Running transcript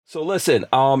So listen,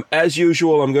 as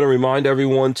usual, I'm going to remind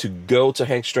everyone to go to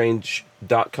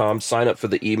hankstrange.com, sign up for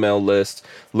the email list,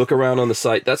 look around on the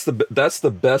site. That's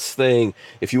the best thing.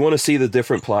 If you want to see the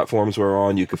different platforms we're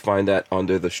on, you can find that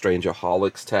under the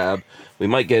Strangerholics tab. We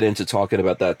might get into talking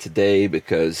about that today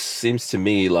because it seems to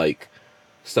me like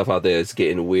stuff out there is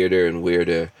getting weirder and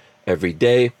weirder every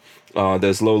day.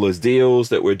 There's Lola's Deals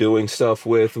that we're doing stuff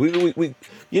with. We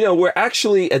we're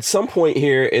actually at some point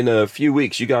here in a few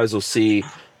weeks, you guys will see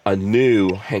a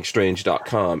new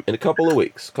hankstrange.com in a couple of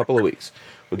weeks.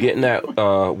 We're getting that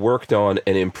worked on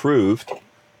and improved.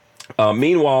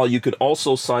 Meanwhile, you can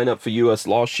also sign up for US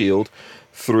Law Shield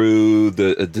through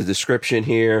the description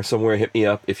here somewhere. Hit me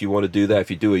up if you want to do that.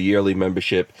 If you do a yearly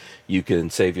membership, you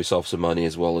can save yourself some money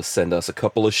as well as send us a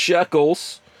couple of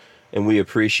shekels, and we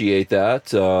appreciate that.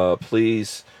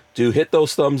 Please do hit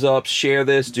those thumbs up, share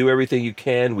this, do everything you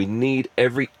can. We need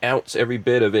every ounce, every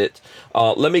bit of it.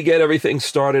 Let me get everything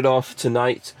started off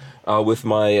tonight with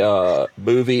my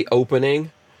movie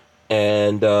opening.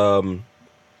 And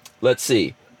let's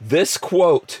see. This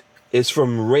quote is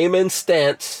from Raymond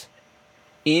Stantz,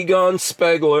 Egon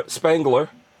Spengler,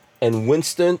 and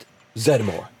Winston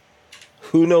Zeddemore.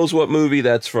 Who knows what movie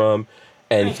that's from?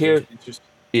 And here...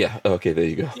 Yeah, okay, there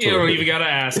you go. You don't even gotta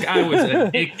ask. I was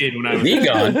addicted when I was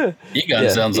Egon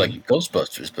sounds like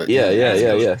Ghostbusters, but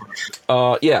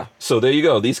yeah. So there you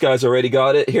go. These guys already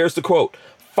got it. Here's the quote: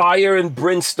 "Fire and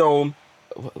brimstone."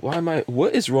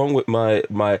 What is wrong with my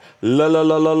la la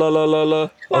la la la la la la?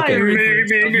 Okay. No,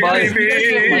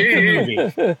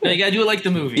 you gotta do it like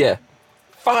the movie. Yeah.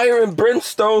 Fire and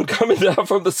brimstone coming down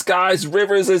from the skies,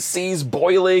 rivers and seas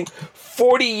boiling,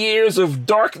 40 years of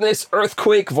darkness,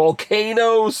 earthquake,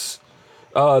 volcanoes,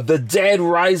 the dead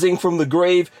rising from the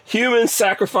grave, human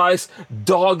sacrifice,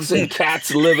 dogs and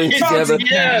cats living together.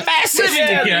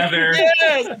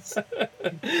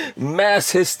 Mass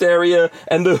hysteria.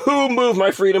 And the Who Moved My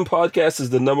Freedom podcast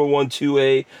is the #1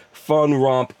 2A fun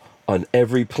romp on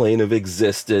every plane of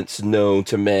existence known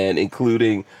to man,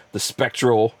 including the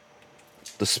spectral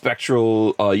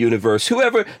universe.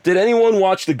 Did anyone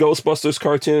watch the Ghostbusters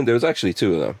cartoon? There was actually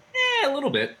 2 of them. Yeah, a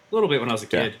little bit when I was a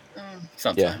kid.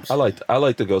 Sometimes. Yeah, I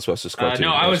liked the Ghostbusters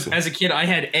cartoon. As a kid, I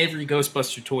had every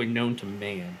Ghostbuster toy known to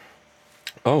man.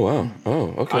 Oh wow.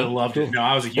 Oh, okay. I loved it. No,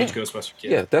 I was a huge Ghostbuster kid.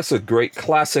 Yeah, that's a great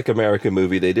classic American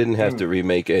movie. They didn't have to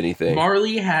remake anything.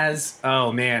 Marley has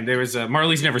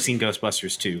Marley's never seen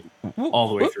Ghostbusters 2 all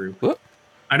the way through. What?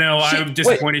 I know, I'm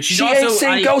disappointed. Wait, she ain't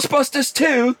seen Ghostbusters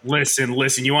 2?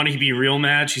 Listen, you want to be real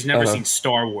mad? She's never seen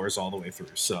Star Wars all the way through,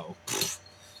 so...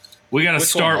 We gotta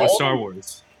start with Star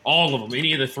Wars. All of them,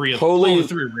 any of the 3 all the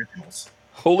 3 originals.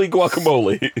 Holy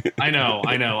guacamole. I know.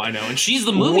 And she's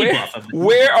the movie buff of it.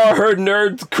 Where are her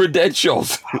nerd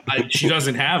credentials? She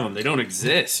doesn't have them. They don't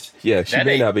exist. Yeah, she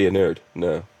may not be a nerd.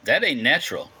 No. That ain't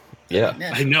natural. Yeah,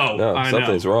 I know.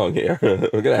 Something's wrong here.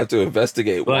 We're gonna have to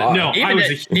investigate why. No,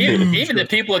 even the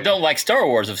people that don't like Star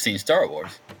Wars have seen Star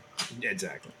Wars.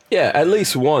 Exactly. Yeah, at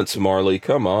least once, Marley.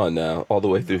 Come on now, all the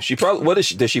way through. She probably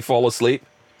did she fall asleep?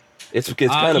 It's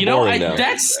kind of boring now.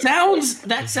 That sounds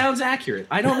accurate.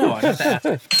 I don't know. I have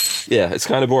to ask. Yeah, it's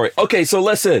kind of boring. Okay, so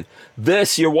listen.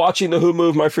 You're watching the Who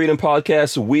Moved My Freedom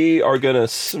podcast. We are going to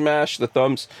smash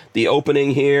the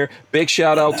opening here. Big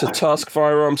shout out to Tusk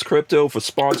Firearms Crypto for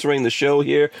sponsoring the show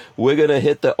here. We're going to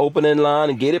hit the opening line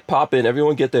and get it popping.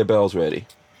 Everyone get their bells ready.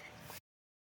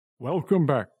 Welcome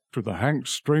back to the Hank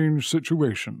Strange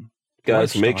Situation.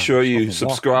 Guys, make sure you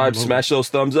subscribe, smash those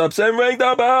thumbs ups, and ring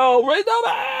the bell! Ring the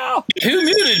bell! Who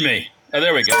muted me? Oh,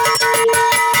 there we go.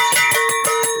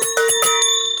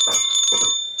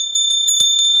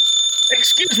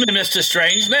 Excuse me, Mr.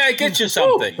 Strange. May I get you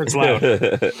something? That's loud.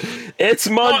 It's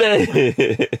Monday. What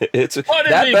is it,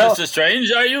 Mr.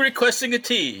 Strange? Are you requesting a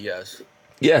tea? Yes.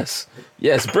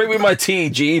 Yes. Bring me my tea,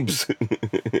 Jeebs.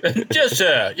 Yes,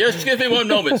 sir. Just give me one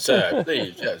moment, sir.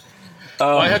 Please, yes.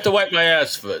 I have to wipe my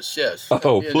ass first, yes.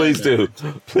 Oh, please do.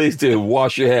 Please do.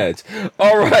 Wash your hands.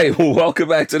 All right. Welcome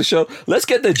back to the show. Let's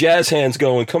get the jazz hands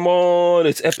going. Come on.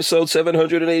 It's episode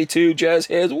 782. Jazz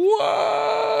hands.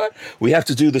 What? We have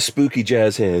to do the spooky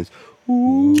jazz hands.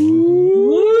 Ooh.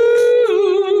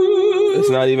 It's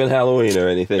not even Halloween or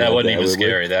anything. That wasn't even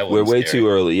scary. We're way too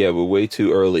early. Yeah, we're way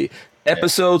too early.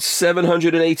 Episode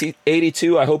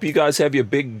 782. I hope you guys have your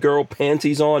big girl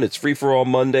panties on. It's Free for All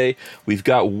Monday. We've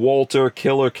got Walter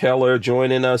Killer Keller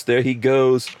joining us. There he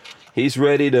goes. He's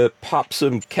ready to pop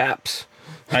some caps.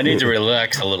 I need to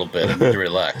relax a little bit. I need to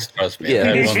relax. Trust me.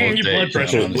 Yeah. Your blood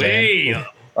pressure way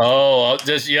up. Oh,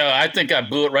 I think I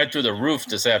blew it right through the roof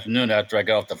this afternoon after I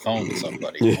got off the phone with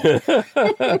somebody.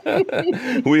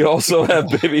 We also have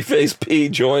Babyface P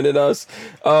joining us.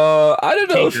 I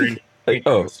don't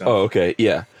know okay.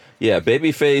 Yeah.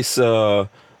 Babyface.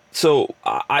 So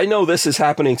I know this is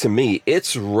happening to me.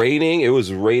 It's raining. It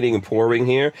was raining and pouring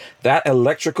here. That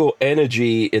electrical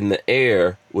energy in the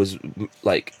air was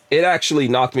like, it actually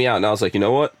knocked me out. And I was like, you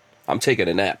know what? I'm taking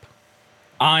a nap.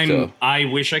 I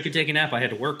wish I could take a nap. I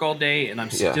had to work all day, and I'm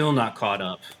still not caught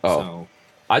up. Oh. So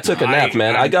I took a nap,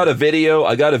 man. I got a video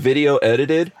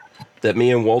edited that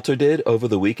me and Walter did over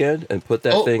the weekend and put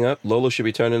that thing up. Lola should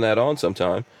be turning that on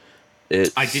sometime.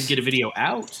 I did get a video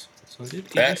out. So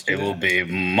it will be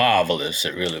marvelous.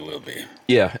 It really will be.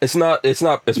 Yeah, it's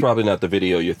probably not the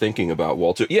video you're thinking about,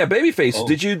 Walter. Yeah, Babyface,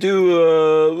 did you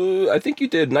do I think you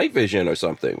did Night Vision or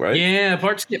something, right? Yeah,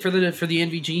 part skip for the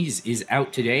NVGs is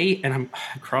out today, and I'm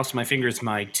crossing my fingers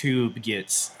my tube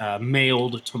gets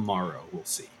mailed tomorrow. We'll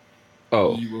see.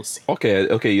 Oh, we will see.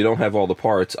 Okay. You don't have all the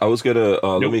parts. I was gonna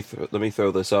Nope. let me throw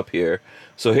this up here.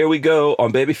 So here we go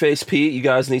on Babyface P. You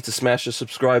guys need to smash the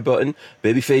subscribe button.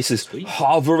 Babyface is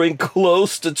hovering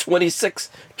close to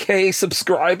 26K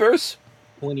subscribers.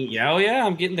 20. Yeah,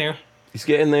 I'm getting there. He's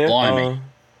getting there. Blimey.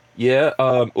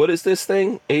 What is this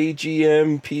thing?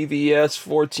 AGM PVS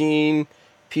 14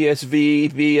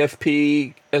 PSV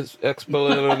BFP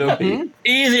Expo.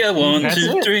 Easier 1, That's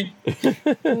 2, it.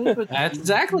 3. That's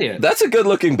exactly it. That's a good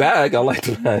looking bag. I like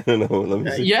the bag. I don't know. Let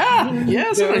me see. Yeah,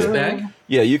 it's a nice bag.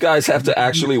 Yeah, you guys have to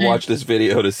actually watch this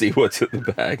video to see what's in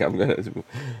the bag.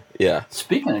 Yeah.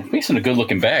 Speaking of good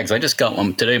looking bags, I just got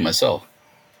one today myself.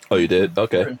 Oh, you did?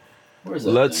 Okay. Where's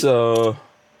that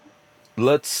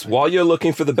Let's while you're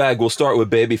looking for the bag, we'll start with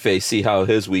Babyface. See how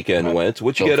his weekend went.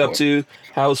 What you get up to?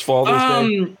 How's Father's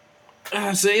Day?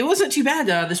 So it wasn't too bad.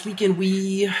 This weekend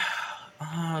we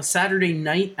Saturday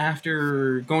night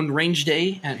after going to range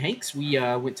day at Hank's, we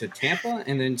went to Tampa,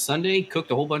 and then Sunday cooked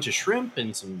a whole bunch of shrimp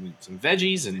and some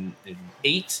veggies and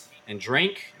ate and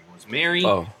drank and was merry.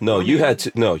 Oh no,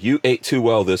 you ate too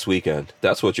well this weekend.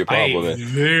 That's what your problem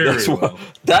is.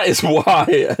 That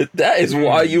is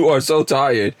why you are so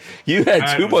tired. You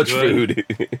had too much food.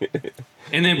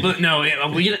 And then, but no, I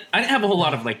didn't have a whole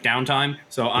lot of like downtime.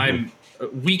 So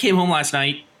we came home last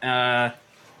night.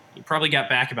 You probably got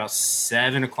back about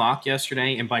 7 o'clock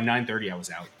yesterday, and by 9:30 I was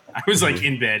out. I was like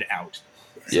in bed out.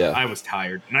 So Yeah, I was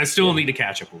tired, and I still need to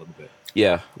catch up a little bit.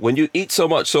 Yeah, when you eat so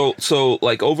much, so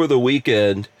like over the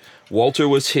weekend, Walter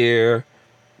was here,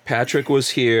 Patrick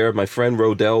was here, my friend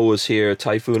Rodell was here,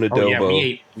 Typhoon Adobo. Oh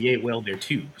yeah, we ate well there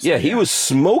too. So, yeah, he was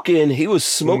smoking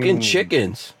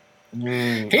chickens.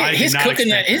 He's cooking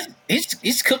that.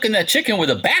 He's cooking that chicken with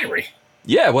a battery.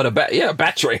 Yeah, with a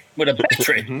battery. With a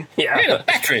battery. Yeah, a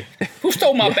battery. Who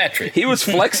stole my battery? He was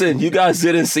flexing. You guys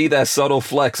didn't see that subtle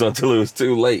flex until it was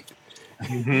too late.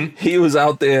 Mm-hmm. He was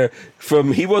out there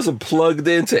he wasn't plugged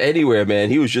into anywhere, man.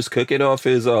 He was just cooking off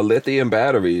his lithium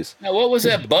batteries. Now, what was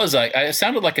that buzz? It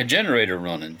sounded like a generator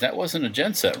running. That wasn't a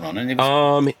genset running.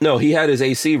 No, he had his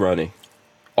AC running.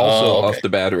 Also off the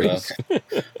batteries. Okay.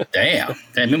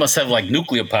 Damn, he must have like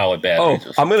nuclear powered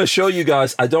batteries. I'm going to show you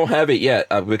guys. I don't have it yet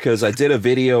because I did a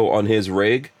video on his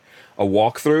rig, a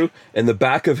walkthrough. In the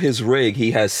back of his rig,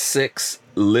 he has 6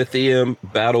 lithium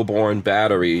Battleborn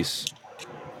batteries.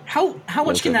 How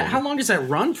much can that? How long does that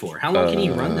run for? How long can he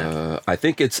run that? I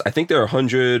think they're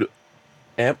 100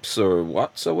 amps or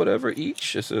watts or whatever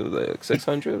each. So like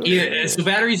 600. Yeah, so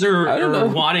batteries are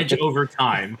wattage over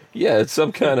time. Yeah, it's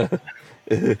some kind of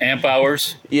amp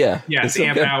hours. Yeah. Yes,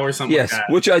 amp hours, something like that.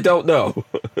 Which I don't know.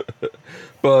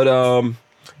 But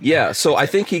yeah, so I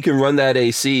think he can run that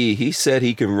AC. He said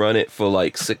he can run it for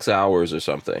like 6 hours or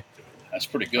something. That's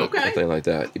pretty good. Okay. Something like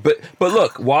that. But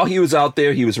look, while he was out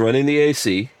there, he was running the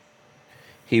AC.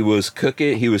 He was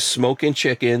cooking, he was smoking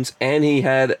chickens, and he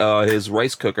had his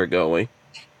rice cooker going.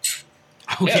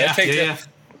 Oh, yeah.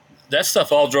 That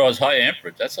stuff all draws high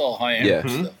amperage. That's all high amperage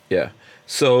stuff. Yeah.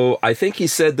 So I think he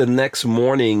said the next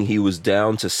morning he was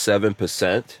down to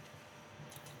 7%.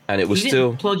 And it was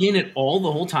didn't plug in at all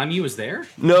the whole time he was there?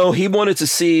 No, he wanted to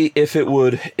see if it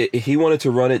would. He wanted to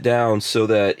run it down so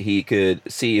that he could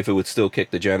see if it would still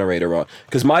kick the generator on.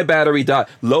 Because my battery died.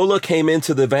 Lola came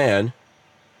into the van.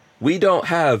 We don't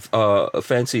have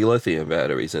fancy lithium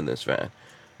batteries in this van.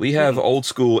 We have old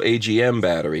school AGM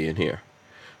battery in here.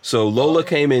 So Lola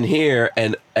came in here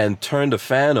and turned the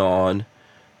fan on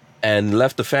and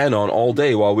left the fan on all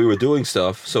day while we were doing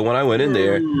stuff. So when I went in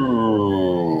there,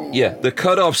 the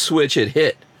cutoff switch had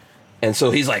hit. And so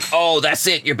he's like, oh, that's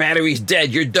it. Your battery's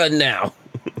dead. You're done now.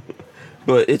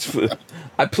 But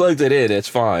I plugged it in. It's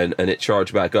fine, and it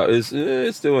charged back up. It's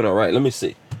doing all right. Let me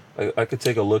see. I could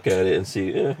take a look at it and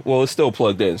see. Well, it's still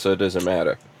plugged in, so it doesn't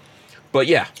matter. But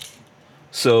yeah,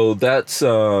 so that's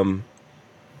what's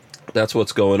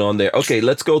going on there. Okay,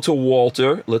 let's go to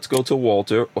Walter.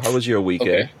 How was your weekend?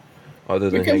 Okay.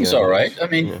 Other than Weekend was hanging out? all right. I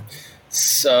mean,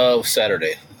 so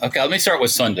Saturday. Okay, let me start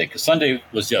with Sunday, because Sunday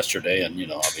was yesterday, and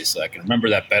obviously I can remember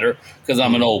that better because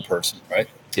I'm an old person, right?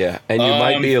 Yeah, and you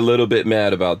might be a little bit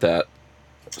mad about that.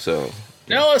 So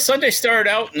no, Sunday started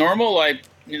out normal. I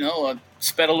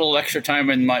spent a little extra time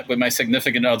with my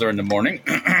significant other in the morning,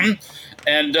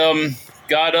 and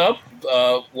got up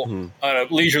on a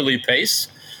leisurely pace.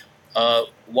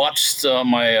 Watched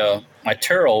my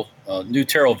tarot new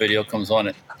tarot video comes on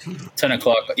at 10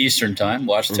 o'clock Eastern time.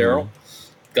 Watched tarot,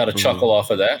 got a chuckle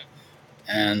off of that,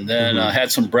 and then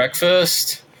had some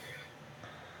breakfast,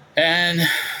 and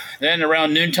then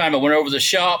around noontime I went over to the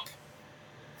shop,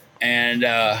 and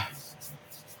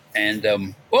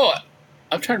well,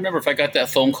 I'm trying to remember if I got that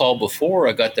phone call before or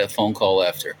I got that phone call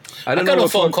after. I don't know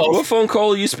what phone call. What phone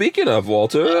call are you speaking of,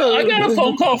 Walter? I got a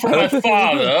phone call from my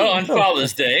father on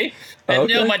Father's Day,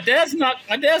 and Okay. my dad's not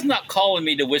calling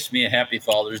me to wish me a happy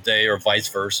Father's Day or vice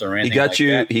versa or anything.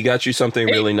 He got you something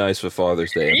really nice for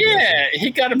Father's Day. Yeah,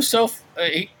 he got himself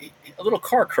a little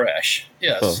car crash.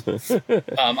 Yes.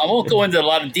 I won't go into a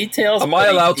lot of details. Am I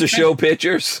allowed to show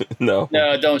pictures? No.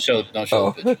 No, don't show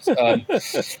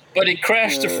pictures. But he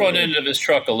crashed the front end of his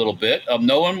truck a little bit.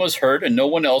 No one was hurt and no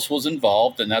one else was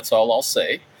involved, and that's all I'll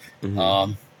say.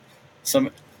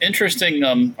 Some interesting.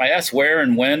 I asked where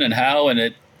and when and how,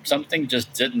 and something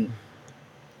just didn't.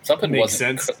 Something Makes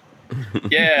wasn't. sense.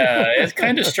 Yeah, it's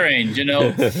kind of strange,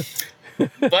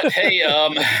 But hey,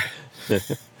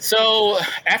 so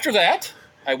after that,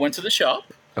 I went to the shop.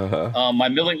 My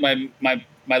milling, my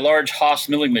large Haas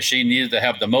milling machine needed to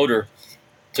have the motor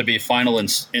to be final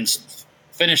and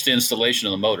finish the installation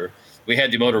of the motor. We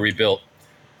had the motor rebuilt,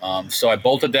 so I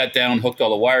bolted that down, hooked all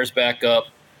the wires back up,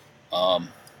 got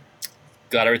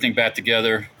everything back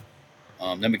together.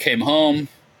 Then we came home,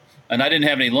 and I didn't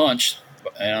have any lunch,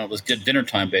 and it was good dinner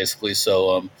time basically.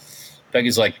 So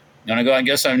Peggy's like, "You want to go and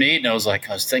get something to eat?" And I was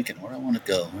thinking, where do I want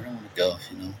to go?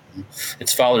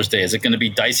 It's Father's Day. Is it going to be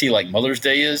dicey like Mother's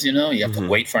Day is? You have to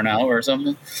wait for an hour or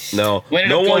something. No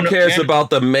one cares about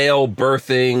the male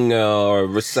birthing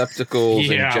receptacles,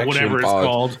 injection whatever it's pods.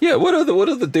 called. Yeah, what are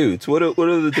the dudes? What are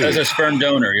the dudes? As a sperm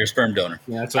donor, you're a sperm donor.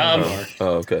 Yeah, that's what we are.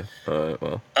 Oh, okay. All right.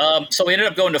 Well, So we ended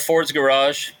up going to Ford's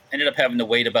garage. Ended up having to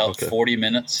wait about 40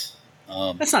 minutes.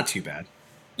 That's not too bad.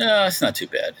 No, it's not too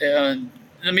bad.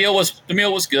 The meal was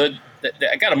good.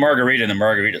 I got a margarita, and the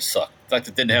margarita sucked. In fact,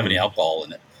 it didn't have any alcohol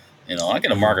in it. I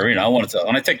get a margarita.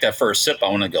 When I take that first sip, I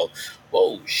want to go,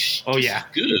 whoa, Oh yeah,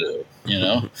 good.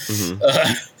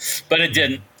 But it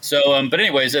didn't. So, but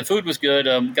anyways, the food was good.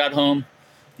 Got home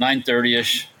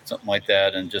 9:30ish, something like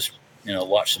that, and just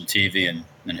watch some TV and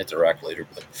hit the rack later.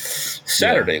 But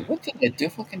Saturday, what did I do?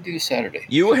 Fucking do Saturday?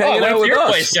 you were hanging out with your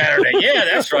us place Saturday. Yeah,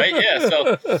 that's right. Yeah,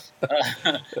 so that's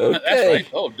right.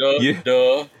 Oh,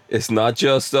 duh. It's not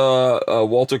just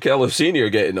Walter Keller Sr.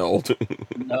 getting old.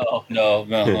 No.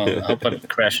 I'll put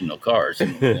crashing no cars.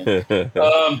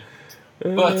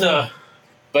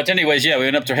 But anyways, yeah, we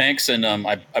went up to Hank's, and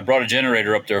I brought a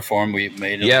generator up there for him. We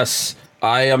made it. Yes,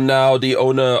 I am now the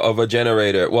owner of a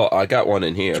generator. Well, I got one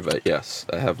in here, but yes,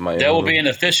 I have my own. There will be an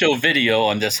official video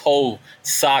on this whole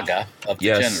saga of the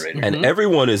generator. And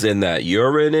everyone is in that.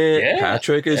 You're in it. Yeah.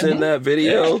 Patrick is in that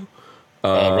video.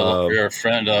 Your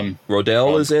friend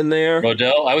Rodell is in there.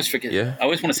 Rodell. I always forget. Yeah. I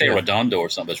always want to say Redondo or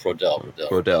something. It's Rodell.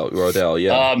 Rodell,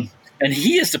 yeah. And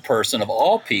he is the person of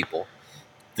all people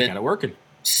that kind of working.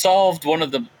 solved one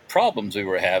of the problems we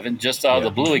were having just out of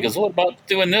the blue. He goes, "What about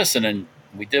doing this?" And then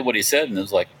we did what he said, and it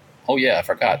was like, "Oh yeah, I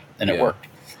forgot," and it worked.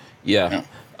 Yeah.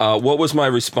 What was my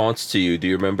response to you? Do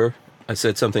you remember? I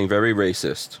said something very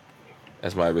racist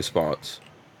as my response.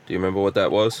 Do you remember what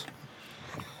that was?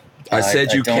 I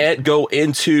said you can't go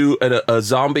into a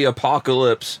zombie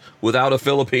apocalypse without a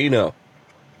Filipino.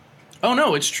 Oh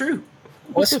no, it's true.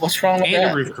 What's wrong with And a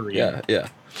that? roof Korean. Yeah.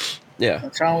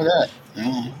 What's wrong with that?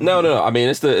 No. I mean,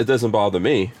 it doesn't bother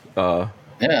me. Yeah,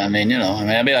 I mean,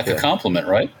 I'd be like a compliment,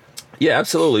 right? Yeah,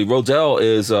 absolutely. Rodell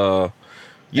is.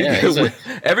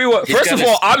 Everyone. he's First of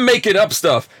all, I'm making up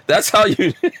stuff. That's how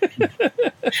you.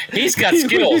 He's got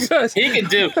skills. He can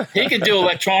do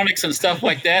electronics and stuff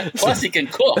like that. Plus, he can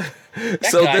cook.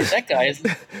 That guy is.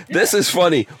 This is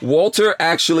funny. Walter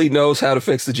actually knows how to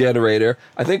fix the generator.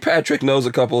 I think Patrick knows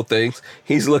a couple of things.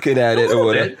 He's looking at it or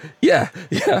whatever. Yeah.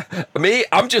 Me,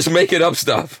 I'm just making up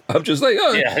stuff. I'm just like,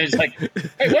 oh. Yeah, he's like,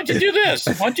 hey, why don't you do this?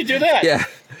 Why don't you do that? Yeah.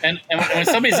 And when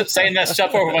somebody's saying that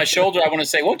stuff over my shoulder, I want to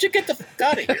say, won't you get the fuck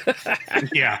out of here?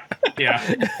 Yeah.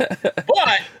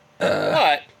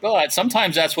 But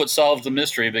sometimes that's what solves the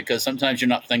mystery, because sometimes you're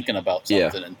not thinking about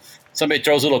something, and somebody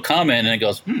throws a little comment and it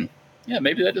goes, yeah,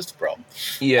 maybe that is the problem.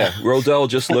 Yeah, Rodell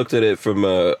just looked at it from,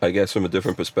 I guess, from a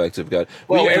different perspective. It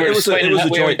was a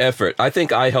joint effort. I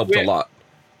think I helped a lot.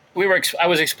 I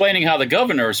was explaining how the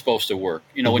governor is supposed to work.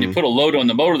 You know, when you put a load on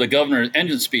the motor, the governor's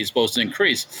engine speed is supposed to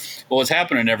increase. Well, what's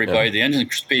happening, everybody? The engine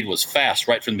speed was fast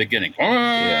right from the beginning.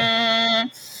 Yeah.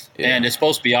 And it's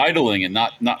supposed to be idling and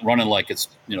not running like it's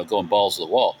going balls to the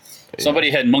wall. Yeah.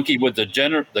 Somebody had monkeyed with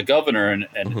the governor,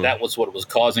 and that was what was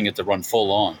causing it to run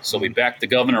full on. So we backed the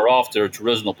governor off to its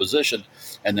original position,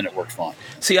 and then it worked fine.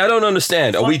 See, I don't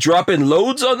understand. Are we dropping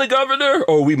loads on the governor,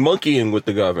 or are we monkeying with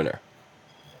the governor?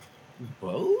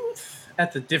 Both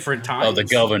at the different times. Oh, the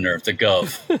governor, the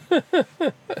gov.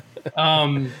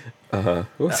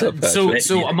 What's up, Patrick?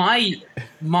 So my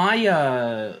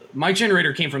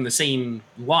generator came from the same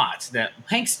lot that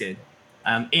Hanks did,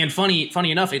 and funny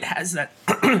enough, it has that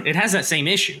same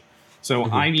issue. So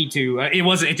I need to. It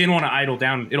didn't want to idle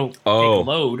down. It'll take a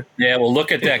load. Yeah, well,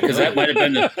 look at that, because that might have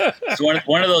been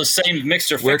one of those same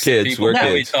mixer fixing people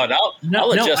that we thought,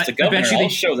 I'll adjust the governor. I'll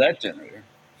show that generator.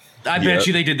 I bet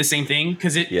you they did the same thing,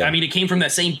 because it came from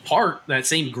that same part, that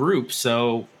same group.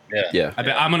 So yeah. I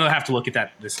bet I'm gonna have to look at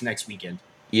that this next weekend.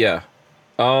 Yeah.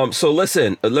 So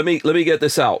listen, let me get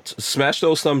this out. Smash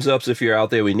those thumbs ups if you're out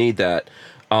there. We need that.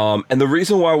 And the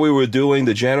reason why we were doing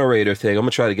the generator thing, I'm gonna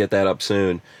try to get that up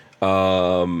soon.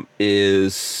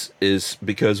 Is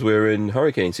because we're in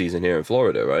hurricane season here in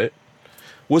Florida, right?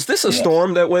 Was this a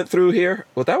storm that went through here?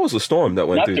 Well, that was a storm that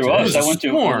went Not through. Not through us. I went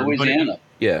through Louisiana.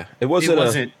 Yeah, it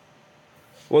wasn't.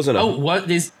 Was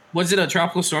it a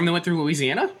tropical storm that went through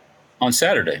Louisiana on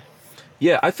Saturday?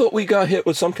 Yeah, I thought we got hit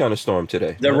with some kind of storm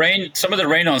today. Some of the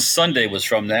rain on Sunday was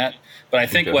from that, but I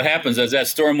think what happens is that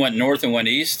storm went north and went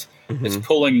east. It's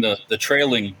pulling the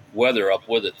trailing weather up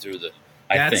with it through the.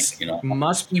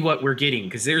 Must be what we're getting,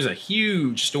 because there's a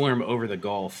huge storm over the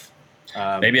Gulf.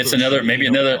 Maybe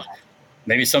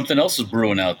something else is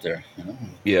brewing out there.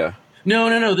 Yeah.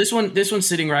 No. This one's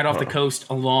sitting right off the coast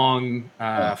along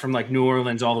from like New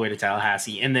Orleans all the way to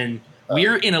Tallahassee, and then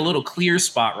we're in a little clear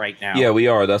spot right now. Yeah, we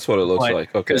are. That's what it looks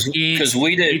like. Okay. Because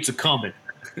it's a coming.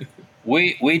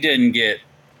 we didn't get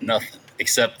nothing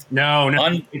except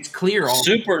it's clear.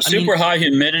 Super high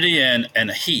humidity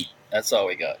and heat. That's all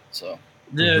we got. So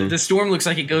the storm looks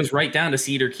like it goes right down to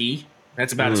Cedar Key.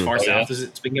 That's about as far south as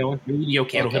it's been going. Maybe it'll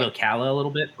hit Ocala a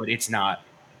little bit, but it's not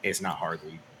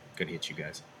hardly going to hit you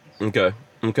guys. Okay.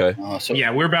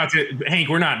 We're about to, Hank,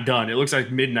 we're not done. It looks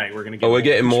like midnight. We're going to get we're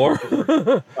getting more?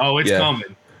 It's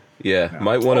coming. Yeah.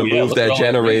 Might want to move that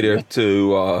generator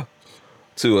to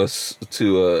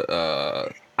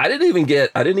I didn't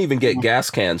even get gas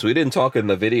cans. We didn't talk in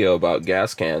the video about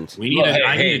gas cans.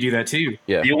 I need to do that too.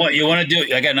 Yeah. You want to do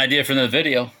it? I got an idea from the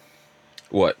video.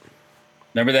 What?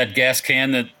 Remember that gas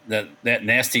can, that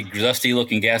nasty, dusty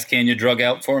looking gas can you drug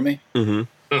out for me? Mm-hmm.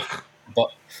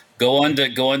 But go onto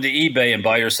eBay and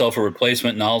buy yourself a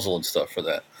replacement nozzle and stuff for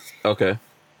that. Okay.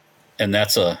 And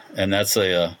that's a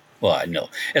well, I know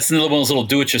it's one of those little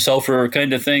do-it-yourselfer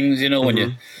kind of things, when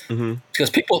you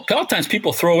because a lot of times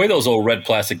people throw away those old red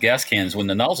plastic gas cans when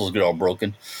the nozzles get all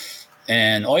broken,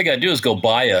 and all you got to do is go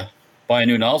buy a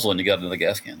new nozzle and you got another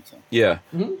gas can. So. Yeah.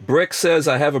 Brick says,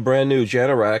 I have a brand new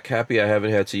Generac. Happy I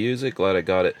haven't had to use it. Glad I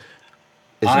got it.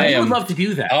 I would love to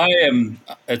do that.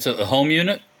 It's a home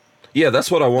unit. Yeah,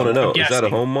 that's what I want to know. Is that a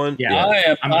home one? Yeah.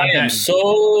 I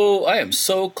am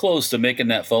so close to making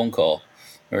that phone call.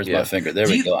 Where's my finger? There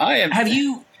we go. Have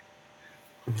you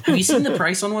seen the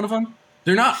price on one of them?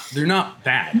 They're not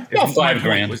bad. About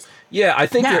 $5,000. Yeah, I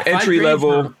think your entry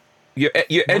level. Your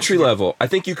entry level. I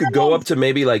think you could go up to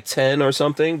maybe like 10 or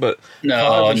something, but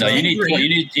no. You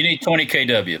need 20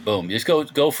 kW. Boom. Just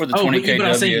go for the 20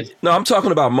 kW. No, I'm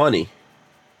talking about money.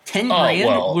 10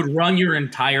 grand would run your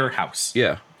entire house.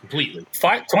 Yeah, completely.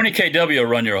 20 kW will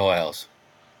run your whole house.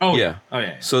 Oh yeah.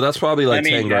 So that's probably like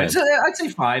 10 grand. I'd say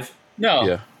 5.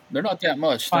 No, they're not that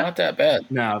much. They're not that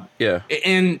bad. No. Yeah,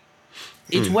 and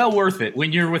it's well worth it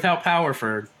when you're without power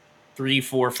for 3,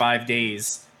 4, 5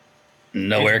 days.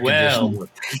 No air conditioning.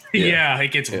 Yeah,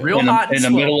 it gets real hot in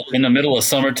the middle of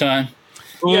summertime.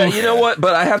 Yeah, you know what?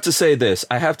 But I have to say this.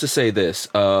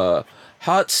 Hot,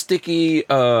 sticky,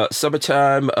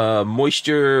 summertime,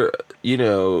 moisture.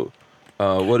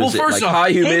 what is it? first Like off, high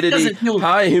Hank humidity, doesn't feel-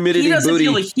 high humidity He doesn't booty.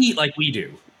 feel the heat like we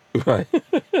do. Right.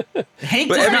 Hank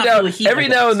But does not feel the heat. every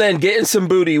like now us. and then, getting some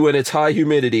booty when it's high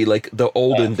humidity, like the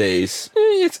olden days,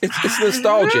 it's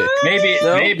nostalgic. Maybe,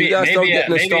 No, maybe, you guys maybe, don't get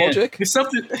maybe nostalgic. There's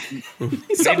something.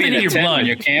 Maybe something in in a your tent when blood.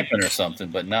 you're camping or something,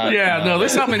 but not. Yeah, no,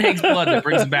 there's something in Hank's blood that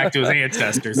brings him back to his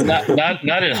ancestors. not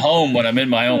at home when I'm in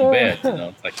my own bed. You know,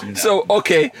 it's like, no. So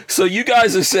okay, so you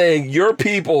guys are saying your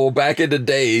people back in the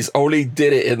days only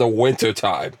did it in the winter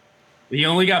time. He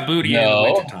only got booty in the No.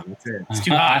 wintertime. That's it. It's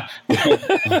too hot.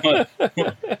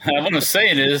 What I'm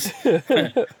saying is,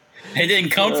 it didn't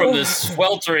come from this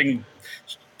sweltering,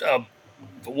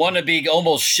 wannabe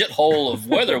almost shithole of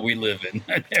weather we live in.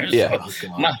 Yeah. Oh,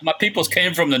 God. my peoples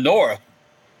came from the north.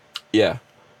 Yeah.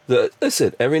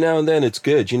 Listen, every now and then it's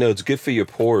good. You know, it's good for your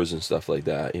pores and stuff like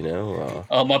that. You know.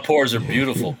 Oh, my pores are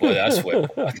beautiful, boy. I swear.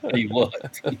 I tell you what.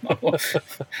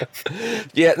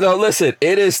 Yeah. No. Listen,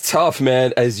 it is tough,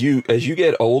 man. As you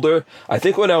get older, I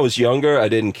think when I was younger, I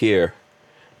didn't care,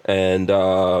 and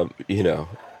you know.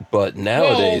 But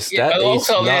nowadays, Well, yeah, that is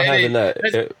also, not yeah, having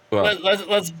that.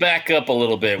 Let's back up a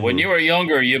little bit. When you were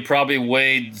younger, you probably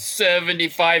weighed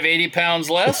 75, 80 pounds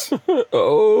less.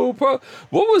 What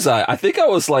was I? I think I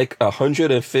was like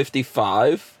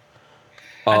 155.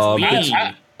 That's Um,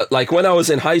 mean. like when I was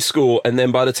in high school, and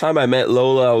then by the time I met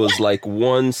Lola, I was like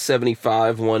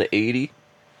 175, 180.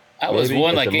 I was Maybe,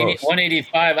 one at like the 80, most.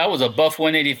 185. I was a buff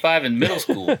 185 in middle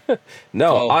school.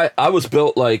 No, Oh. I was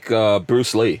built like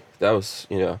Bruce Lee. That was,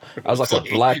 you know, I was like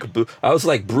a I was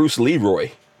like Bruce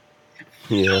Leroy.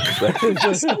 You know,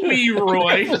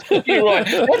 Leroy. Leroy,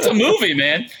 that's a movie,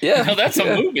 man. Yeah, No, that's a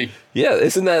yeah. movie. yeah,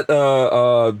 isn't that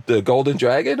the Golden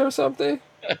Dragon or something?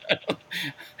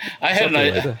 I had Something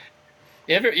an like that.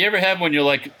 You ever have when you're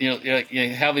like you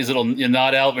have these little you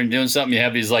nod out when you're doing something, you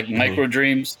have these like micro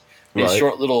dreams, these Right.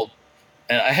 short little.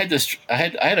 And I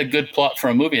had a good plot for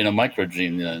a movie in a micro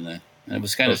dream the other night. And it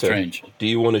was kind of Okay. strange. Do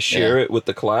you want to share it with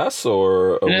the class,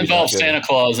 or are It we not involves gonna- Santa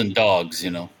Claus and dogs, you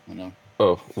know.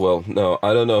 Oh well, no,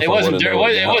 I don't know. If It I wasn't wanna dirty. know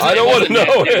It now. wasn't- I don't it want to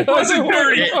wasn't- know. It wasn't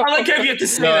dirty. I like how you have to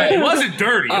say that. It wasn't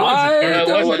dirty. It wasn't I dirty. It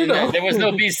don't wasn't- wanna know. there was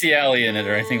no bestiality in it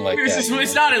or anything like that.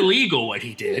 It's not illegal what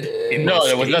he did. in No, most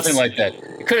there was states. nothing like that.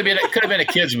 It could have been a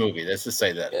kids movie. Let's just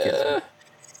say that. Kids movie.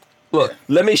 Look,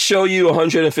 let me show you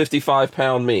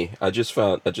 155-pound me. I just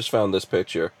found this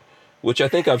picture, which I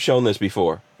think I've shown this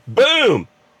before. Boom!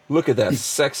 Look at that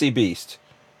sexy beast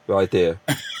right there.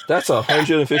 That's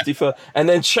 155. And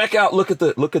then check out. Look at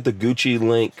the Gucci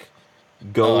link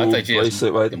gold I thought you had bracelet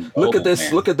some right. fucking Look at gold, this.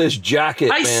 man. Look at this jacket,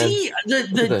 I man. see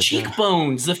the that,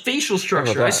 cheekbones, the facial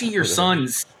structure. that. I see your Look at that.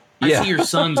 sons. Yeah. I see your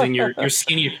sons in your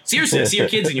skinnier. Seriously, I see your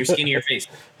kids in your skinnier face.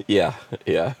 Yeah,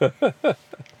 yeah.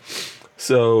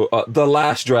 So the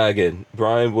Last Dragon.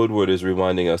 Brian Woodward is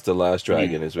reminding us the Last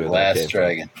Dragon is where that came Last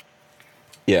Dragon. from.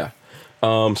 Yeah.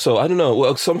 So I don't know.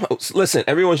 Well, somehow, listen.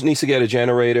 Everyone needs to get a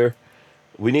generator.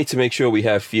 We need to make sure we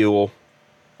have fuel.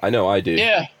 I know I do.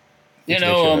 Yeah. You Let's make sure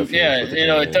I know, have fuel for the it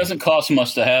generator. doesn't cost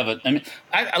much to have it. I mean,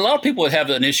 a lot of people would have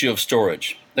an issue of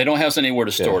storage. They don't have anywhere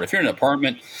to store Yeah. it. If you're in an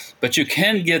apartment, but you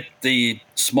can get the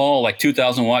small, like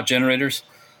 2,000 watt generators.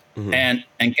 Mm-hmm.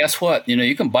 And guess what? You know,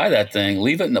 you can buy that thing,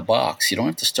 leave it in the box. You don't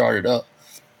have to start it up.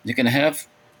 You can have.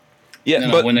 Yeah, You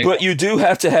know, but you do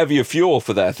have to have your fuel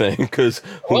for that thing because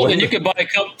Well, then you could buy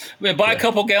a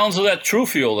couple gallons of that True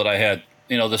Fuel that I had.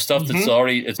 You know, the stuff that's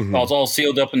already it's all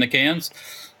sealed up in the cans,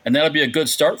 and that'll be a good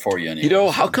start for you. Anyway. You know,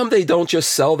 how come they don't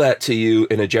just sell that to you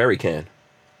in a jerry can?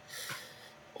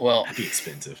 Well, That'd be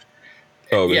expensive.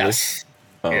 Oh, really? yes,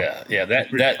 Oh. yeah.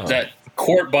 That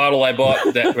quart bottle I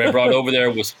bought that I brought over there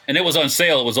was, and it was on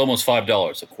sale. It was almost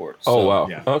 $5 a quart. Oh, So, wow.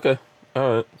 yeah. Okay.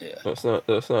 All right. Yeah.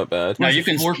 That's not bad. Now Was you it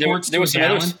can. 4 There quarts there was to some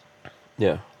a others. gallon?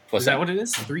 Yeah. What's Is that what it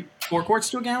is? 4 quarts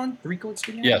to a gallon? 3 quarts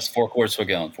to a gallon? Yes, 4 quarts to a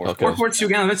gallon. Okay. 4 quarts to a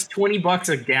gallon. That's $20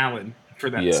 a gallon for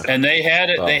that Yeah. stuff. And they had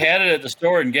it. Wow. They had it at the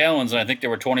store in gallons, and I think they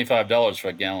were $25 for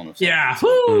a gallon of something. Yeah.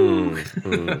 Woo!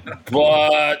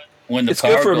 But when the It's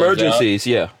power good for goes out, emergencies.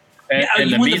 Yeah. and, Yeah,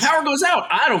 and when the meat's- power goes out,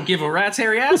 I don't give a rat's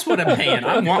hairy ass what I'm paying.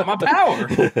 I want my power.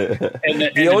 and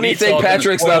The only meat's thing all gonna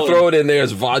Patrick's spoil not throwing in there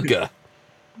is vodka.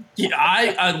 Yeah,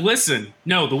 I listen.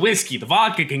 No, the whiskey, the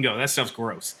vodka can go. That stuff's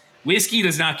gross. Whiskey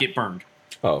does not get burned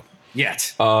Oh.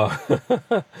 yet.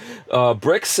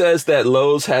 Brick says that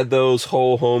Lowe's had those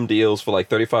whole home deals for like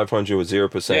 $3,500 with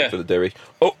 0% Yeah. for the dairy.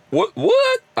 Oh, what?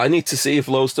 I need to see if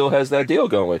Lowe's still has that deal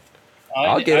going.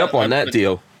 I'll get up on that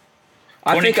deal.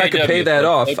 I think I could pay 20 that KW,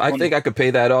 off. like I 20. think I could pay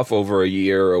that off over a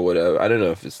year or whatever. I don't know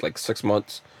if it's like 6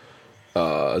 months,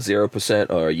 0%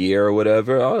 or a year or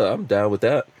whatever. I'm down with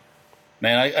that.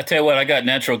 Man, I tell you what, I got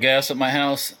natural gas at my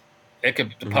house,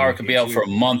 The power could be out for a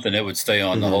month, and it would stay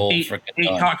on the whole Ate freaking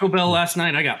time. Taco Bell last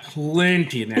night. I got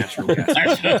plenty of natural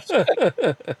gas.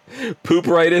 Poop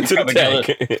right into the Probably got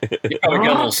tank. You probably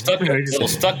got a little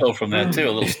stucco from that too.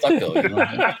 A little stucco. You know?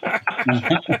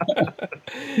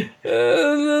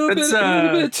 A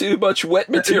little bit too much wet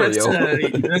material.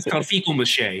 That's called fecal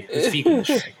mache. It's fecal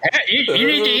mache. You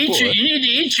need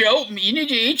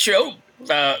to eat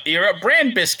your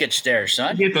bran biscuits there,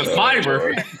 son. Get the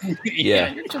fiber. Yeah.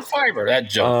 Get the fiber. That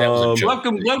was a joke.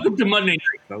 Welcome to Monday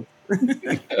night,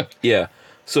 folks. Yeah.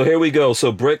 So here we go.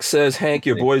 So Brick says, Hank,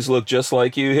 your boys look just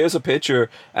like you. Here's a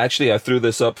picture. Actually, I threw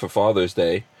this up for Father's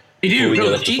Day. They do. we get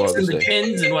The up to cheeks and Father's the Day.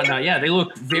 chins and whatnot. Yeah, they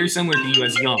look very similar to you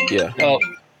as young. Yeah. Oh,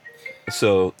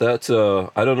 So that's I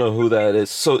don't know who that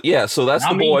is. So yeah, so that's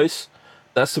Not the me. boys.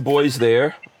 That's the boys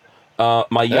there.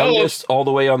 My youngest all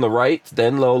the way on the right,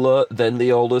 then Lola, then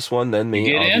the oldest one, then me,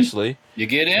 You get in? obviously. you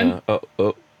get in?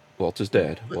 Walter's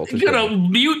dad. Walter's You gonna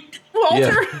dad. mute Walter?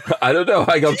 Yeah. I don't know.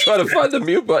 I'm trying to find the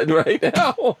mute button right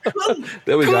now.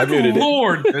 There we go. I muted Good it.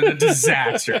 Lord, a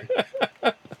disaster.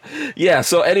 Yeah.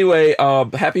 So anyway,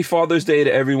 happy Father's Day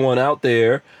to everyone out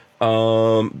there.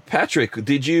 Patrick,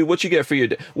 what you get for your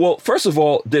day? Well, first of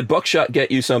all, did Buckshot get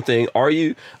you something?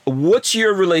 What's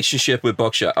your relationship with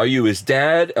Buckshot? Are you his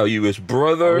dad? Are you his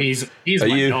brother? He's Are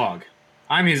my you- dog.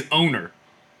 I'm his owner.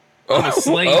 I'm a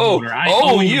slave owner. I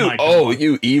oh, own you, my dog.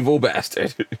 you evil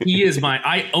bastard. He is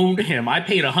I owned him. I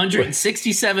paid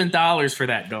 $167 for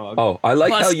that dog. Oh, I like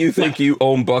Plus- how you think you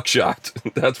own Buckshot.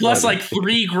 That's Plus funny. like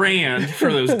 $3,000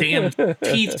 for those damn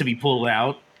teeth to be pulled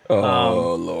out.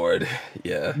 Oh Lord,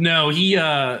 yeah. No,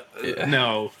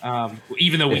 no.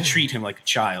 Even though we treat him like a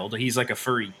child, he's like a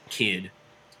furry kid.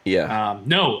 Yeah.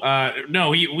 No.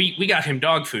 We got him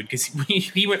dog food because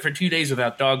he went for 2 days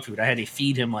without dog food. I had to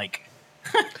feed him like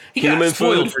he got Human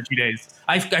spoiled food? for 2 days.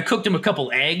 I cooked him a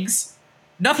couple eggs.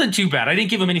 Nothing too bad. I didn't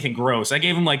give him anything gross. I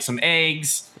gave him like some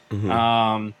eggs,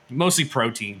 mostly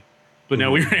protein. But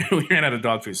no, we ran out of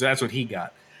dog food, so that's what he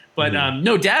got. But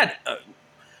no, Dad.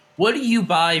 What do you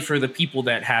buy for the people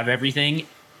that have everything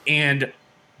and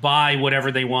buy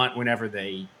whatever they want whenever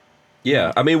they?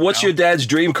 Yeah. I mean, what's your dad's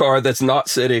dream car that's not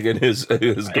sitting in his garage?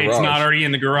 It's not already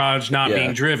in the garage, not Yeah.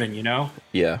 being driven. You know.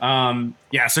 Yeah.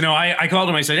 Yeah. So no, I called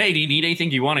him. I said, "Hey, do you need anything?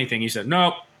 Do you want anything?" He said,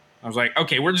 "Nope." I was like,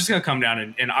 "Okay, we're just gonna come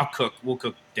down and I'll cook. We'll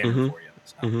cook dinner for you."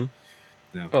 So,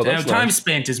 no. Oh, that's Time nice.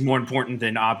 spent is more important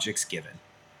than objects given.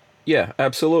 Yeah.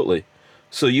 Absolutely.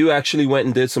 So you actually went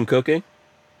and did some cooking?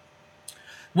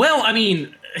 Well, I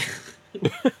mean,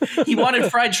 he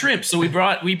wanted fried shrimp, so we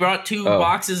brought two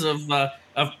boxes of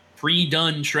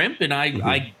pre-done shrimp, and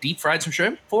I deep fried some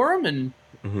shrimp for him, and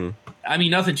I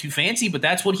mean nothing too fancy, but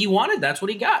that's what he wanted. That's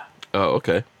what he got. Oh,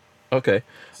 okay. Okay.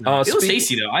 It was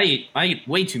tasty though. I ate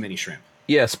way too many shrimp.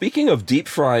 Yeah. Speaking of deep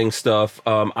frying stuff,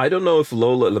 I don't know if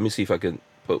Lola. Let me see if I can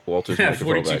put Walter's microphone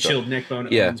 42 back up. chilled neck bone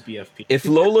Yeah. owns BFP. If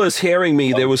Lola is hearing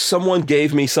me, there was someone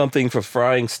gave me something for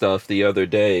frying stuff the other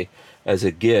day as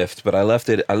a gift, but I left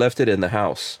it in the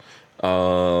house.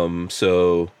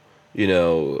 So, you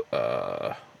know,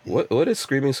 what is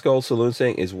Screaming Skull Saloon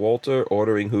saying? Is Walter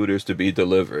ordering Hooters to be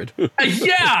delivered?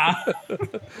 Yeah.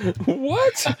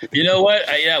 What? You know what?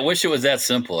 I wish it was that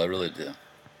simple. I really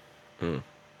do.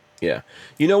 Yeah.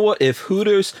 You know what? If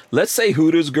Hooters, let's say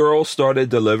Hooters girl started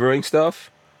delivering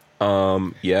stuff,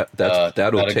 yeah,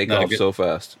 that'll take not a off good- so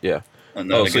fast. Yeah.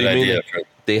 Not a so good you mean idea.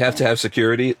 they have to have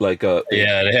security, like Yeah,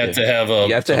 they have to have a.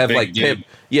 you have to a have big like dude.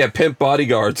 pimp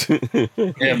bodyguards. They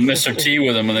have Mr. T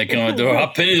with them when they come in the door. I'll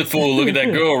pity the fool. Look at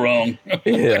that girl wrong.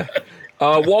 Yeah.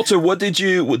 Walter, what did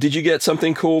you get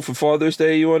something cool for Father's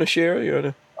Day you want to share? You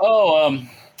wanna... All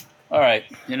right.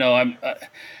 You know, I'm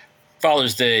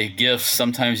Father's Day gifts.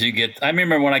 Sometimes you get. I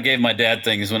remember when I gave my dad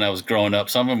things when I was growing up.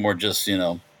 Some of them were just, you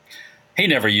know, he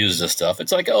never used this stuff.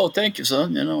 It's like, oh, thank you,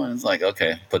 son. You know, and it's like,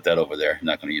 okay, put that over there. I'm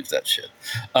not going to use that shit.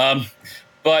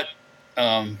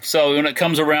 So when it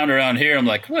comes around here, I'm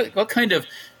like, what kind of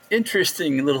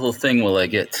interesting little thing will I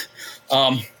get?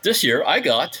 This year, I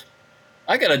got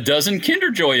a dozen Kinder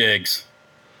Joy eggs.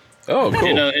 Oh,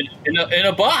 cool. In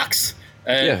a box.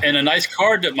 And a nice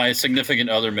card that my significant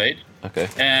other made. Okay.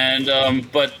 And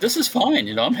but this is fine.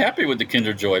 You know, I'm happy with the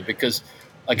Kinder Joy because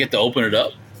I get to open it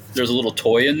up. There's a little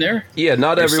toy in there. Yeah,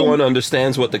 not everyone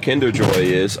understands what the Kinder Joy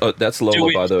is. That's Lola,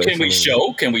 by the way. Can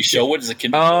we show what is a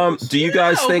Kinder Joy? Do you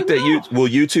guys think that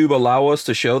YouTube allow us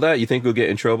to show that? You think we'll get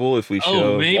in trouble if we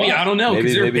show? Oh, maybe. I don't know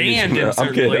because they're banned in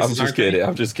certain places.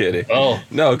 I'm just kidding. Oh.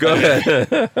 No, go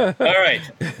ahead. All right.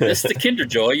 This is the Kinder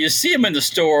Joy. You see them in the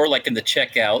store, like in the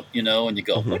checkout, you know, and you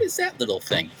go, what is that little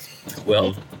thing?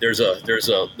 Well, there's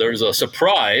a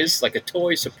surprise, like a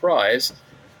toy surprise,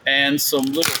 and some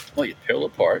little, you peel it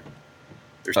apart,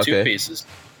 There's Okay. 2 pieces.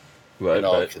 Right, And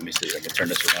right. let me see. I can turn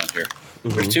this around here.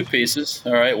 Mhm. There's 2 pieces.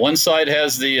 All right. One side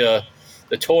has the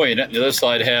toy in it, and the other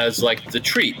side has like the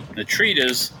treat. The treat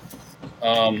is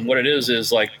what it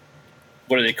is like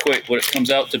what it comes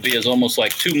out to be is almost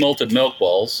like 2 malted milk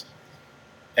balls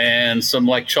and some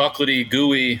like chocolatey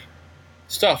gooey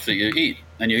stuff that you eat,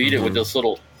 and you eat it with this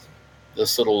little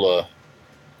spatula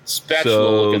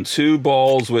So looking. 2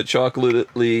 balls with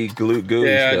chocolately gooey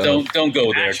Yeah, stuff. don't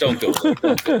go there. Don't go there.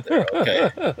 Don't go there.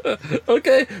 Okay.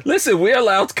 Okay, listen, we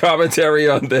allowed commentary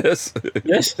on this.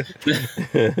 Yes.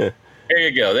 There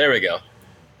you go. There we go.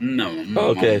 No.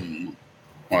 Okay.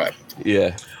 All right.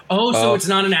 Yeah. Oh, so Uh, it's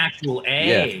not an actual Yeah.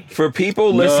 egg. For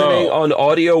people No. listening on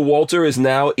audio, Walter is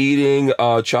now eating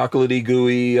chocolatey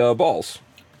gooey balls.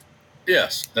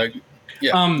 Yes.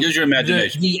 Use your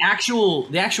imagination. The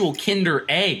actual Kinder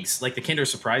eggs, like the Kinder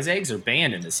Surprise eggs, are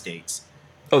banned in the States.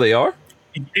 Oh, they are?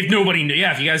 If nobody knew,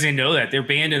 if you guys didn't know that, they're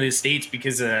banned in the States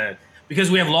because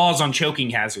we have laws on choking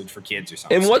hazard for kids or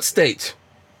something. In what state?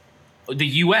 The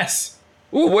U.S.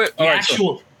 Ooh, where? The All right,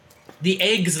 so- the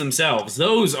eggs themselves,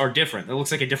 those are different. It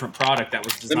looks like a different product that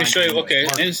was designed. Let me show you. for the Okay.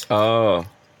 US market.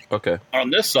 And Okay. on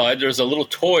this side, there's a little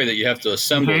toy that you have to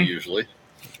assemble Mhm. usually.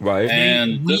 Right.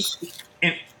 And We- this.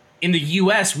 in the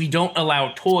U.S., we don't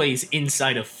allow toys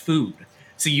inside of food,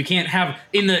 so you can't have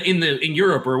in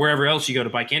Europe or wherever else you go to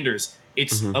buy Kinders.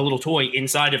 It's a little toy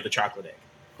inside of the chocolate egg.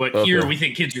 But here Okay. we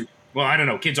think kids are. Well, I don't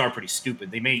know. Kids are pretty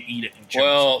stupid. They may eat it in chunks.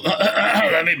 Well,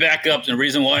 let me back up. The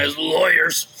reason why is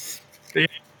lawyers.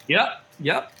 Yep.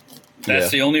 That's Yeah.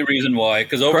 the only reason why.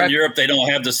 Because over Correct. in Europe, they don't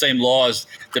have the same laws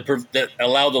that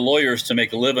allow the lawyers to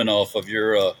make a living off of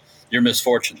your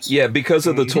misfortunes. Yeah, because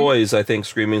of the Mhm. toys, I think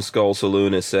Screaming Skull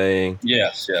Saloon is saying.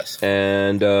 Yes. Yes.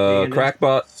 And And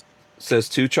Crackbot says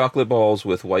 2 chocolate balls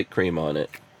with white cream on it.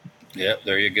 Yeah.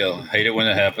 There you go. Hate it when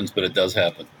it happens, but it does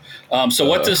happen. So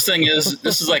what this thing is?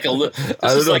 This is like a. This I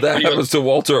don't is know. like That when you- happens to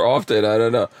Walter often. I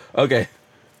don't know. Okay.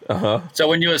 So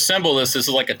when you assemble this is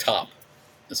like a top.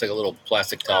 It's like a little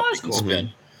plastic top that's you can cool. spin.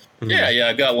 Mhm. Yeah,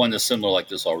 I got one that's similar like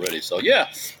this already. So yeah,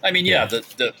 I mean,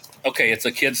 the okay, it's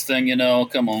a kid's thing,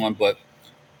 come on, but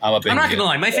I'm a big. I'm not kid. gonna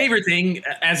lie. My favorite thing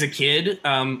as a kid,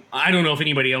 I don't know if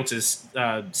anybody else's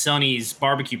Sonny's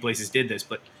barbecue places did this,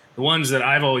 but the ones that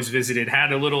I've always visited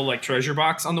had a little like treasure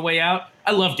box on the way out.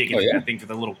 I love digging through yeah? that thing for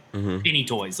the little Mhm. penny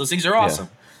toys. Those things are awesome.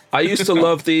 I used to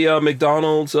love the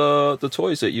McDonald's the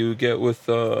toys that you get with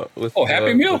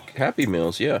Happy Meal? like Happy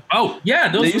Meals. Yeah, Oh yeah,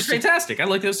 They those were used to- fantastic. I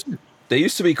like those. Too. they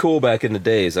used to be cool back in the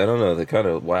days. I don't know, they're kind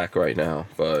of whack right now,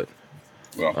 but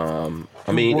Well,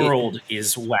 I mean, the world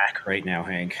is whack right now,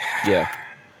 Hank. yeah,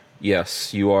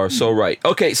 yes, you are so right.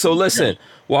 Okay, so listen,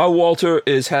 while Walter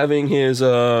is having his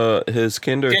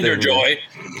Kinder Kinder thing, Joy.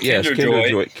 yes, Kinder Kinder Joy.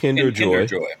 Joy, Kinder And Joy. Kinder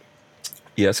Joy.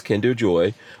 Yes, Kinder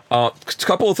Joy. A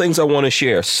couple of things I want to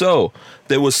share. So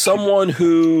there was someone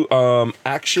who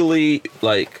actually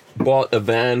like bought a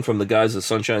van from the guys at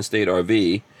Sunshine State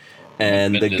RV,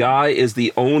 and the guy is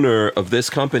the owner of this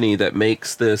company that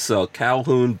makes this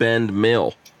Calhoun Bend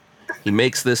Mill. He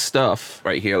makes this stuff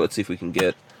right here. Let's see if we can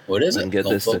get What is and it? get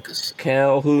Don't this focus.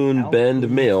 Calhoun Bend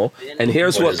Mill. And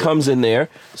here's What what is it? comes in there.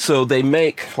 So they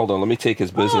make. Hold on, let me take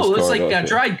his business Oh, card. it's like off here.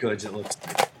 dried goods. It looks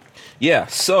like. Yeah,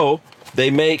 so they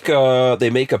make a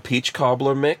peach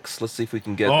cobbler mix. Let's see if we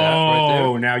can get that right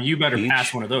Oh, there. now you better Peach.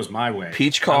 pass one of those my way.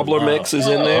 Peach cobbler I love- mix is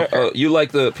in there. You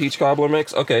like the peach cobbler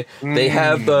mix? Okay. They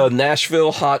have the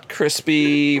Nashville hot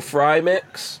crispy fry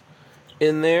mix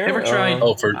in there. Never tried.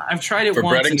 I've tried it for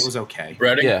once and breadings? it was okay.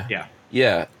 Breading? Yeah. Yeah.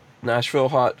 Yeah, Nashville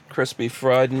hot crispy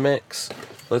fried mix.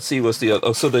 Let's see what's the other.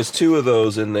 Oh, so there's 2 of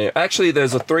those in there. Actually,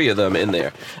 there's 3 of them in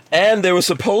there. And there was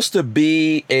supposed to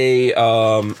be a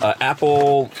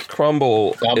apple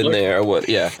crumble Gobbler? in there. Or what?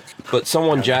 Yeah, but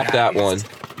someone jacked that one.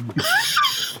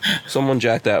 Someone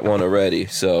jacked that one already.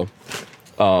 So,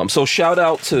 so shout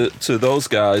out to those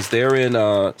guys. They're in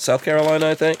South Carolina,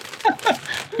 I think.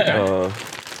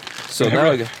 So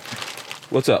now,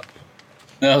 what's up?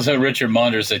 That was what Richard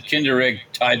Monder said. Kinder Egg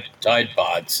Tide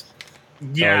Pods.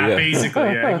 Yeah, yeah. basically.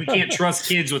 Yeah. We can't trust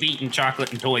kids with eating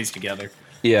chocolate and toys together.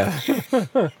 Yeah.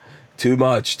 Too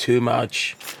much.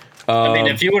 I mean,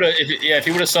 if you would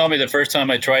have saw me the first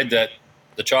time I tried the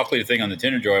chocolatey thing on the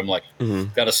Kinder Joy, I'm like,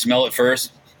 got to smell it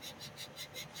first.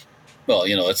 Well,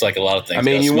 it's like a lot of things. I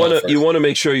mean, Gotta you smell want it to you first. want to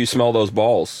make sure you smell those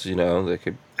balls. They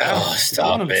could. Oh,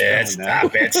 stop want 'em it!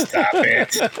 smelling Stop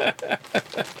it!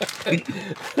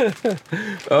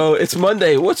 Oh, it's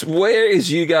Monday. Where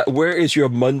is your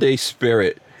Monday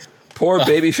spirit? Poor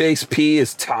babyface P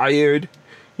is tired.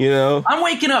 I'm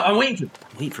waking up. I'm waiting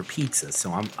wait for pizza,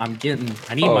 so I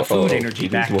need Oh, my food oh, energy you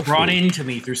need back more brought food. into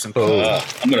me through some Oh.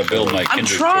 pizza. I'm gonna build my. I'm Kinder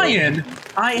trying.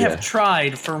 I have Yeah.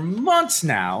 tried for months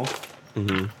now.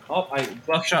 Mhm. Oh, I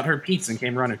buckshot her pizza and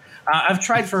came running. I've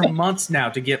tried for months now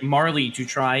to get Marley to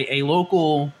try a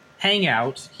local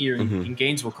hangout here in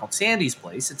Gainesville called Sandy's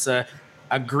Place. It's a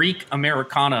Greek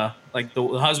Americana. Like the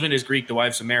husband is Greek, the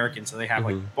wife's American, so they have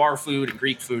like bar food and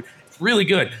Greek food. It's really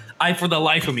good. I, for the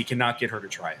life of me, cannot get her to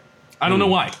try it. I don't know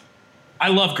why. I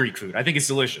love Greek food. I think it's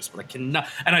delicious, but I cannot.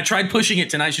 And I tried pushing it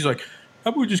tonight. She's like, "How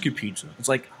about we just get pizza?" It's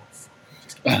like, oh, fuck,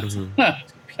 just get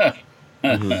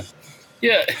pizza.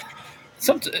 Yeah.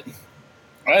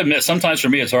 I admit sometimes for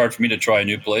me it's hard for me to try a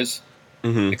new place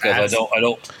because I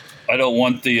don't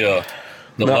want the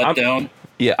letdown.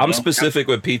 I'm specific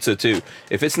with pizza too.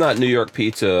 If it's not New York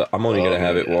pizza, I'm only gonna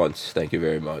have it once. Thank you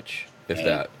very much. If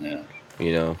that,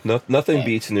 nothing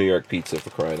beats New York pizza,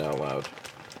 for crying out loud.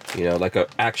 Like an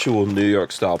actual New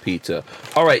York style pizza.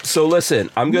 All right, so listen,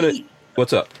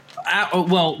 what's up?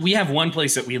 Well, we have one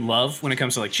place that we love when it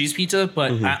comes to like cheese pizza,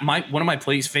 but one of my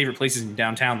favorite places in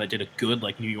downtown that did a good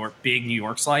like big New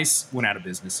York slice went out of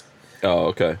business. Oh,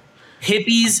 okay.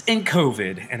 Hippies and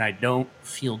COVID, and I don't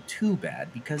feel too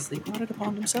bad because they brought it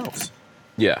upon themselves.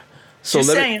 Yeah. So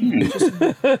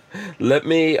let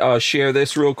me share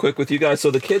this real quick with you guys.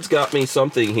 So the kids got me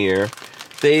something here.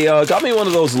 They got me one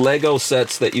of those Lego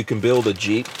sets that you can build a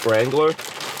Jeep Wrangler.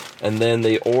 And then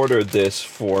they ordered this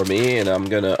for me, and I'm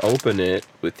going to open it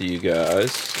with you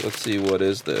guys. Let's see, what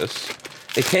is this?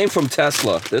 It came from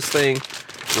Tesla. This thing,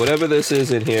 whatever this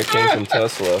is in here, came from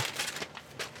Tesla.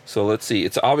 So let's see.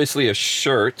 It's obviously a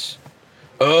shirt.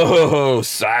 Oh,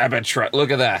 Cybertruck. Look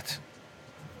at that.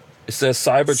 It says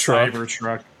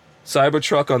Cybertruck.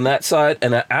 Cybertruck on that side,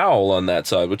 and an owl on that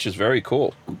side, which is very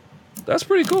cool. That's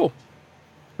pretty cool.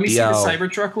 Let me see the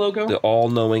Cybertruck logo. The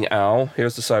all-knowing owl.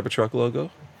 Here's the Cybertruck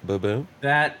logo. Boom.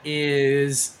 That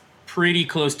is pretty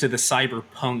close to the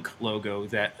Cyberpunk logo,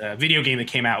 that video game that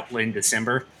came out in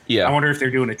December. Yeah. I wonder if they're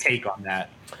doing a take on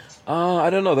that. I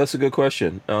don't know. That's a good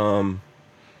question. That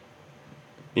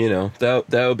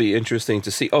would be interesting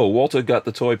to see. Oh, Walter got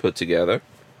the toy put together.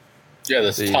 Yeah,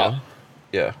 this top.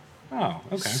 Yeah. Oh,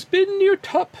 okay. Spin your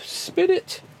top. Spin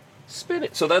it.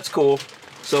 So that's cool.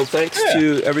 So thanks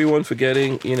to everyone for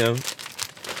getting the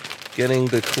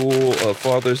cool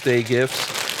Father's Day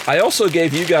gifts. I also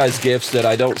gave you guys gifts that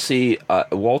I don't see.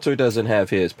 Walter doesn't have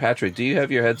his. Patrick, do you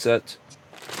have your headset?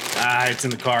 It's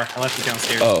in the car. I left it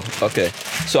downstairs. Oh, okay.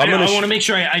 So I want to make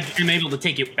sure I am able to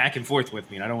take it back and forth with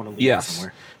me, and I don't want to leave it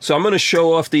somewhere. So I'm going to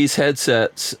show off these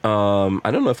headsets. I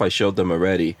don't know if I showed them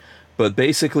already, but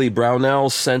basically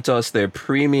Brownells sent us their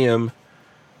premium,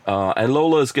 and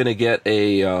Lola's going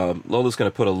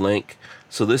to put a link.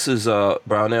 So this is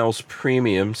Brownells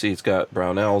Premium. See, it's got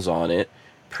Brownells on it.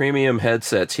 Premium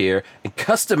headsets here, and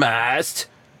customized.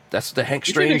 That's the Hank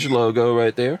Strange logo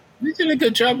right there. You did a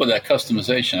good job with that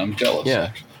customization. I'm jealous.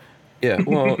 Yeah. Yeah,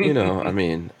 well, I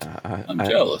mean... I'm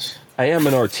jealous. I am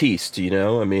an artiste,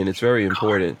 I mean, it's very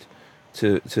important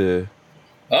to...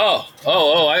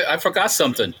 I forgot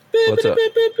something. What's up?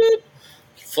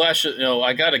 Flash,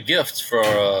 I got a gift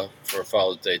for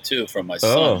Father's Day, too, from my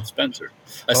son, Spencer.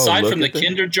 Aside from the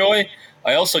Kinder Joy,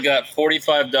 I also got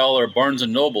 $45 Barnes &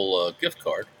 Noble gift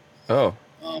card. Oh.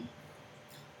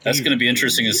 That's going to be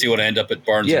interesting to see what I end up at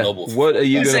Barnes & Noble for. What are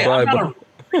you going to buy? I'm not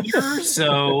a reader,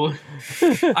 so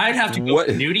I'd have to go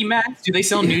to Nudie Mags. Do they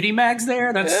sell Nudie Mags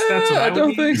there? That's what I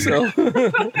don't think so.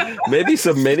 Maybe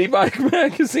some mini bike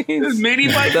magazines. Mini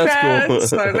bike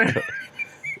That's cool.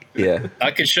 Yeah.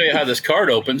 I can show you how this card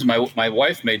opens. My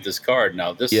wife made this card.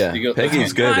 Now this.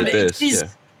 Peggy's good at this.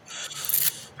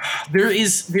 There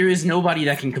is nobody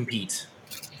that can compete.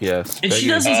 Yes. And she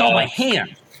does these all by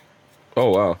hand.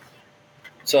 Oh wow.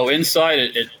 So inside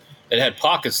it had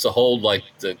pockets to hold like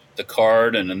the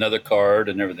card and another card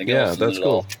and everything else. Yeah, that's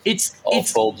cool. It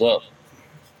folds up.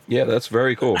 Yeah, that's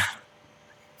very cool.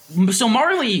 So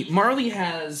Marley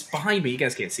has behind me. You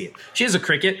guys can't see it. She has a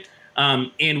Cricut,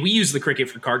 and we use the Cricut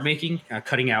for card making,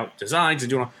 cutting out designs and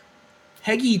doing all.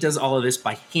 Peggy does all of this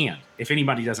by hand. If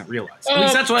anybody doesn't realize, at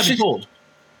least that's what I've been told.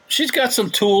 She's got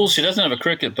some tools. She doesn't have a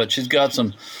Cricut, but she's got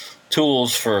some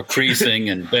tools for creasing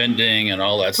and bending and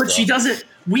all that stuff. But she doesn't.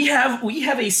 We have a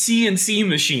CNC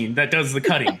machine that does the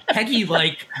cutting. Peggy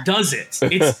does it.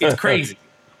 It's crazy,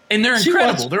 and they're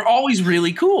incredible. They're always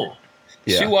really cool.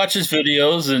 Yeah. She watches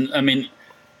videos, and I mean,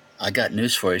 I got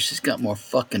news for you. She's got more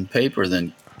fucking paper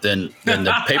than the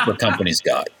paper company's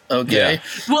got. Okay. Yeah.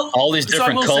 Well, all these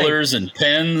different colors and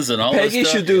pens and all that stuff. Peggy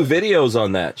should do videos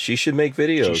on that. She should make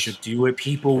videos. She should do what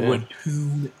people would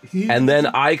tune in. And then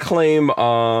I claim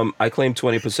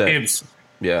 20%.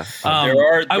 Yeah. I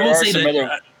will say that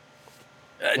other.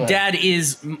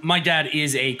 my dad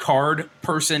is a card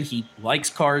person. He likes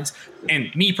cards,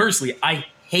 and me personally, I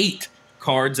hate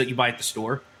cards that you buy at the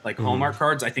store, like Hallmark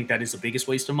cards. I think that is the biggest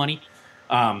waste of money.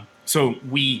 So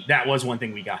that was one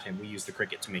thing we got him. We used the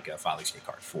Cricut to make a Father's Day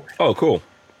card for him. Oh, cool.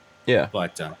 Yeah.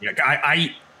 But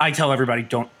I tell everybody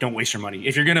don't waste your money.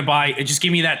 If you're gonna buy, just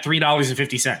give me that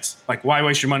 $3.50. Like, why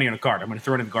waste your money on a card? I'm gonna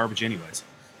throw it in the garbage anyways.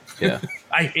 Yeah.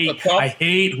 I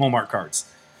hate Hallmark cards.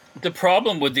 The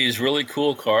problem with these really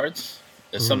cool cards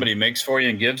that somebody makes for you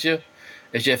and gives you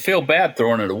is you feel bad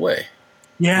throwing it away.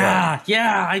 Yeah,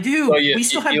 I do. So we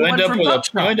still have you one end up from with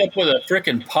Buckshot. you end up with a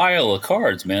freaking pile of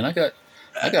cards, man. I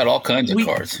got all kinds of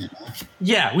cards.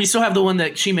 Yeah, we still have the one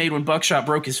that she made when Buckshot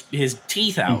broke his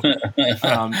teeth out.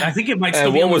 I think it might still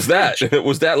And be. what on was the that? fridge.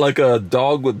 Was that like a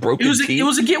dog with broken teeth? It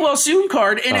was a get well soon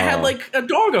card, and it had like a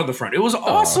dog on the front. It was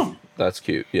awesome. That's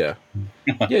cute. Yeah.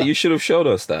 Yeah, you should have showed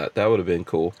us that. That would have been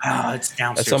cool. It's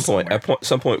downstairs. At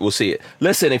some point, we'll see it.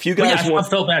 Listen, if you guys I want,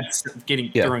 felt bad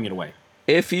throwing it away.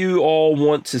 if you all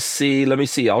want to see, let me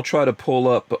see. I'll try to pull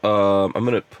up. I'm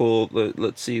gonna pull.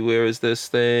 Let's see. Where is this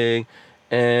thing?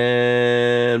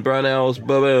 And Brownells.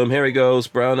 Boom. Here he goes.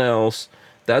 Brownells.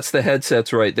 That's the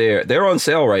headsets right there. They're on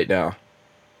sale right now.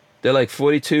 They're like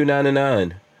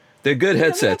 $42.99. They're good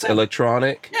headsets.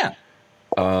 Electronic. Yeah.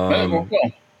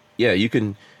 Yeah, you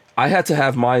can. I had to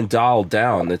have mine dialed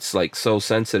down. It's like so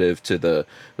sensitive to the,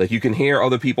 like, you can hear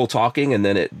other people talking and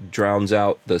then it drowns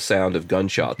out the sound of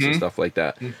gunshots and stuff like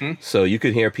that. So you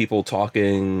could hear people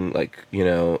talking, like,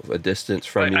 a distance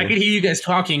from you. I could hear you guys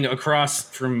talking across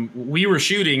from. We were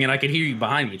shooting, and I could hear you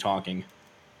behind me talking.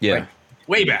 Yeah. Like,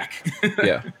 way back.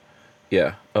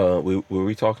 Yeah. Were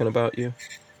we talking about you?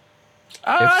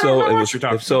 I don't know what you're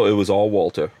talking If so, it was all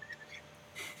Walter.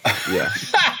 Yeah.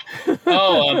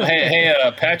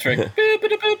 Hey, Patrick. Boop,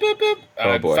 boop, boop, boop, boop.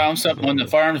 I boy. found something on the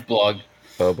Farms blog.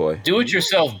 Oh boy. Do it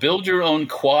yourself. Build your own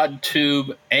quad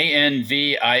tube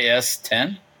ANVIS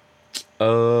 10.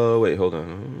 Wait, hold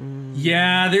on.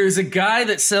 Yeah, there's a guy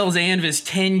that sells Anvis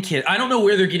 10 kit. I don't know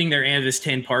where they're getting their Anvis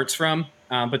 10 parts from,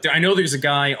 but I know there's a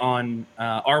guy on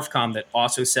ARFCOM that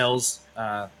also sells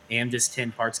Anvis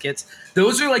 10 parts kits.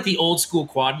 Those are like the old school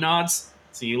quad nods.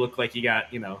 So you look like you got,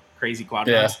 crazy quad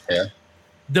nods. Yeah.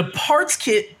 The parts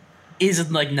kit is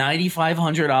like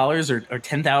 $9,500 or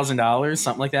 $10,000,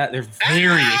 something like that. They're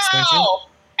very expensive.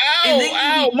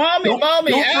 Mommy,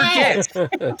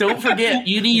 Don't forget,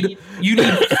 you need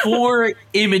 4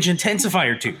 image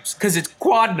intensifier tubes because it's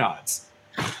quad nods.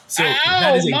 So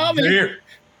that is Mommy.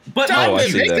 But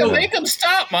Make them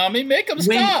stop, Mommy. Make them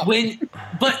stop.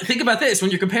 But think about this: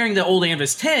 when you're comparing the old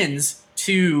Anvis 10s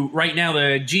to right now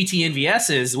the GT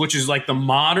NVSs, which is like the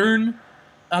modern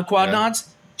quad nods,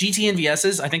 GT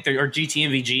NVSs, I think or GT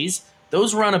NVGs,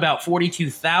 those run about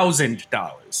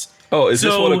 $42,000. Oh, is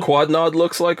this what a quad nod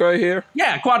looks like right here?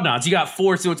 Yeah, quad nods. You got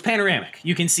 4, so it's panoramic.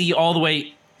 You can see all the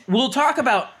way. We'll talk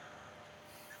about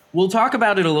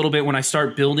it a little bit when I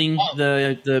start building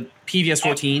the PVS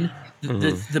 14.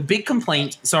 The big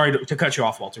complaint. Sorry to cut you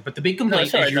off, Walter, but the big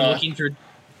complaint is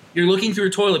you're looking through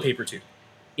a toilet paper tube.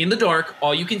 In the dark,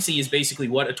 all you can see is basically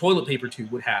what a toilet paper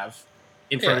tube would have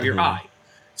in front of your eye.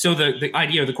 So the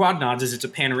idea of the quad nods is it's a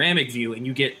panoramic view, and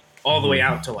you get all the way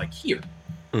out to like here.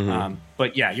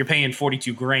 But yeah, you're paying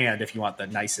 $42,000 if you want the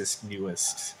nicest,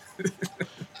 newest.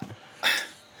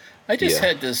 I just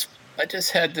had this.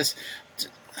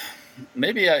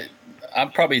 Maybe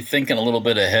I'm probably thinking a little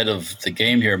bit ahead of the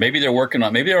game here. Maybe they're working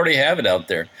on. Maybe they already have it out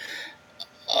there.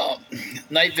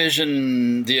 Night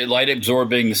vision, the light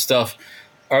absorbing stuff.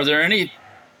 Are there any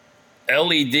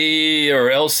LED or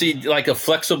LCD, like a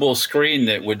flexible screen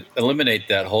that would eliminate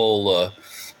that whole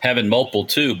having multiple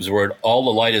tubes where all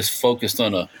the light is focused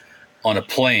on a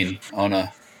plane, on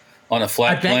a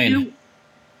flat plane?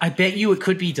 I bet you it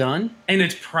could be done, and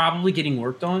it's probably getting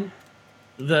worked on.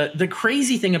 The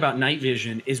crazy thing about night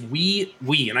vision is we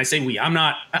and I say we. I'm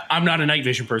not a night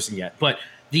vision person yet, but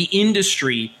the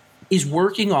industry is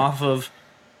working off of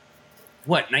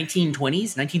what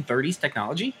 1920s, 1930s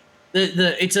technology.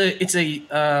 The image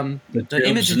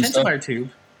intensifier tube.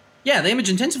 Yeah, the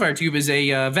image intensifier tube is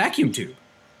a vacuum tube.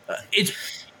 It's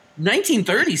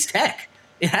 1930s tech.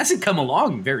 It hasn't come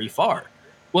along very far.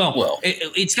 Well,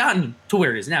 it's gotten to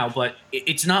where it is now, but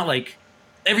it's not like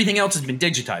everything else has been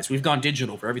digitized. We've gone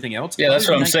digital for everything else. Yeah, that's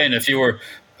what I'm saying. If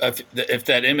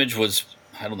that image was,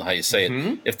 I don't know how you say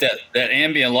it, if that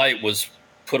ambient light was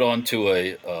put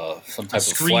onto some type of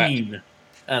screen, flat,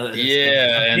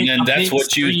 and then that's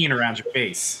what you screen around your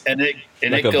face, and like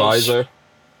it a goes, visor.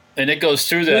 and it goes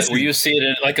through that where you see it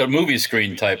in like a movie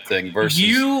screen type thing versus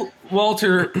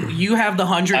Walter, you have the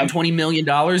 $120 million.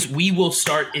 We will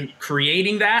start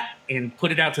creating that and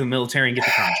put it out to the military and get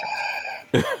the contract.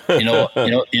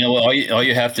 All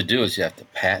you have to do is you have to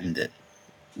patent it.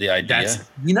 The idea.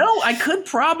 I could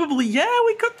probably,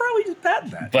 we could probably just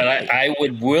patent that. But I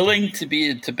would willing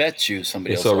to bet you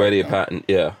somebody else. It's already a patent,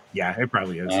 yeah. Yeah, it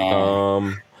probably is.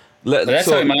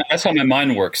 That's how my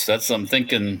mind works. I'm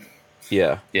thinking.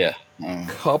 Yeah. Yeah.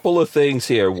 Couple of things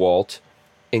here, Walt.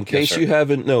 In case you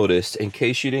haven't noticed, in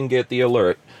case you didn't get the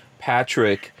alert,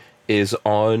 Patrick is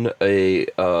on a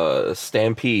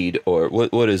stampede, or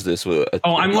what is this?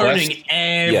 I'm learning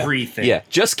everything. Yeah,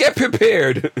 just get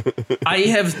prepared.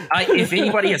 If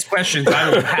anybody has questions, I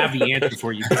will have the answer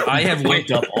for you, because I have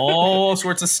looked up all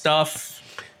sorts of stuff.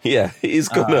 Yeah, he's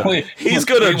gonna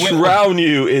drown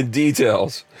you in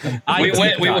details. Go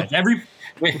ahead,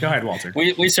 Walter.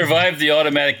 We survived the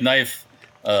automatic knife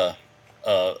quest.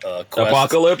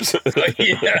 Apocalypse.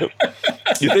 Yeah.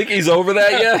 You think he's over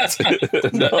that yet?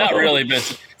 No. Not really,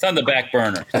 but it's on the back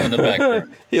burner.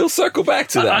 He'll circle back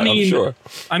to that. I'm sure.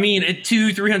 I mean, at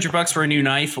 $200-300 for a new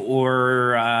knife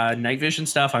or night vision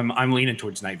stuff, I'm leaning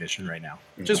towards night vision right now.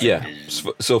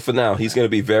 So for now, he's going to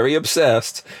be very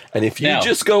obsessed, and if you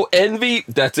just go envy,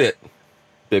 that's it.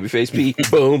 Babyface Pete,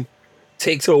 boom,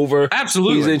 takes over.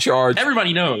 Absolutely, he's in charge.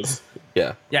 Everybody knows.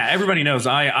 Yeah, everybody knows.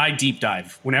 I deep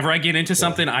dive. Whenever I get into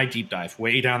something, I deep dive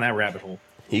way down that rabbit hole.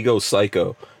 He goes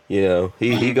psycho.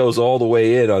 He goes all the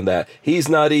way in on that. He's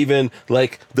not even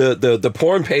like the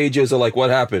porn pages are like, what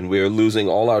happened? We're losing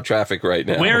all our traffic right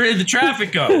now. Where did the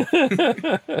traffic go?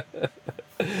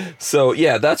 So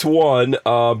yeah, that's one.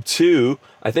 Two,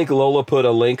 I think Lola put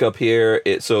a link up here.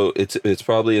 It's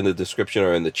probably in the description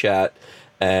or in the chat.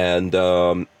 And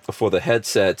for the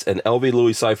headsets, and LV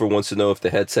Louis Cypher wants to know if the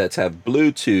headsets have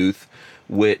Bluetooth,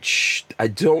 which I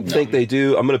don't think they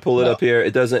do. I'm going to pull it up here.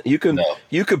 It doesn't. You could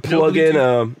plug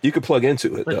in. You could plug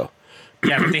into it though.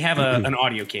 Yeah, but they have an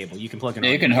audio cable. You can plug in.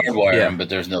 You can hardwire them, but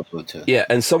there's no Bluetooth. Yeah,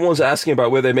 and someone's asking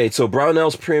about where they're made. So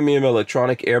Brownell's premium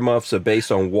electronic ear muffs are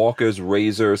based on Walker's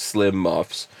Razor Slim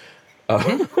muffs.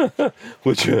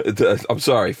 Which I'm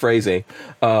sorry, phrasing.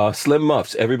 Slim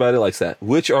muffs, everybody likes that.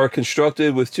 Which are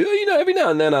constructed with two. Every now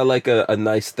and then I like a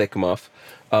nice thick muff.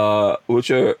 Which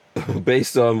are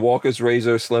based on Walker's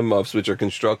Razor Slim muffs, which are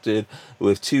constructed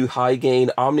with two high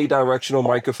gain omnidirectional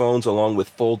microphones along with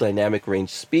full dynamic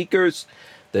range speakers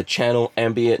that channel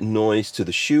ambient noise to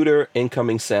the shooter.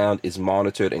 Incoming sound is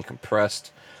monitored and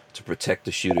compressed to protect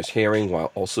the shooter's hearing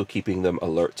while also keeping them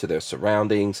alert to their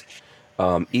surroundings.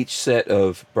 Each set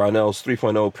of Brownell's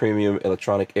 3.0 premium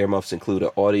electronic ear muffs include an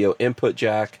audio input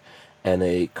jack and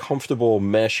a comfortable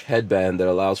mesh headband that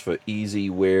allows for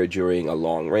easy wear during a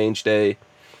long range day.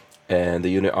 And the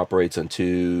unit operates on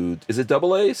two, is it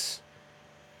double A's?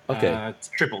 Okay. It's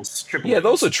triples. Yeah,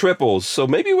 those are triples. So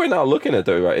maybe we're not looking at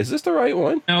the right. Is this the right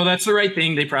one? No, that's the right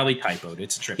thing. They probably typoed.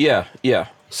 It's a triple. Yeah.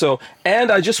 So,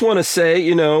 and I just want to say,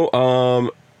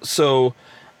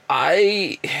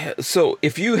 so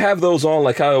if you have those on,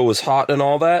 like how it was hot and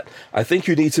all that, I think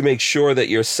you need to make sure that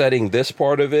you're setting this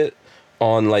part of it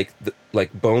on like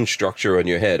bone structure on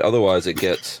your head. Otherwise, it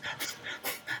can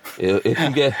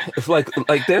get it's like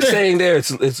they're saying there.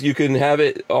 It's you can have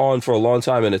it on for a long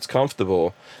time and it's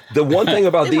comfortable. The one thing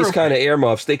about these kind of ear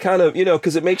muffs, they kind of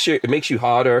because it makes you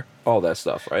hotter, all that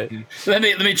stuff, right? Let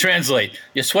me translate.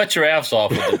 You sweat your ass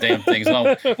off with the damn things.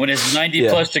 When it's 90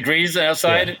 plus degrees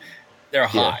outside. Yeah. They're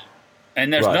hot,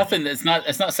 and there's nothing. It's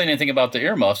not saying anything about the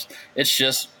earmuffs. It's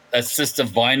just the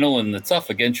vinyl and the stuff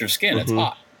against your skin. It's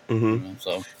hot. Mm-hmm.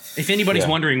 So, if anybody's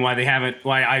wondering why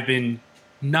I've been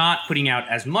not putting out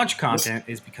as much content,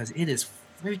 is because it is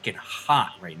freaking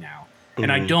hot right now, and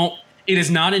it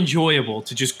is not enjoyable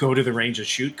to just go to the range and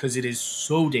shoot because it is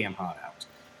so damn hot out.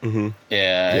 Mm-hmm.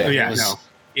 Yeah.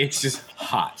 It's just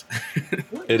hot.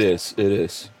 It is.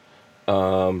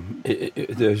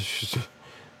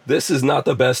 This is not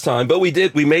the best time, but we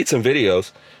made some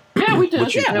videos. Yeah, we did. We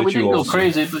didn't go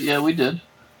crazy, but yeah, we did.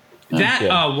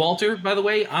 Walter, by the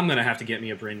way, I'm going to have to get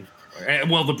me a Bryn.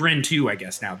 Well, the Bryn 2, I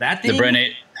guess now. That thing. The Bryn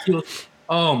 8.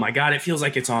 Oh my God, it feels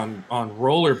like it's on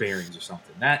roller bearings or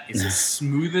something. That is the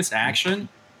smoothest action.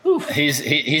 Oof.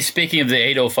 He's speaking of the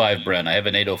 805 Bryn. I have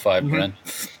an 805 Bryn.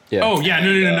 Yeah. Oh yeah,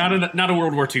 no, not a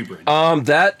World War II Bryn.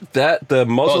 The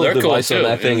muzzle device cool on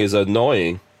that thing is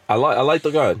annoying. I like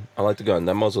the gun.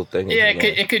 That muzzle thing. Yeah,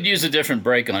 it could use a different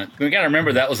brake on it. We got to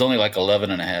remember that was only like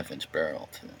 11.5-inch barrel.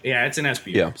 Too. Yeah, it's an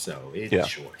SBR, so it's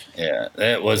short. Yeah,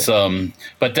 it was.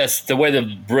 But that's the way the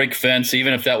brake fence.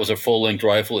 Even if that was a full-length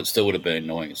rifle, it still would have been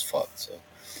annoying as fuck. So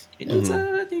it needs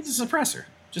a suppressor.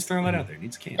 Just throwing that out there. It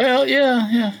needs a can. Well,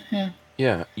 yeah.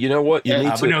 Yeah. You know what? You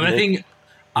need to. That thing.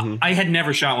 I had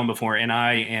never shot one before, and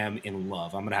I am in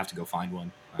love. I'm gonna have to go find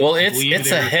one. Well, I it's believe a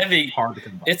they're heavy hard to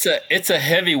come by. it's a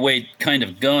heavyweight kind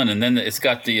of gun, and then it's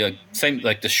got the same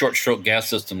like the short stroke gas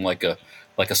system like a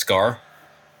SCAR,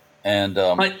 and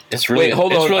it's really Wait,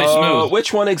 hold it's on. really smooth.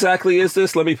 Which one exactly is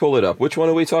this? Let me pull it up. Which one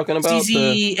are we talking about?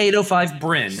 CZ 805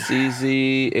 Bren.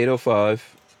 CZ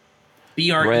 805.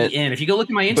 BREN. If you go look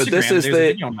at my Instagram, But this is there's a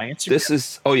video on my Instagram. This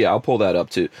is. Oh yeah, I'll pull that up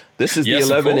too. This is Yes,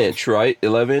 the of 11 course. inch, right?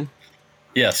 11.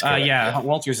 Yes, correct. yeah,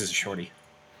 Walters is a shorty.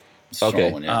 Strong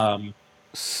Okay. one, yeah.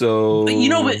 So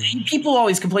But people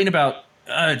always complain about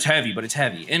it's heavy, but it's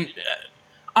heavy. And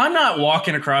I'm not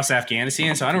walking across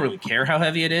Afghanistan, so I don't really care how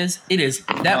heavy it is. It is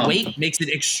that weight makes it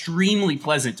extremely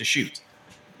pleasant to shoot.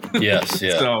 Yes,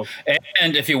 yeah. So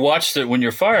And if you watch it when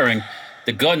you're firing,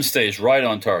 the gun stays right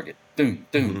on target. Doom,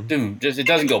 doom, doom. Just it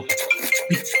doesn't go.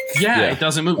 yeah, it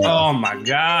doesn't move. Oh my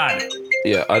god,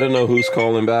 yeah, I don't know who's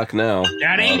calling back now.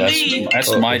 that ain't me.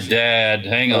 That's my dad.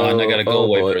 Hang on, I gotta go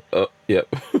away boy. for it.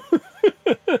 Yep.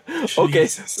 Okay,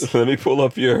 Jesus. let me pull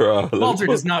up your. Walter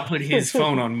does not put his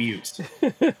phone on mute.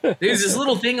 There's this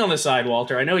little thing on the side,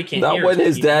 Walter. I know he can't Not hear. when it.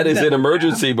 his He- dad is in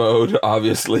emergency mode,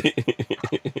 obviously.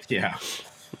 Yeah.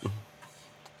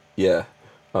 Yeah.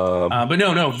 But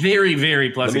no, very, very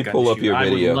pleasant. Let me gun pull to up shoot. your I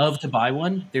video. would love to buy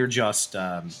one. They're just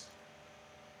they're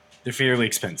fairly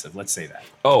expensive. Let's say that.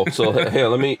 Oh, so here,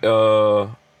 let me.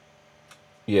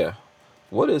 Yeah.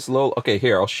 What is Lola? Okay,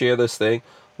 here, I'll share this thing.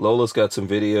 Lola's got some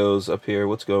videos up here.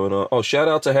 What's going on? Oh, shout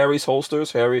out to Harry's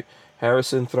Holsters. Harry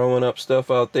Harrison throwing up stuff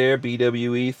out there.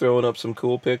 BWE throwing up some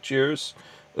cool pictures.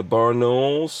 The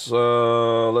Barnolds.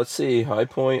 Let's see. High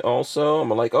Point also. I'm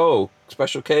like, oh,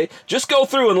 Special K. Just go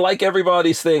through and like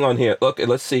everybody's thing on here. Look,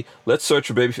 let's see. Let's search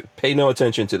for Baby. Pay no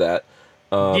attention to that.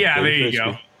 Yeah, there you Babyface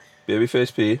go. P.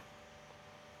 Babyface P.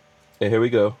 Okay, here we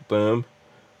go. Boom.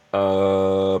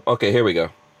 Okay, here we go.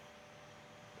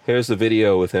 Here's the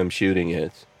video with him shooting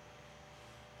it.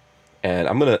 And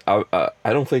I'm gonna.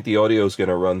 I don't think the audio is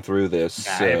gonna run through this.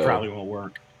 Nah, it probably won't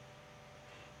work.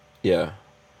 Yeah.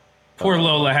 Poor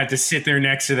Lola had to sit there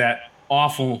next to that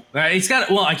awful. It's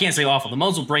got. Well, I can't say awful. The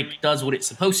muzzle brake does what it's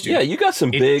supposed to. Yeah, you got some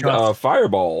It big just-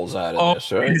 fireballs out of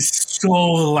this, right? It's so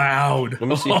loud. Let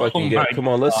me see if I can Oh get. my Come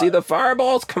on, let's God. see the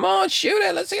fireballs. Come on, shoot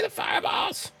it. Let's see the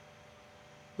fireballs.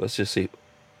 Let's just see.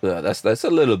 That's a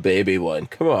little baby one.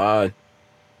 Come on.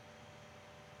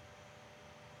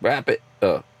 Wrap it.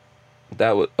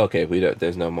 That would okay. We don't.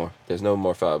 There's no more. There's no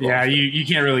more fireballs. Yeah, you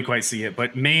can't really quite see it,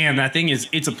 but man, that thing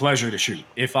it's a pleasure to shoot.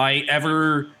 If I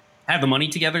ever have the money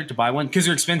together to buy one, because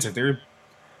they're expensive.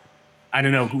 I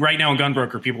don't know. Right now in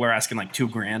Gunbroker, people are asking like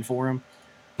 $2,000 for them.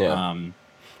 Yeah.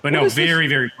 But What no, is this? very,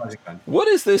 very pleasant gun. What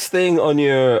is this thing on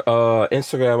your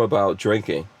Instagram about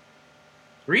drinking?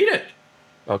 Read it,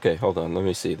 Okay, hold on. Let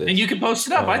me see this. and you can post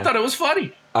it up. I thought it was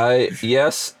funny.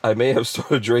 Yes, I may have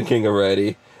started drinking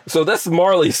already. So that's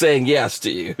Marley saying yes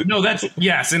to you. No, that's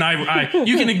yes, and I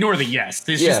you can ignore the yes.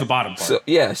 It's just the bottom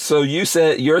part. So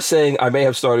you're saying I may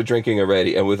have started drinking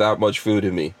already and without much food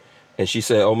in me. And she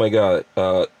said, "Oh my God,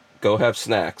 go have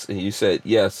snacks." And you said,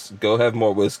 "Yes, go have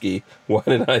more whiskey." Why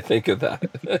didn't I think of that?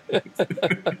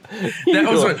 That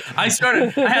was what I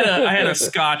started. I had a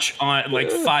scotch on like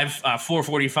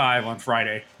 4:45 on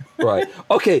Friday. Right.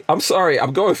 Okay, I'm sorry.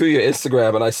 I'm going through your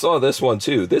Instagram and I saw this one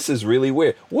too. This is really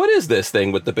weird. What is this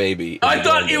thing with the baby? I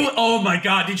thought it was. Oh my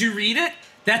God! Did you read it?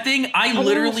 That thing. I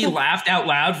literally laughed out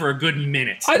loud for a good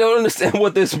minute. I don't understand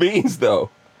what this means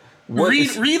though. Read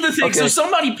the thing. Okay. So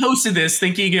somebody posted this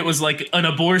thinking it was like an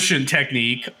abortion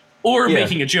technique or Yeah.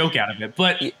 making a joke out of it,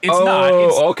 but it's Oh, not.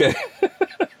 okay.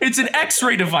 It's an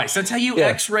X-ray device. That's how you Yeah.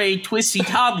 X-ray twisty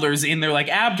toddlers in their like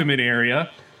abdomen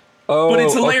area. Oh, But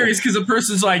it's okay. hilarious because the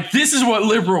person's like, "This is what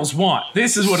liberals want.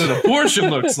 This is what an abortion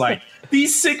looks like.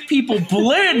 These sick people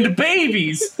blend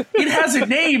babies. It has a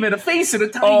name and a face and a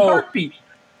tiny Oh. heartbeat.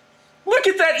 Look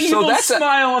at that evil that's a-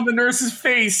 smile on the nurse's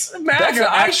face.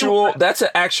 That's an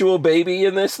actual baby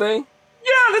in this thing?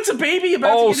 Yeah, that's a baby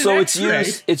about Oh, to get so an it's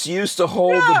X-ray. used to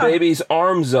hold Yeah. the baby's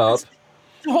arms up.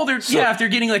 Hold their, if they're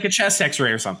getting like a chest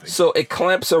X-ray or something. So it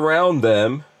clamps around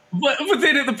them. But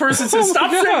then the person says, Oh my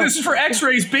 "Stop saying God. this is for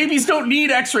X-rays. Babies don't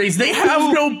need X-rays. They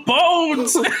have no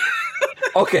bones."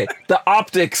 Okay, the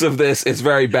optics of this is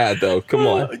very bad though. Come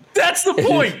on. That's the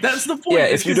point. That's the point. Yeah,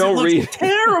 It's if you 'cause it don't looks read-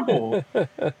 terrible.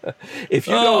 If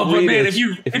you Oh, don't but read man, it,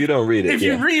 if you don't read it, if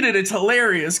you read it, it's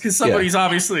hilarious because somebody's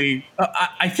obviously.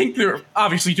 I think they're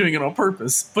obviously doing it on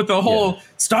purpose. But the whole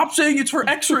 "stop saying it's for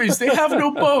X-rays. They have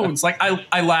no bones." Like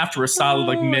I laughed for a solid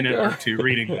like minute or two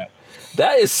reading that.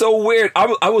 that is so weird.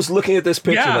 I was looking at this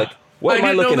picture Yeah. like, what I am I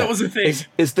didn't know looking that at? was a thing.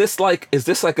 Is this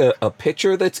like a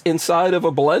picture that's inside of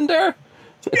a blender?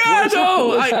 Yeah, no,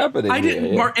 what's happening I didn't.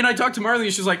 here? Yeah. And I talked to Marley,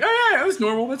 and she's like, "Oh yeah, it was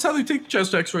normal. That's how they take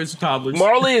chest X-rays of toddlers."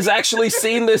 Marley has actually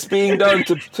seen this being done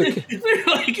to They're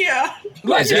like, yeah.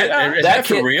 like, Is that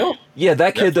for kid, real? Yeah,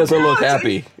 that kid doesn't look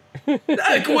happy.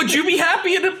 Like, would you be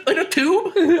happy in a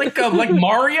tube like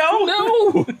Mario?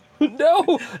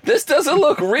 No, this doesn't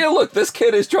look real. Look, this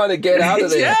kid is trying to get out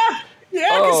of there. Yeah,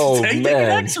 Oh, take an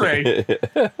man. X-ray.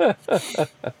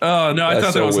 Oh no, I That's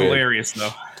thought so that was weird. hilarious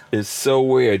though. It's so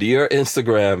weird. Your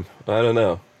Instagram, I don't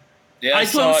know. Yeah, I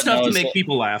saw post it, and stuff to was make like-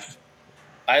 people laugh.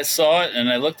 I saw it and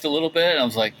I looked a little bit and I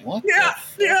was like, "What?" Yeah.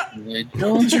 the f-?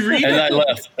 Did you read And it? I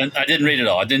left. And I didn't read it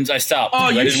all. I stopped. Oh, I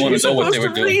you didn't want were to know what supposed they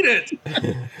were to doing.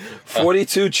 read it.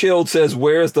 42 Chilled says,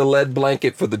 "Where's the lead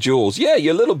blanket for the jewels?" Yeah,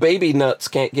 your little baby nuts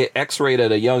can't get X-rayed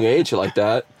at a young age like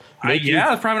that.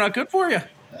 Yeah, it's probably not good for you.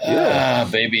 Ah,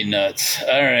 baby nuts.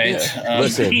 All right. Yeah.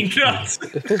 Listen. Nuts.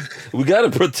 We got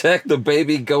to protect the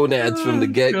baby gonads from the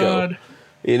get-go. God.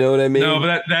 You know what I mean? No,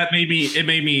 but that made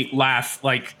me laugh,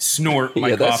 like snort my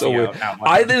Yeah, that's coffee so weird. out loud.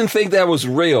 I didn't think that was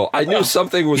real. I knew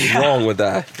something was wrong with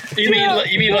that. You mean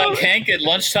like Hank at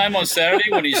lunchtime on Saturday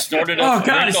when he snorted Oh up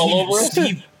God, drink all over us?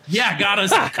 got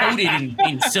us coated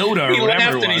in soda or He whatever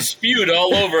laughed it and he was. spewed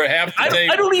all over half the I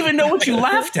table. don't even know what you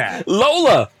laughed at.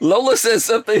 Lola says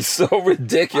something so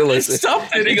ridiculous. It's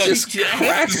something. It just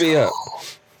cracks me up.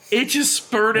 It just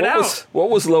spurted out. What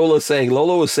was Lola saying?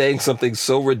 Lola was saying something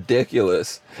so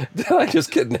ridiculous that I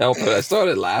just couldn't help it. I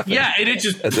started laughing. Yeah, and it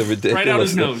just at the ridiculousness. right out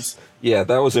his nose. Yeah,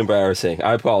 that was embarrassing.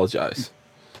 I apologize.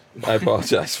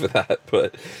 For that.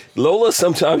 But Lola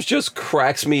sometimes just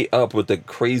cracks me up with the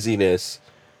craziness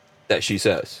that she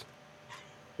says.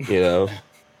 You know?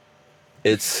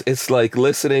 It's like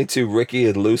listening to Ricky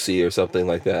and Lucy or something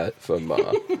like that from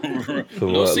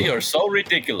Lucy, you're so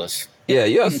ridiculous. Yeah,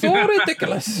 you're so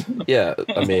ridiculous. Yeah,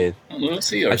 I mean,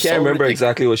 Lucy, you're I so can't remember ridiculous.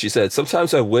 exactly what she said.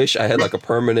 Sometimes I wish I had like a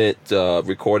permanent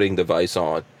recording device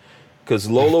on, because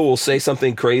Lola will say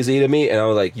something crazy to me, and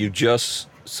I'm like, "You just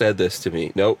said this to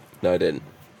me." Nope, no, I didn't.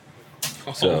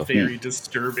 So. Very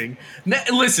disturbing.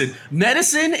 Listen,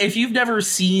 medicine, if you've never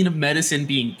seen medicine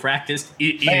being practiced,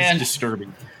 it is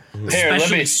disturbing. Here,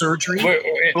 Especially surgery.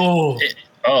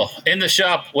 In the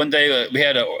shop one day we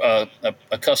had a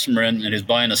customer in and he's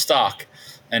buying a stock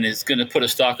and he's going to put a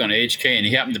stock on HK and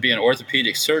he happened to be an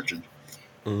orthopedic surgeon.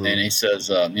 And he says,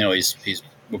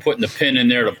 we're putting the pin in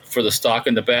there for the stock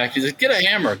in the back. He says, "Get a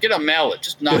hammer, get a mallet,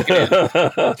 just knock it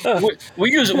in."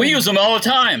 we use them all the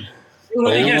time.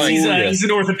 Yes, like, he's an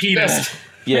orthopedist.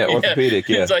 Yeah, orthopedic.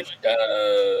 Yeah, It's like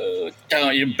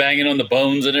you're banging on the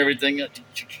bones and everything.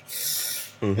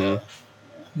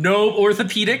 No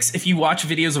orthopedics. If you watch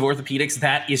videos of orthopedics,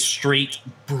 that is straight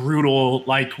brutal.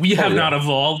 Like, we have not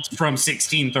evolved from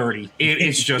 1630. It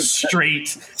is just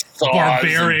straight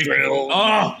barbaric.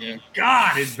 Oh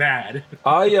God, it's bad.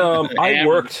 I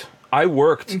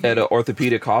worked at an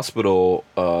orthopedic hospital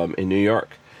in New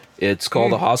York. It's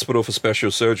called the Hospital for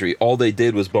Special Surgery. All they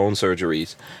did was bone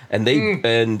surgeries, and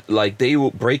they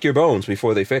will break your bones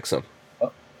before they fix them.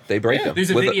 They break them. There's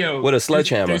a video with a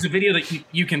sledgehammer. There's a video that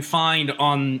you can find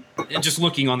on just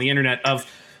looking on the internet of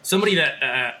somebody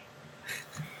that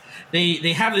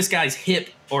they have this guy's hip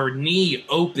or knee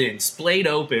open, splayed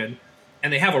open,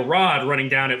 and they have a rod running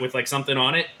down it with like something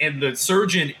on it, and the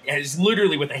surgeon is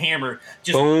literally with a hammer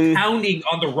just pounding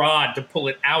on the rod to pull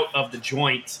it out of the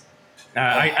joint.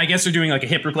 I guess they're doing like a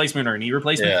hip replacement or a knee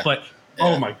replacement, but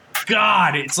oh my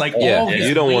God, it's like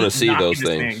you don't want to see those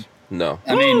things. No,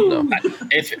 I mean,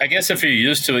 I guess if you're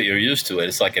used to it, you're used to it.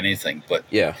 It's like anything, but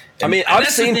yeah. I mean, I've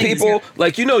seen people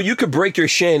like you could break your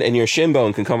shin and your shin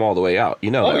bone can come all the way out.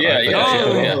 You know? Oh that, yeah,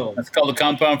 right? yeah. That's called a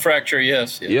compound fracture.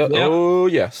 Yes. Yeah. Oh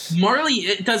yes. Marley,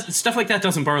 it does stuff like that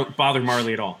doesn't bother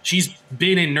Marley at all. She's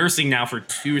been in nursing now for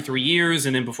 2 or 3 years,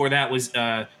 and then before that was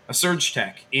a surge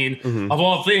tech in, of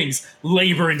all things,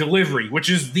 labor and delivery, which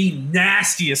is the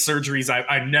nastiest surgeries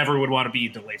I never would want to be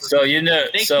into labor. So you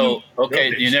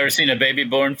never seen a baby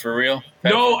born for real?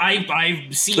 No,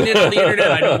 I've seen it on the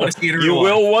internet. I don't want to see it in real life.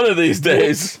 You will one of these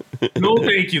days. No,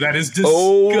 thank you. That is disgusting.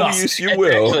 Oh, yes, you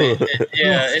will.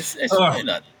 It's really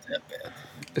not that bad.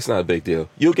 It's not a big deal.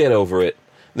 You'll get over it.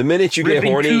 The minute you get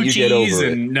horny, you get over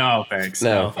it. No, thanks.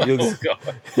 No.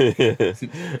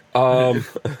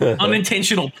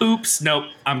 Unintentional poops. Nope,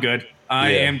 I'm good. I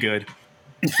am good.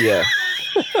 Yeah.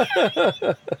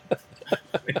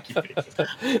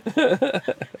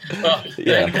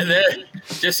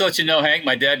 Just so that you know, Hank,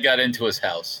 my dad got into his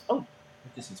house.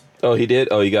 Oh, he did?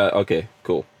 Oh, he got... Okay,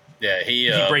 cool. Yeah, Did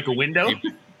he break a window?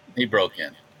 He broke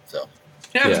in, so...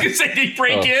 I was going to say, did he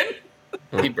break in?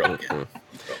 He broke in.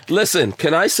 Listen,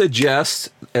 can I suggest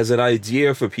as an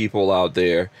idea for people out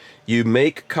there. You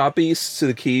make copies to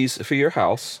the keys for your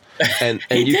house, and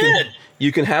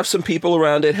you can have some people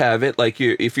around it have it. Like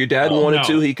if your dad wanted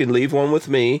to, he can leave one with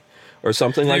me or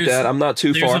something like that. I'm not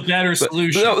too far. There's a better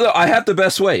solution. No, I have the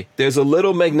best way. There's a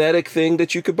little magnetic thing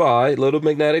that you could buy, little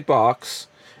magnetic box,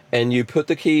 and you put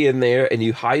the key in there and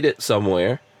you hide it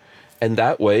somewhere, and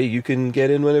that way you can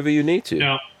get in whenever you need to.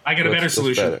 No, I got a better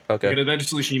solution. Better. Okay. I got a better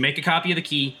solution. You make a copy of the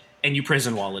key and you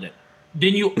prison wallet it.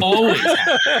 Then you always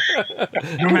have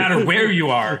it. No matter where you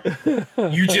are.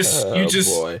 You just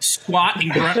squat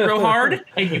and grunt real hard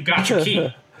and you got your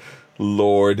key.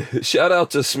 Lord. Shout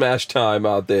out to Smash Time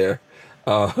out there.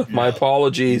 My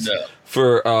apologies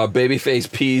for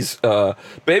Babyface P's.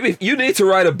 You need to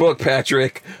write a book,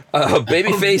 Patrick.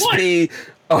 Babyface P,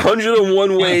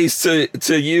 101 ways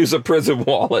to use a prison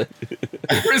wallet.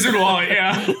 Prison wallet,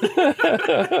 yeah.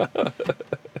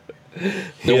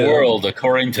 The world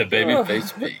according to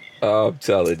Babyface P. I'm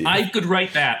telling you. I could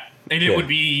write that, and it would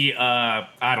be,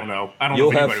 I don't know. I don't know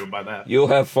if anybody would buy that. You'll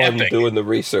have fun Epic. doing the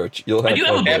research. I do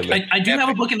have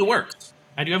a book in the works.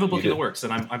 I do have a book in the works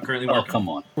that I'm currently working on. Oh, come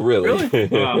on. Really?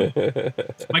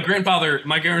 My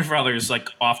grandfather is like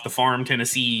off the farm,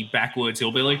 Tennessee, backwoods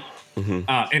hillbilly. Mm-hmm.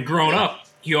 And growing up,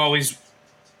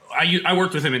 I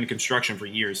worked with him in construction for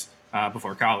years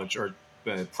before college, or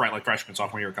like freshman,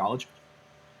 sophomore year of college.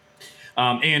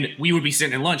 And we would be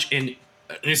sitting at lunch, and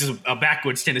this is a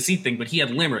backwoods Tennessee thing, but he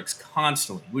had limericks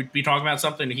constantly. We'd be talking about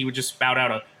something, and he would just spout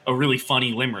out a really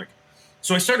funny limerick.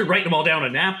 So I started writing them all down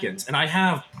on napkins, and I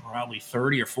have probably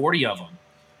 30 or 40 of them.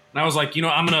 And I was like,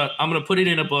 I'm gonna put it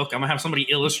in a book. I'm gonna have somebody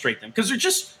illustrate them because they're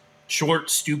just short,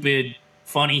 stupid,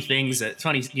 funny things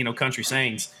funny country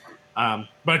sayings. But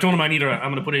I told him I'm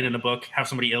gonna put it in a book, have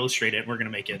somebody illustrate it, and we're gonna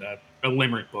make it a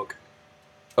limerick book.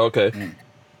 Okay.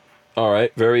 All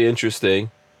right. Very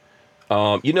interesting.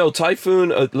 Typhoon,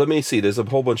 let me see. There's a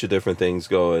whole bunch of different things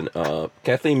going.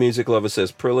 Kathleen Music Lover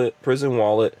says prison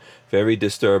wallet, very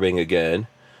disturbing again.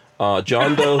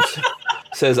 John Doe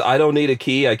says, I don't need a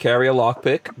key. I carry a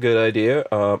lockpick. Good idea.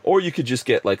 Or you could just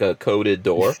get like a coded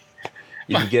door.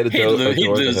 You can get a door.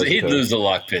 He'd lose the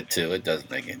lockpick too. It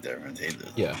doesn't make any difference.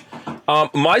 Yeah.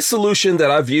 My solution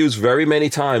that I've used very many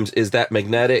times is that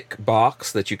magnetic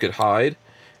box that you could hide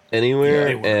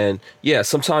anywhere. And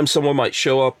sometimes someone might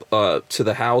show up to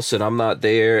the house and I'm not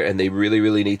there and they really,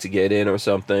 really need to get in or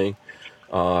something.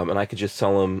 And I could just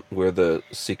tell them where the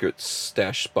secret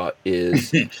stash spot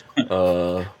is.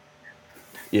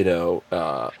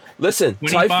 Listen,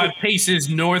 25 paces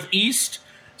northeast,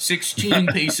 16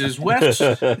 paces west.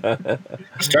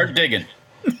 Start digging.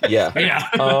 Yeah.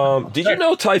 Did you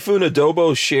know Typhoon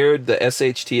Adobo shared the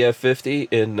SHTF 50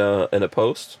 in a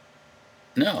post?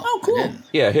 No. Oh, cool.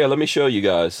 Yeah, here, let me show you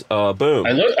guys. Boom.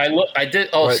 I did.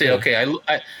 Oh, Right see, there. okay.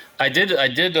 I did.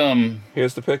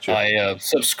 Here's the picture. I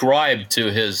subscribed to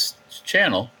his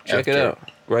channel. Check it out,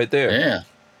 right there. Yeah,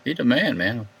 he's a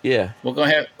man. Yeah, We're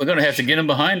gonna have to get him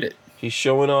behind it. he's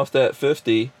showing off that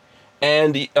 50,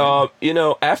 and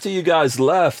after you guys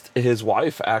left, his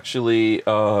wife actually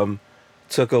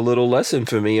took a little lesson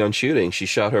for me on shooting. She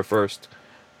shot her first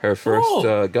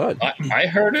gun. I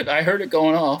heard it. I heard it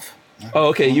going off. Oh,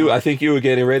 okay. I think you were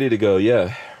getting ready to go.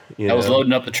 Yeah. I was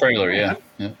loading up the trailer. Yeah.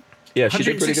 Yeah, she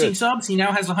did pretty 116 good. subs. He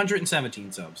now has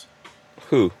 117 subs.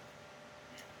 Who?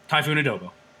 Typhoon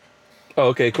Adobo. Oh,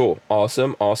 okay, cool.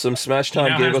 Awesome. Smash He Time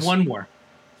now gave has us one more.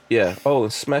 Yeah. Oh,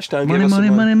 and Smash Time Money, gave us money,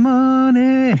 some money,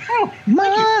 money,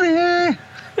 money.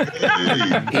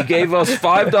 He gave us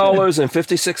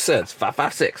 $5.56.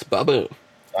 556. Ba-boom.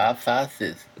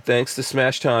 556. Thanks to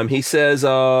Smash Time. He says,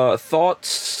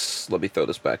 thoughts. Let me throw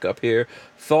this back up here.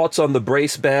 Thoughts on the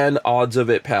brace ban, odds of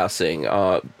it passing.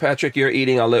 Patrick, you're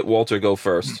eating. I'll let Walter go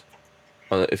first.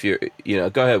 If you're,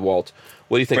 go ahead, Walt.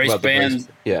 What do you think Brace about the brace?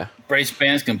 Yeah. Brace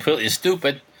ban's completely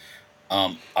stupid.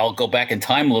 I'll go back in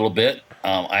time a little bit.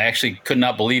 I actually could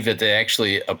not believe that they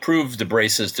actually approved the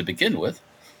braces to begin with,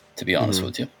 to be honest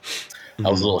with you. I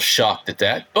was a little shocked at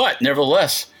that. But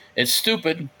nevertheless, it's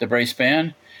stupid, the brace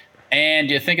ban. And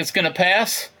do you think it's going to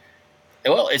pass?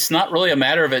 Well, it's not really a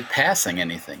matter of it passing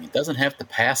anything. It doesn't have to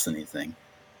pass anything.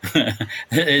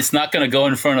 It's not going to go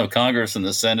in front of Congress and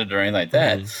the Senate or anything like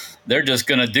that. They're just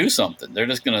going to do something. They're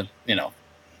just going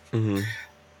to,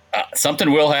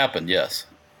 something will happen. Yes,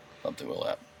 something will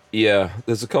happen. Yeah,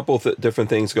 there's a couple of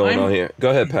different things going on here. Go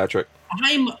ahead, Patrick.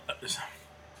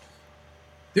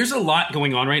 There's a lot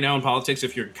going on right now in politics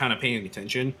if you're kind of paying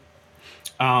attention.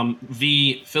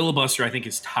 The filibuster, I think,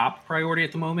 is top priority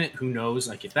at the moment. Who knows?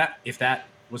 Like if that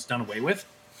was done away with,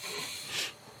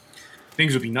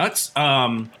 things would be nuts.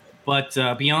 But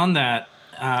beyond that,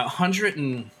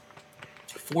 150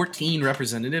 14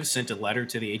 representatives sent a letter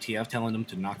to the ATF telling them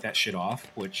to knock that shit off,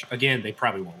 which, again, they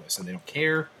probably won't listen. They don't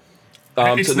care.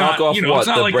 It's to not, knock off it's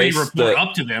not the like brace, they report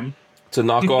up to them. to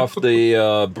knock off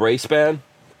the brace ban.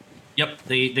 Yep,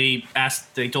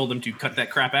 they told them to cut that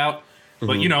crap out.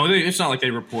 But Mm-hmm. it's not like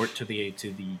they report to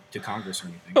Congress or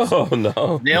anything. So. Oh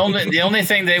no! The only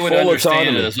thing they would Full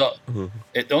understand autonomy.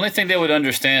 is the only thing they would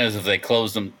understand is if they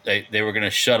closed them, they were going to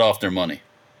shut off their money.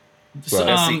 So,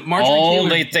 That's the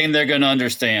only thing they're going to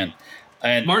understand.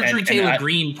 And Marjorie Taylor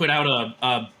Greene put out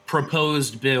a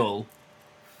proposed bill,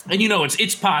 and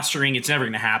it's posturing; it's never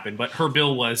going to happen. But her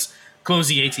bill was close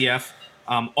the ATF.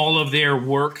 All of their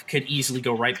work could easily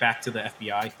go right back to the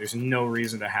FBI. There's no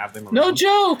reason to have them around. No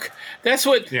joke. That's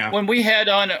what Yeah. when we had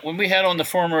on the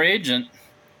former agent,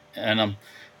 and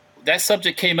that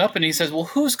subject came up, and he says, "Well,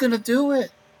 who's going to do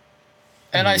it?"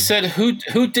 And I said, "Who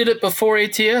did it before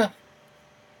ATF?"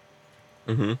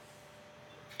 Mm-hmm.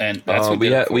 And that's what we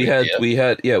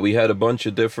had a bunch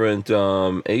of different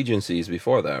agencies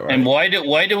before that, right? And why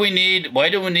do we need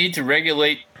to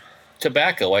regulate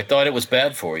tobacco? I thought it was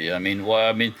bad for you. I mean,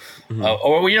 or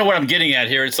what I'm getting at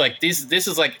here? It's like this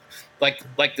is like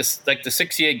the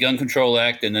 '68 Gun Control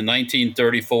Act and the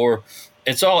 1934.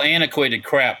 It's all antiquated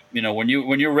crap. When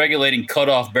you're regulating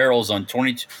cutoff barrels on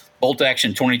bolt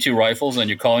action 22 rifles and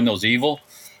you're calling those evil,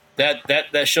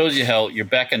 that shows you how you're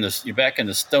back in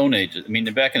the Stone Age. I mean,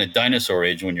 you're back in the dinosaur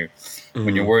age when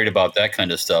you're worried about that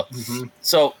kind of stuff. Mm-hmm.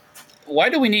 So why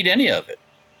do we need any of it?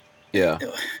 Yeah.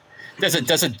 Does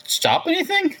it stop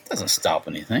anything? It doesn't stop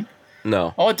anything.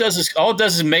 No. All it does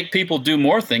is make people do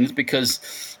more things,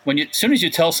 because as soon as you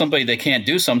tell somebody they can't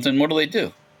do something, what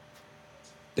do?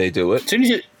 They do it. As soon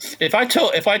as if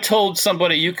I told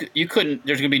somebody you couldn't,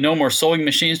 there's going to be no more sewing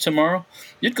machines tomorrow,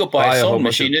 you'd go buy a sewing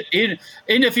machine, even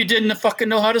if you didn't fucking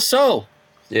know how to sew.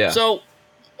 Yeah. So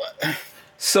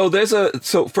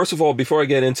first of all, before I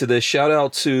get into this, shout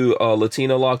out to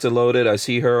Latina Locked and Loaded. I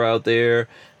see her out there,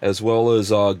 as well as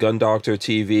Gun Doctor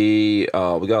TV.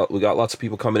 We got lots of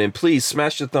people coming in. Please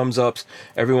smash the thumbs ups,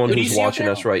 everyone who's watching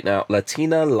us right now.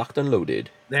 Latina Locked and Loaded.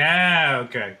 Yeah,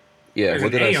 okay. Yeah, There's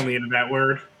what an did A on the end of that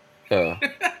word.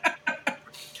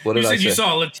 What did You I said say? you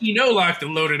saw a Latino locked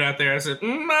and loaded out there. I said, I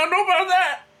don't know about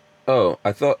that. Oh,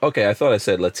 I thought I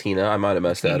said Latina. I might have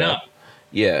messed that up.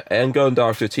 Yeah, and Gun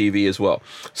Doctor TV as well.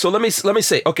 So let me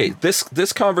say, okay,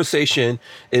 this conversation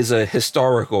is a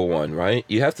historical one, right?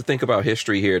 You have to think about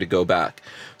history here to go back.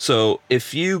 So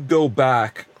if you go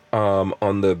back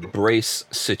on the brace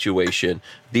situation,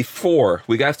 before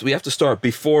we have to start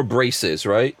before braces,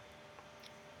 right?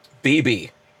 BB,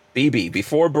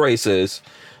 before braces.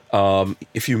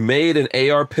 If you made an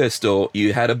AR pistol,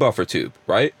 you had a buffer tube,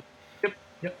 right?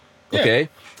 Yep. Okay.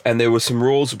 And there was some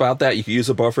rules about that. You could use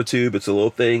a buffer tube. It's a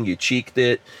little thing. You cheeked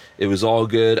it. It was all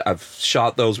good. I've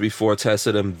shot those before,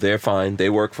 tested them. They're fine. They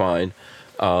work fine.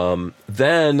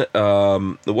 Then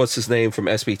what's his name from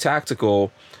SB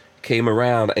Tactical came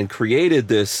around and created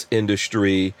this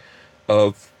industry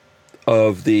of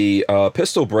the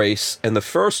pistol brace. And the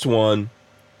first one,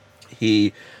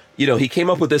 he came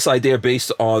up with this idea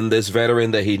based on this veteran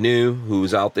that he knew who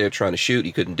was out there trying to shoot.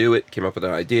 He couldn't do it. Came up with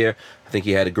an idea. I think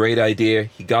he had a great idea.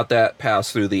 He got that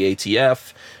passed through the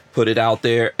ATF, put it out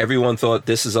there. Everyone thought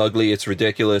this is ugly. It's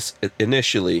ridiculous.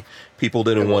 Initially, people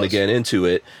didn't want to get into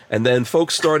it. And then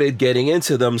folks started getting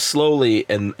into them slowly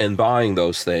and buying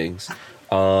those things.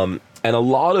 And a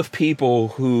lot of people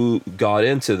who got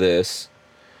into this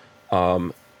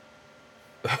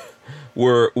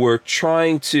were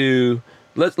trying to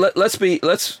let's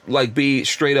be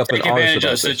straight up take and honest advantage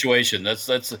about of the this.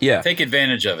 situation. Take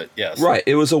advantage of it. Yes, Right.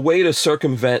 It was a way to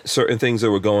circumvent certain things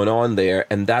that were going on there,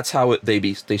 and that's how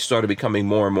they started becoming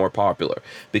more and more popular,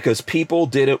 because people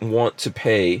didn't want to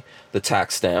pay the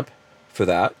tax stamp for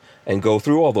that and go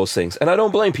through all those things. And I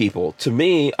don't blame people. To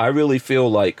me, I really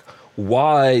feel like,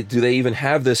 why do they even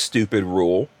have this stupid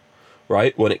rule?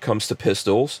 Right, when it comes to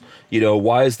pistols,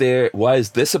 why is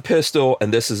this a pistol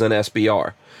and this is an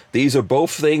SBR? These are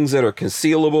both things that are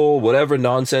concealable, whatever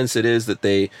nonsense it is that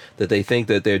they think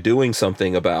that they're doing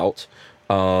something about,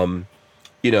 and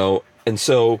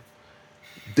so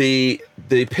the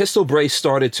pistol brace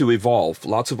started to evolve.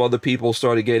 Lots of other people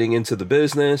started getting into the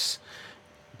business,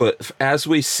 but as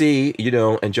we see,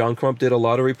 and John Crump did a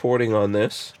lot of reporting on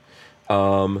this,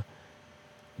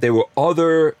 there were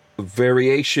other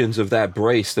variations of that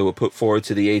brace that were put forward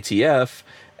to the ATF,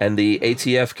 and the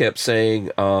ATF kept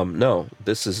saying, no,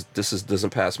 this doesn't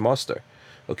pass muster.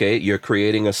 Okay, you're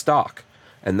creating a stock.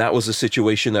 And that was the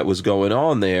situation that was going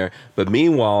on there. But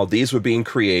meanwhile, these were being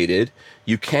created.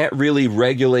 You can't really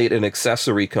regulate an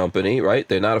accessory company, right?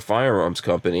 They're not a firearms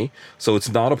company. So it's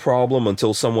not a problem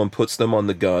until someone puts them on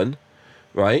the gun,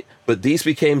 right? But these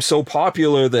became so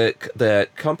popular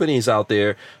that companies out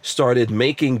there started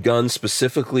making guns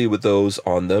specifically with those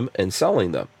on them and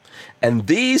selling them. And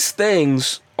these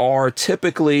things are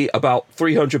typically about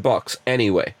 $300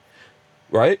 anyway,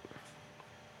 right?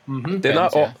 Mm-hmm. They're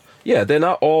not all... Yeah, they're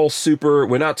not all super...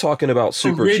 We're not talking about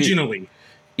super Originally. cheap.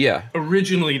 Yeah.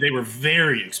 Originally, they were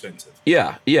very expensive.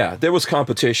 Yeah. There was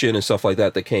competition and stuff like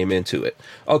that came into it.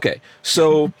 Okay,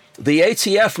 so the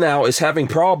ATF now is having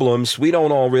problems. We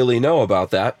don't all really know about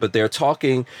that, but they're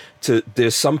talking to...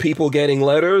 There's some people getting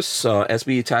letters.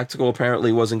 SB Tactical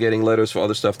apparently wasn't getting letters for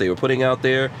other stuff they were putting out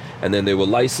there, and then they were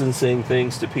licensing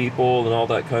things to people and all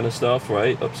that kind of stuff,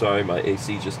 right? Oh, sorry, my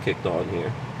AC just kicked on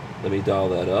here. Let me dial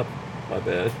that up. My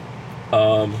bad.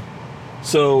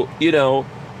 So, you know,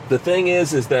 the thing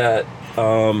is that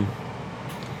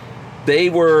they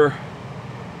were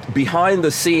behind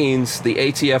the scenes. The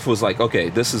ATF was like, okay,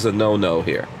 this is a no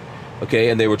here. Okay,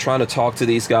 and they were trying to talk to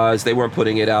these guys. They weren't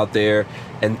putting it out there,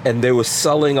 and they were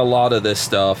selling a lot of this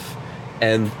stuff,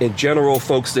 and in general,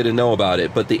 folks didn't know about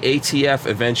it. But the ATF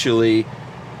eventually,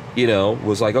 you know,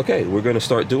 was like, okay, we're going to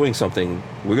start doing something.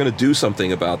 We're going to do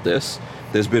something about this.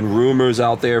 There's been rumors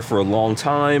out there for a long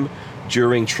time.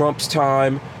 During Trump's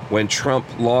time, when Trump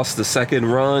lost the second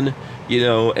run, you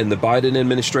know, and the Biden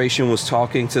administration was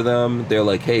talking to them, they're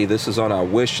like, hey, this is on our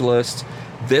wish list.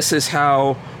 This is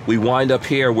how we wind up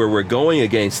here where we're going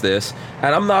against this.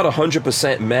 And I'm not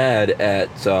 100% mad at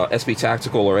SB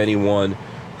Tactical or anyone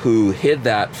who hid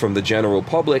that from the general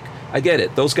public. I get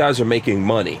it. Those guys are making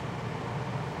money.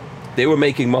 They were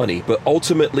making money, but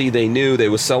ultimately they knew they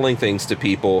were selling things to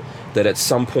people that at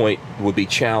some point would be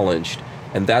challenged.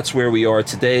 And that's where we are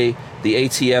today. The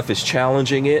ATF is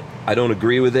challenging it. I don't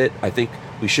agree with it. I think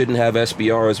we shouldn't have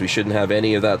SBRs. We shouldn't have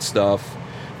any of that stuff.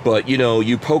 But, you know,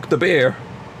 you poke the bear.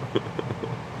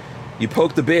 You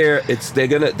poke the bear, they're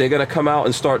gonna come out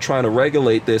and start trying to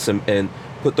regulate this and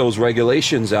put those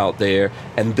regulations out there.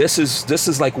 And this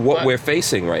is like what we're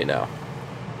facing right now.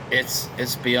 It's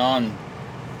beyond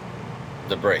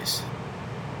the brace.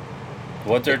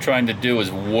 What they're trying to do is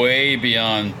way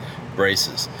beyond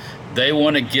braces. They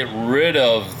want to get rid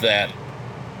of that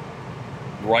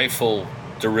rifle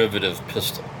derivative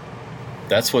pistol.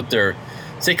 That's what they're...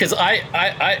 See, because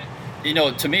I you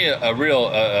know, to me, a real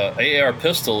AR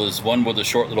pistol is one with a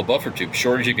short little buffer tube,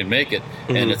 short as you can make it,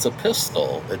 and it's a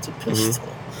pistol. It's a pistol.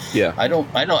 Mm-hmm. Yeah.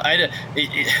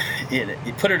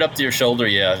 You put it up to your shoulder,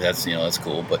 yeah, that's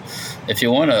cool. But if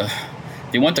you want to...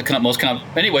 Anyway, but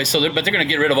they're going to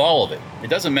get rid of all of it. It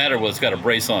doesn't matter whether it's got a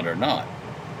brace on or not.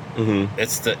 Mm-hmm.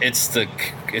 It's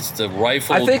the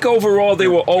rifle. I think overall they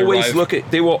were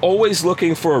always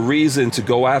looking for a reason to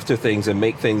go after things and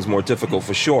make things more difficult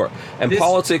for sure. And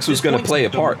politics was going to play a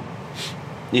part.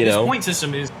 You know, the point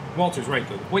system is Walter's right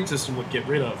though. The point system would get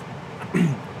rid of.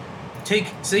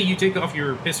 Say you take off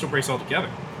your pistol brace altogether.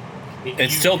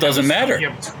 It still doesn't matter.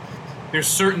 There's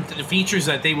certain features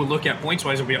that they would look at points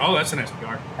wise and be, oh, that's an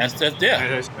SPR.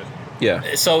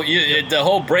 Yeah. So the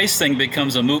whole brace thing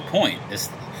becomes a moot point. It's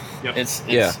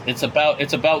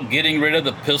about getting rid of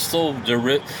the pistol.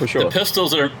 For sure. The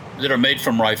pistols that are made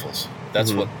from rifles.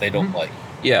 That's what they don't like.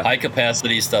 Yeah. High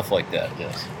capacity stuff like that.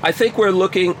 Yes. I think we're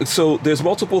looking. So there's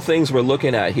multiple things we're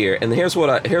looking at here, and here's what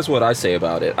I say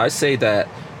about it. I say that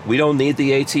we don't need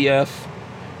the ATF.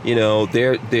 You know,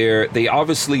 they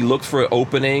obviously looked for an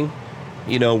opening.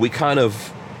 You know, we kind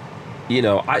of, you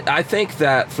know, I think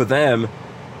that for them,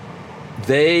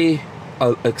 they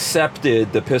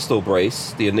accepted the pistol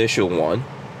brace, the initial one.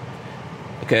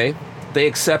 Okay, they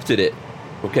accepted it.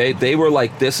 Okay, they were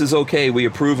like, this is okay, we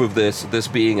approve of this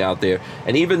being out there.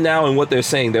 And even now in what they're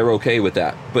saying, they're okay with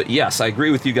that. But yes, I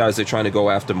agree with you guys, they're trying to go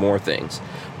after more things.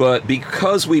 But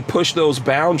because we pushed those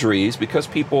boundaries, because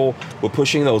people were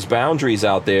pushing those boundaries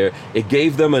out there, it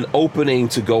gave them an opening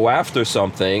to go after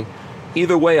something.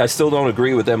 Either way, I still don't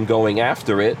agree with them going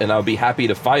after it, and I'll be happy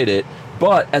to fight it.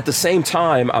 But at the same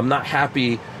time, I'm not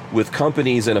happy with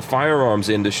companies in a firearms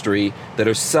industry that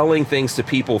are selling things to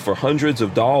people for hundreds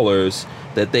of dollars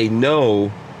that they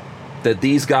know that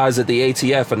these guys at the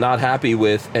ATF are not happy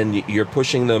with, and you're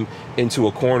pushing them into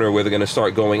a corner where they're going to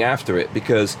start going after it.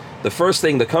 Because the first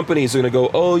thing the companies are going to go,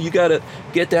 oh, you got to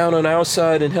get down on our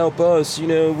side and help us. You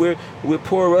know, we're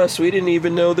poor us. We didn't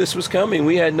even know this was coming.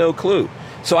 We had no clue.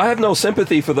 So I have no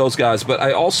sympathy for those guys, but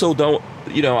I also don't,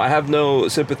 you know, I have no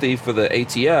sympathy for the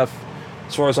ATF.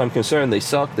 As far as I'm concerned, they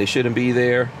suck. They shouldn't be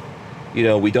there. You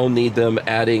know, we don't need them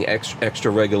adding extra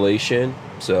regulation.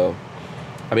 So,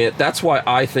 I mean, that's why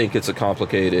I think it's a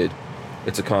complicated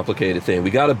thing. We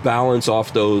got to balance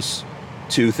off those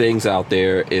two things out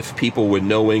there if people were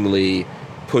knowingly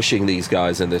pushing these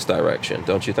guys in this direction,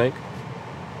 don't you think?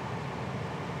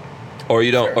 Or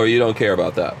you don't, Sure. or you don't care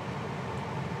about that?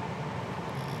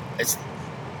 It's,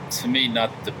 to me,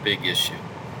 not the big issue.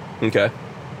 Okay.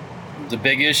 The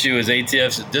big issue is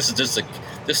ATF's. This is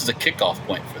a kickoff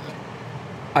point for them.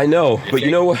 I know, but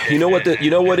you know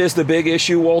what is the big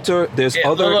issue, Walter? There's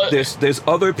Yeah, there's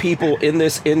other people in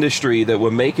this industry that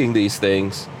were making these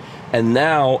things, and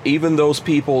now even those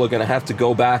people are going to have to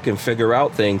go back and figure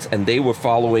out things, and they were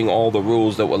following all the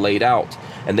rules that were laid out,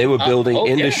 and they were building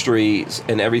yeah. industries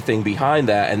and everything behind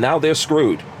that, and now they're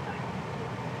screwed.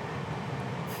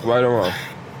 Right or wrong?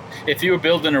 If you were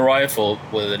building a rifle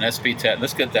with an SB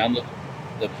let's get down to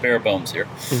the bare bones here.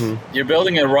 Mm-hmm. You're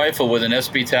building a rifle with an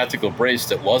SB tactical brace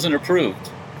that wasn't approved,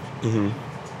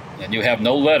 Mm-hmm. and you have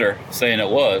no letter saying it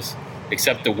was,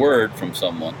 except the word from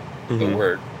someone. Mhm. The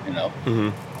word, Mm-hmm.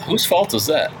 Whose fault is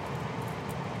that?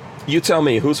 You tell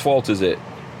me, whose fault is it?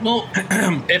 Well,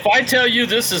 If I tell you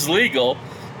this is legal,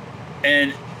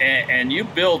 and you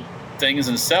build things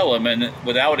and sell them, and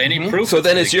without any proof, So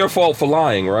then it's your fault for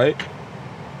lying, right?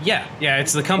 yeah,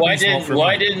 it's the Why company's fault for why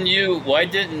lying. didn't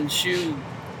you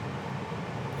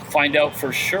find out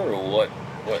for sure what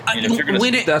if you're gonna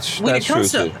when it That's true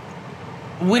comes too. to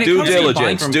when it Due comes to buying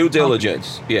diligence, from due companies-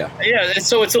 diligence. Yeah, yeah,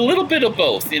 so it's a little bit of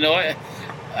both,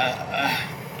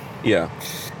 yeah.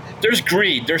 There's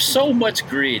greed. There's so much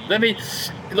greed. Let me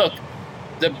look.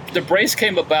 The brace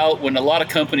came about when a lot of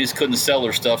companies couldn't sell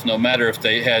their stuff, no matter if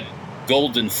they had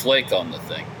golden flake on the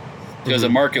thing, because the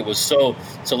market was so.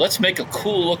 Let's make a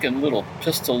cool looking little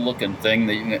pistol looking thing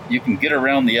that you can get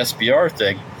around the SBR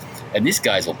thing, and these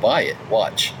guys will buy it.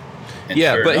 Watch. And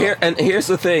Yeah, sure but enough, here's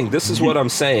the thing. This is what I'm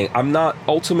saying. I'm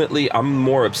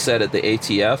more upset at the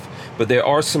ATF, but there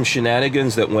are some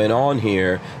shenanigans that went on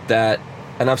here that,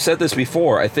 and I've said this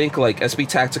before, I think like SB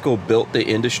Tactical built the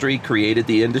industry, created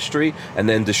the industry, and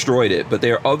then destroyed it. But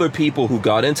there are other people who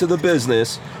got into the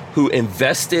business, who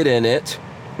invested in it,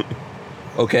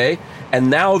 okay? And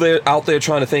now they're out there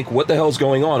trying to think, what the hell's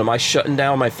going on? Am I shutting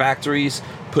down my factories,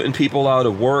 putting people out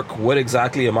of work? What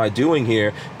exactly am I doing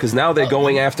here? Because now they're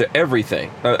going after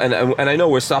everything. And I know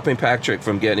we're stopping Patrick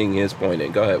from getting his point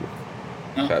in. Go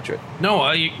ahead, Patrick. No,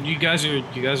 you guys are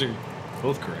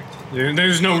both correct.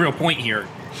 There's no real point here.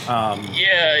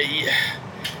 yeah.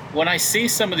 When I see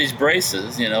some of these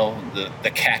braces, the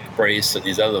CAC brace and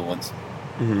these other ones,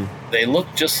 they look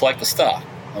just like a stock,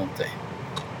 don't they?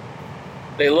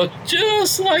 They look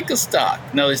just like a stock.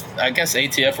 Now, I guess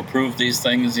ATF approved these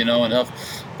things,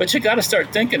 enough. But you got to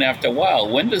start thinking after a while,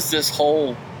 when does this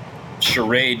whole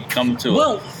charade come to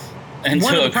Well,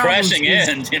 one of a the problems crashing is-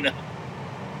 end,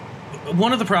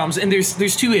 One of the problems, and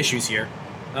there's two issues here.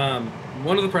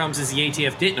 One of the problems is the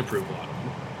ATF didn't approve a lot of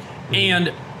them,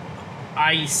 and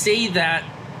I say that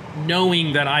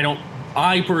knowing that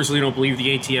I personally don't believe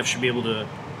the ATF should be able to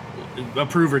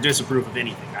approve or disapprove of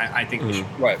anything. I think we should,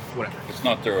 Right. whatever. It's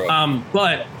not their...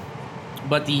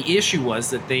 But the issue was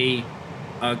that they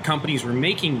companies were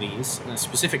making these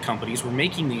specific companies were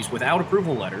making these without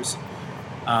approval letters,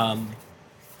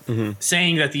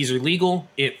 saying that these are legal.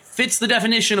 It fits the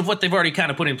definition of what they've already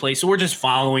kind of put in place, so we're just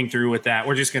following through with that.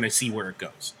 We're just going to see where it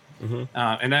goes,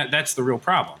 and that's the real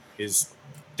problem. Is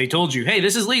they told you, hey,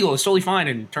 this is legal, it's totally fine,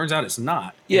 and it turns out it's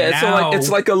not. Yeah, And it's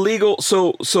like a legal.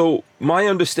 So my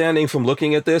understanding from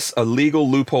looking at this, a legal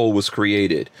loophole was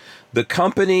created. The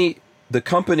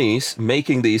companies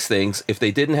making these things, if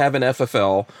they didn't have an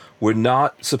FFL, were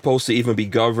not supposed to even be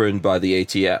governed by the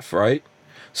ATF, right?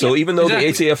 So Yeah, even though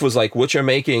exactly. the ATF was like, what you're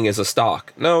making is a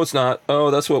stock. No, it's not.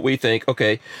 Oh, that's what we think.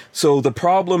 Okay. So the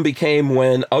problem became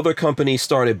when other companies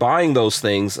started buying those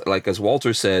things, like as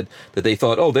Walter said, that they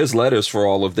thought, oh, there's letters for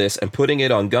all of this, and putting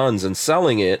it on guns and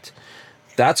selling it.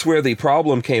 That's where the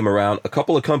problem came around. A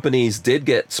couple of companies did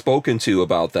get spoken to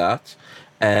about that.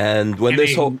 And when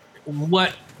this whole...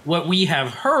 what we have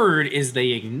heard is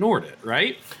they ignored it,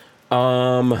 right?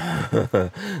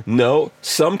 No,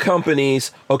 some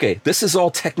companies, okay, this is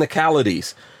all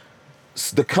technicalities.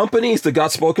 The companies that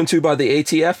got spoken to by the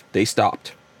ATF, they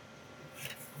stopped.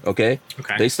 Okay?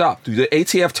 They stopped. The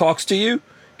ATF talks to you,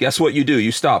 guess what you do?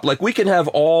 You stop. Like, we can have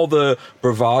all the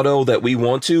bravado that we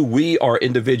want to. We are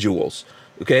individuals.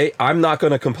 Okay? I'm not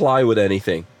going to comply with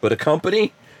anything. But a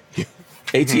company,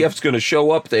 ATF's going to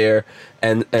show up there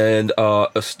and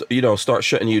start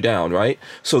shutting you down, right?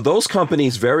 So those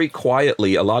companies very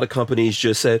quietly, a lot of companies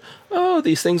just said, oh,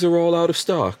 these things are all out of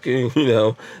stock.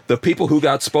 The people who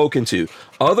got spoken to.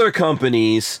 Other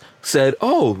companies said,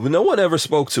 oh, no one ever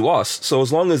spoke to us. So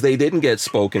as long as they didn't get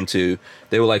spoken to,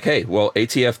 they were like, hey, well,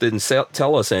 ATF didn't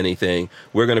tell us anything.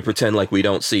 We're going to pretend like we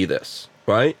don't see this,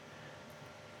 right?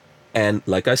 And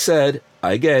like I said,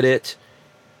 I get it.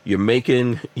 You're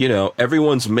making,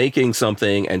 everyone's making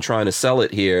something and trying to sell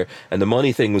it here, and the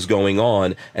money thing was going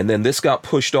on, and then this got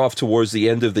pushed off towards the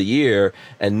end of the year,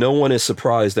 and no one is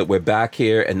surprised that we're back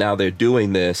here, and now they're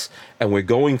doing this, and we're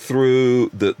going through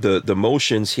the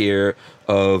motions here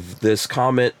of this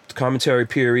commentary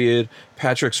period.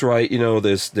 Patrick's right,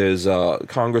 there's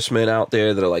congressmen out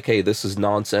there that are like, hey, this is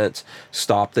nonsense,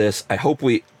 stop this. I hope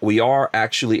we are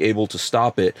actually able to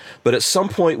stop it, but at some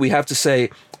point we have to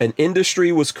say, an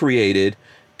industry was created,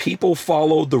 people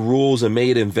followed the rules and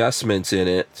made investments in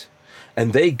it,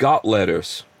 and they got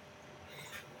letters.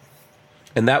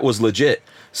 And that was legit.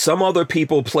 Some other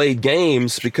people played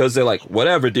games because they're like,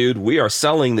 whatever, dude, we are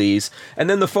selling these.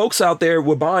 And then the folks out there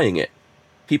were buying it.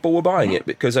 People were buying it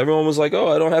because everyone was like, oh,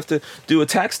 I don't have to do a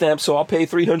tax stamp, so I'll pay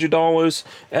 $300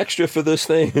 extra for this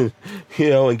thing,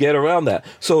 and get around that.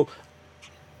 So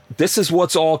this is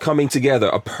what's all coming together,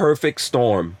 a perfect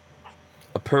storm.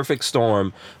 A perfect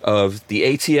storm of the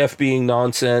ATF being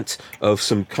nonsense, of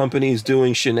some companies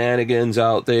doing shenanigans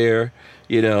out there,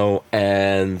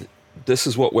 and this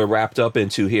is what we're wrapped up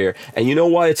into here. And you know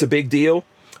why it's a big deal?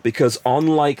 Because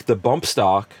unlike the bump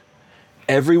stock,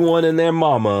 everyone and their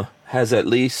mama has at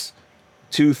least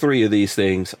 2-3 of these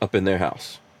things up in their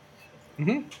house.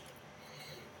 Mm-hmm.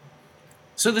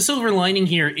 So the silver lining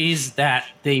here is that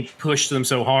they pushed them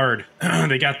so hard.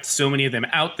 They got so many of them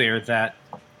out there that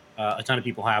a ton of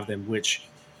people have them, which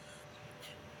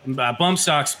bump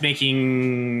stocks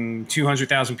making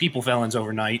 200,000 people felons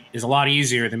overnight is a lot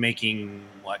easier than making,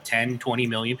 10, 20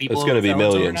 million people. It's going to be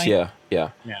millions. Overnight? Yeah.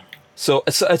 So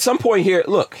at some point here,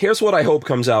 look, here's what I hope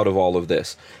comes out of all of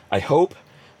this. I hope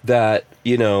that,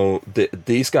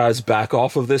 these guys back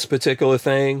off of this particular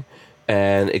thing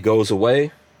and it goes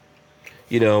away.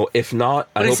 If not,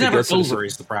 but I hope it's never over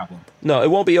is the problem. No, it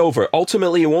won't be over.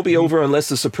 Ultimately, it won't be over unless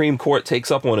the Supreme Court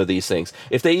takes up one of these things.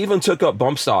 If they even took up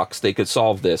bump stocks, they could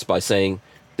solve this by saying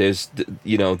these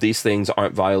things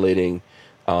aren't violating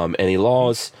any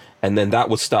laws, and then that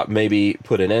would maybe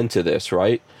put an end to this,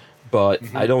 right? But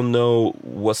I don't know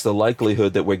what's the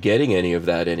likelihood that we're getting any of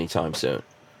that anytime soon.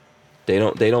 They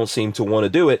don't seem to want to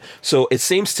do it. So it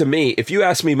seems to me, if you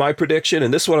ask me my prediction,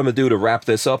 and this is what I'm going to do to wrap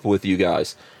this up with you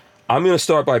guys, I'm going to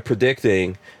start by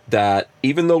predicting that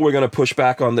even though we're going to push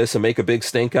back on this and make a big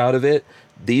stink out of it,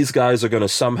 these guys are going to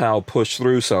somehow push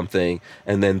through something,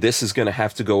 and then this is going to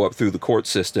have to go up through the court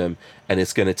system, and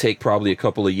it's going to take probably a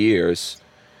couple of years,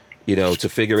 to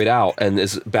figure it out. And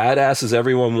as badass as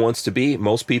everyone wants to be,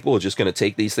 most people are just going to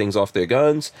take these things off their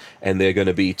guns, and they're going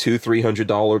to be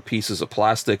 $200-$300 pieces of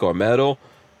plastic or metal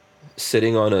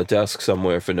sitting on a desk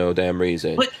somewhere for no damn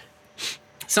reason. But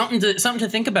something to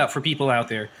think about for people out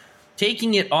there.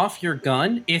 Taking it off your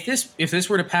gun, if this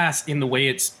were to pass in the way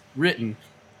it's written,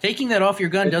 taking that off your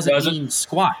gun doesn't mean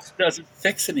squat. It doesn't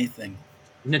fix anything.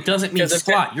 And it doesn't mean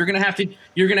squat. You're gonna have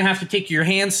to take your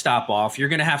hand stop off. You're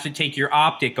gonna have to take your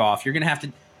optic off. You're gonna have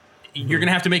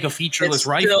to make a featureless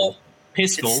pistol.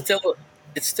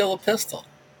 It's still a pistol.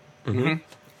 Mm-hmm.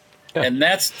 Yeah. And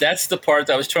that's the part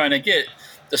that I was trying to get.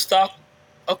 The stock,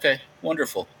 okay,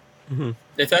 wonderful. Mm-hmm.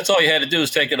 If that's all you had to do is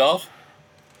take it off,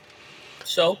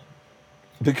 so.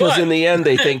 Because in the end,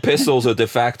 they think pistols are de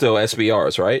facto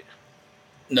SBRs, right?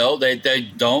 No, they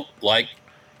don't. Like,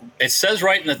 it says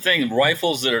right in the thing,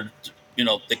 rifles that are,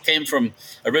 that came from,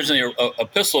 originally a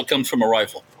pistol comes from a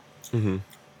rifle. Mm-hmm.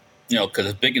 Because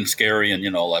it's big and scary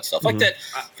and, all that stuff. Mm-hmm. Like that,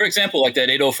 for example, like that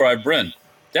 805 Bren,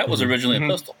 that was originally a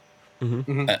pistol.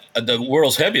 Mm-hmm. The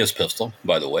world's heaviest pistol,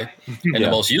 by the way, and the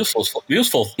most useless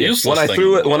when I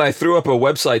thing. When I threw up a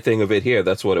website thing of it here,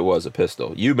 that's what it was, a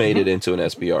pistol. You made it into an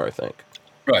SBR, I think.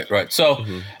 Right. So,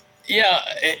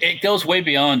 it goes way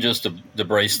beyond just the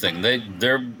brace thing.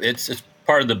 It's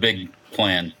part of the big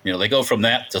plan. They go from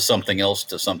that to something else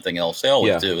to something else. They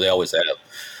always do. They always have.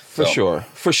 For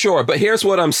sure. But here's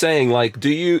what I'm saying. Like,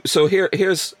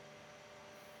 here's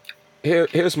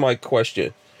my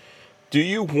question. Do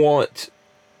you want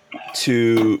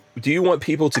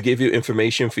people to give you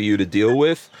information for you to deal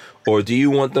with, or do you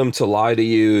want them to lie to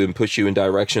you and push you in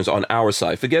directions on our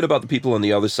side? Forget about the people on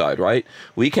the other side, right?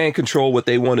 We can't control what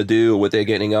they want to do or what they're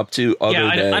getting up to. I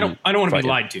don't want to be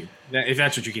lied to. If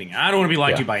that's what you're getting at, I don't want to be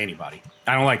lied to by anybody.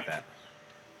 I don't like that.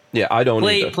 Yeah, I don't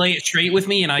either. play it straight with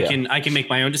me, and Yeah. I can make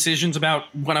my own decisions about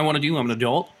what I want to do. I'm an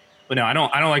adult. But no, I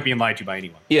don't like being lied to by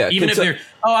anyone. Yeah, even if they're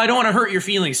I don't want to hurt your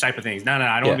feelings type of things. No,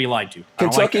 I don't want to be lied to. I don't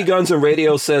Kentucky like that. Guns and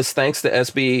Radio says, thanks to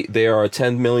SB, there are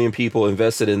 10 million people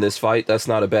invested in this fight. That's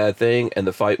not a bad thing, and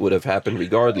the fight would have happened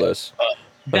regardless.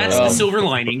 That's the silver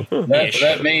lining.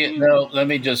 Let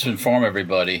me just inform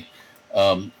everybody.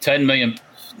 10 million,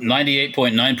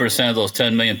 98.9% of those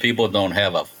 10 million people don't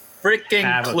have a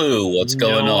freaking clue what's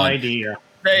going no on. idea.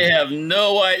 They have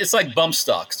no idea. It's like bump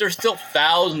stocks. There's still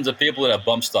thousands of people that have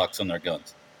bump stocks on their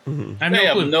guns. I have They no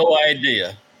have clue. no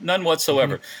idea, none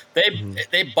whatsoever. They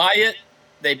buy it,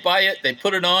 they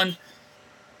put it on.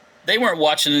 They weren't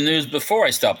watching the news before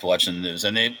I stopped watching the news,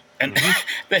 and they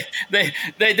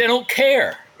don't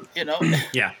care. You know.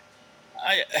 Yeah.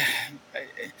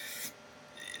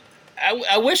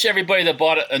 I wish everybody that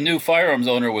bought a new firearms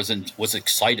owner was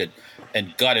excited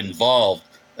and got involved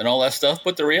and all that stuff.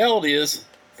 But the reality is,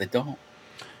 they don't.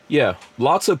 Yeah,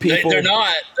 lots of people. They're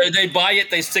not. They buy it,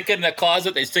 they stick it in the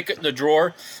closet, they stick it in the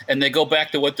drawer, and they go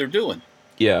back to what they're doing.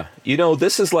 Yeah,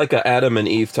 this is like a Adam and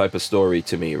Eve type of story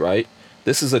to me, right?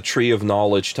 This is a tree of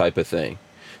knowledge type of thing.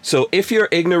 So if you're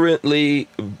ignorantly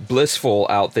blissful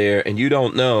out there and you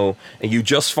don't know, and you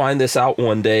just find this out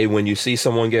one day when you see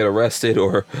someone get arrested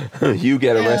or you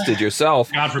get arrested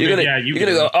yourself, God forbid, you're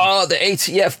gonna go, oh, the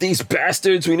ATF, these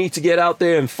bastards, we need to get out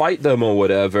there and fight them or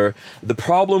whatever. The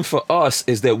problem for us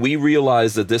is that we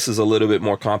realize that this is a little bit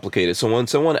more complicated. So when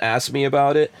someone asks me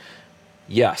about it,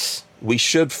 yes, we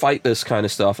should fight this kind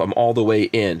of stuff. I'm all the way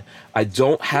in. I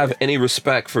don't have any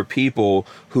respect for people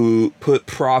who put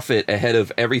profit ahead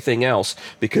of everything else,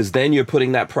 because then you're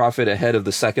putting that profit ahead of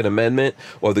the Second Amendment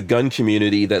or the gun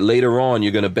community that later on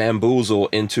you're going to bamboozle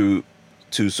into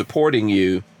supporting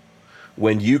you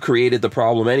when you created the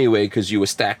problem anyway, because you were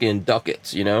stacking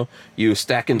ducats, you were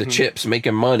stacking the chips,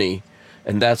 making money.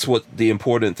 And that's what the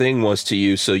important thing was to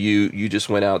you. So you just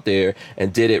went out there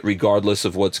and did it regardless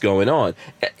of what's going on.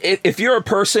 If you're a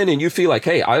person and you feel like,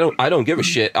 hey, I don't give a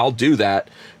shit, I'll do that.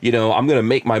 I'm going to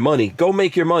make my money. Go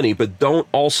make your money, but don't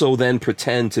also then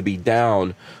pretend to be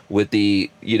down with the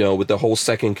whole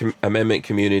Second Amendment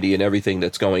community and everything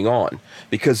that's going on.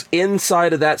 Because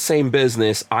inside of that same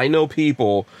business, I know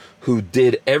people who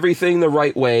did everything the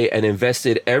right way and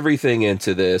invested everything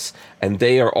into this, and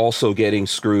they are also getting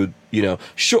screwed.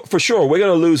 For sure, we're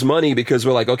going to lose money because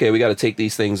we're like, okay, we got to take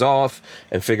these things off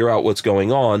and figure out what's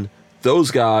going on. Those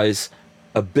guys,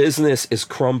 a business is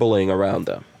crumbling around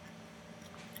them.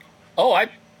 Oh,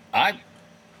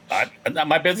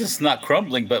 my business is not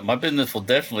crumbling, but my business will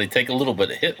definitely take a little bit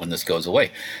of hit when this goes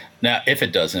away. Now, if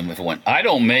it does, and if it went, I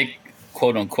don't make,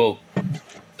 quote unquote,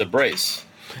 the brace.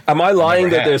 Am I lying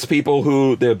that there's people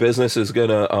who their business is going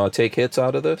to take hits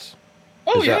out of this?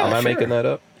 Oh, yeah. Am I making that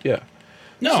up? Yeah.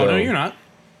 No, you're not.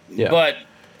 Yeah. But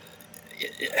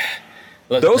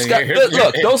those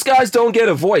guys don't get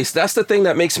a voice. That's the thing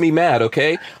that makes me mad,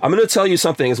 okay? I'm going to tell you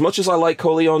something. As much as I like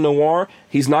Coleon Noir,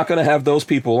 he's not going to have those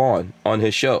people on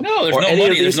his show. No, there's no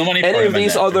money. There's no money for any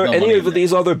of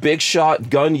these other big shot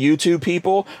gun YouTube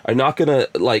people are not going to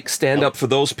stand up for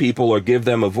those people or give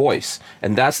them a voice.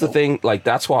 And that's the thing.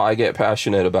 That's why I get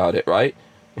passionate about it, right?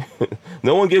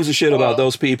 No one gives a shit about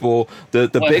those people, the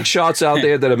big shots out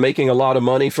there that are making a lot of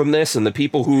money from this, and the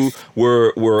people who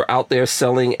were out there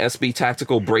selling SB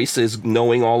tactical braces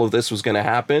knowing all of this was going to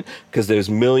happen because there's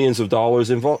millions of dollars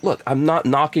involved. Look, I'm not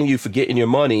knocking you for getting your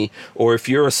money, or if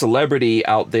you're a celebrity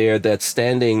out there that's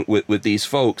standing with these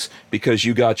folks because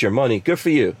you got your money, good for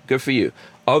you.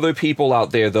 Other people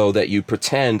out there, though, that you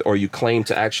pretend or you claim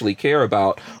to actually care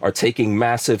about are taking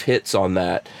massive hits on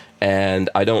that. And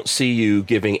I don't see you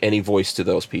giving any voice to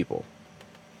those people.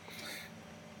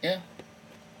 Yeah.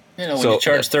 When you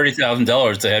charge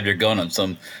 $30,000 to have your gun on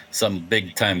some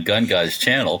big time gun guy's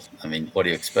channel, I mean, what do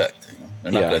you expect?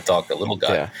 They're not going to talk to a little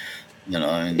guy.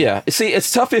 Yeah. See,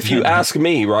 it's tough if you ask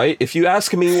me, right? If you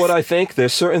ask me what I think,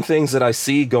 there's certain things that I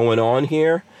see going on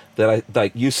here that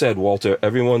like you said, Walter,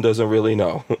 everyone doesn't really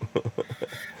know.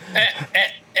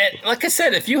 And like I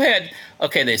said, if you had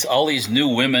there's all these new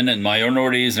women and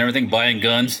minorities and everything buying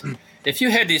guns.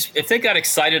 If they got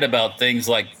excited about things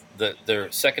like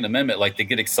their Second Amendment, like they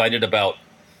get excited about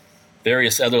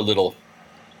various other little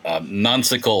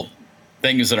nonsensical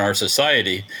things in our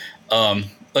society,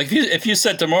 like if you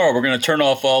said tomorrow we're going to turn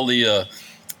off all the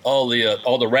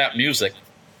rap music,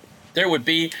 there'd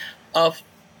be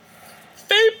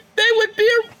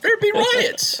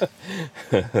riots.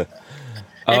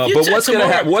 But what's going to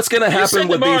happen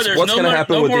with these? What's going to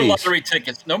happen with these? Lottery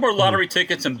tickets. No more lottery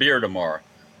tickets and beer tomorrow.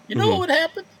 You know what would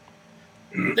happen?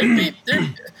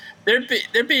 There'd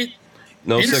be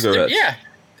no cigarettes. Yeah,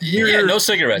 no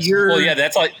cigarettes. you're- Well, yeah,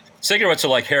 that's like cigarettes are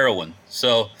like heroin.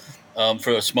 So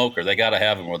for a smoker, they got to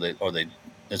have them, or they.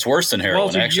 It's worse than heroin.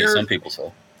 Walter, Actually, you're- some people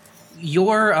say.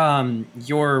 Your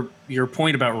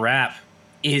point about rap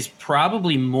is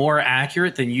probably more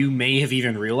accurate than you may have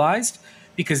even realized,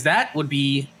 because that would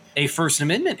be a First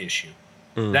Amendment issue.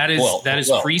 That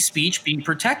is free speech being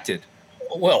protected.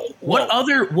 What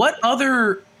other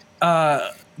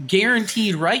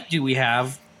guaranteed right do we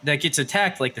have that gets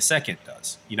attacked like the Second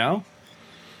does? You know,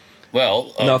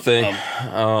 Well, Nothing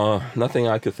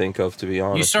I could think of, to be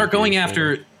honest. you start with you. going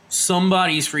after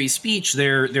somebody's free speech,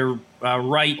 their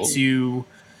right to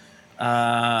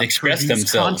Express produce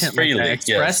themselves content freely, like that,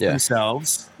 express yes.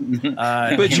 themselves.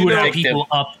 But You would have take people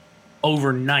up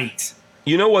overnight.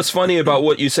 You know what's funny about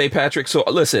what you say, Patrick? So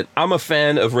listen, I'm a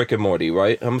fan of Rick and Morty,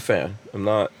 right? I'm a fan. I'm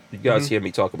not. You guys hear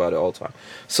me talk about it all the time.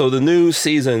 So the new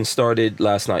season started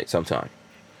last night sometime.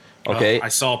 Okay. I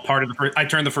saw part of the first. I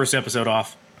turned the first episode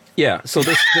off. Yeah. So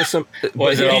there's some.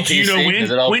 Was it all Did you know PC? when? Is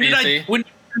it all When did PC? when did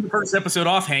I turn the first episode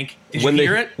off, Hank? Did when you they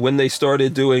hear it? when they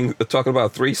started talking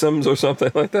about threesomes or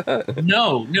something like that?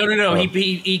 No.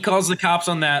 He calls the cops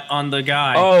on the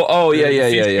guy. Oh yeah.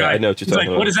 Guy. I know what you're He's talking like,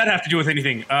 about. what does that have to do with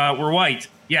anything? We're white.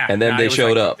 Yeah. And then Nah, they it was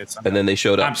showed like, up. fuck this, I'm And then done. they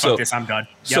showed up. Fuck this. I'm done.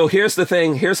 So Yep. here's the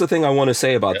thing. Here's the thing I want to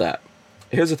say about that.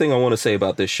 Here's the thing I want to say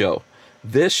about this show.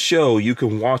 This show, you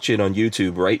can watch it on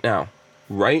YouTube right now.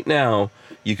 Right now,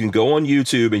 you can go on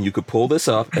YouTube and you could pull this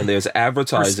up, and there's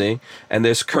advertising and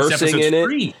there's First cursing episode's in it.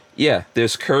 free. Yeah,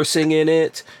 there's cursing in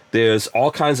it. There's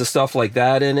all kinds of stuff like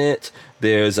that in it.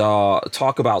 There's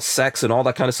talk about sex and all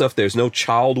that kind of stuff. There's no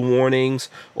child warnings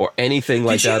or anything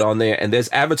like that on there. And there's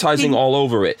advertising all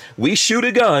over it. We shoot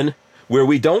a gun where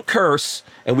we don't curse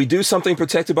and we do something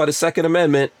protected by the Second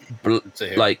Amendment,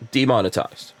 like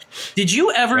demonetized. Did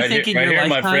you ever Right think here, in your my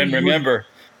lifetime? friend. you would-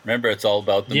 Remember, it's all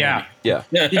about the Yeah. money.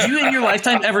 Yeah. Did you in your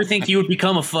lifetime ever think you would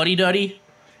become a fuddy duddy?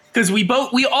 Because we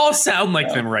all sound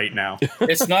like them right now.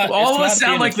 It's not. All of us it's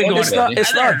sound not like being they're a going, funny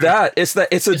It's not that. It's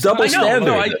a double I know, standard.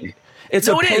 no, it's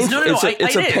No, a it is. painful. No, it's a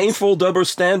it is. painful double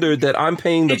standard that I'm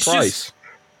paying the It's just- price.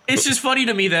 It's just funny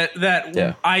to me that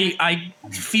Yeah. I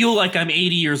feel like I'm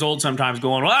 80 years old sometimes,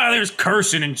 going, "Well, there's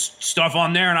cursing and stuff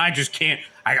on there," and I just can't.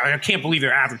 I can't believe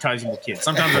they're advertising to kids.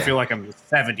 Sometimes I feel like I'm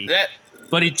 70,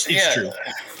 but it's true.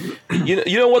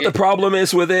 You know what the problem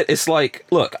is with it? It's like,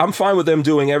 look, I'm fine with them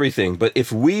doing everything, but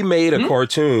if we made a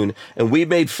cartoon and we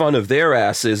made fun of their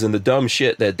asses and the dumb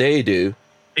shit that they do,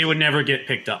 It would never get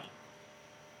picked up.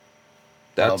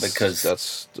 that's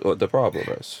that's what the problem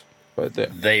is, right there.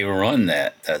 They run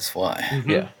that. That's why.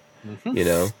 Yeah, you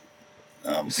know.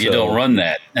 You don't run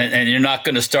that, and you're not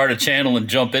going to start a channel and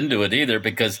jump into it either,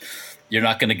 because you're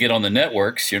not going to get on the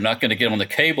networks. You're not going to get on the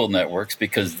cable networks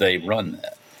because they run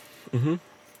that.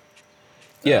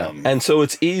 Yeah, and so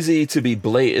it's easy to be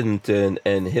blatant and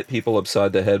hit people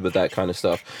upside the head with that kind of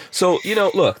stuff. So, you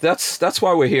know, look, that's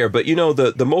why we're here. But, you know,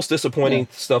 the most disappointing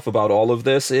stuff about all of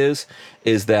this is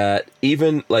that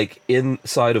even, like,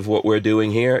 inside of what we're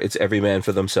doing here, it's every man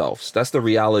for themselves. That's the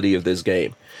reality of this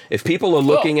game. If people are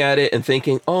looking at it and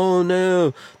thinking, oh,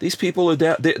 no, these people are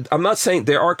down. I'm not saying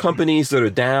there are companies that are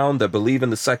down, that believe in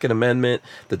the Second Amendment,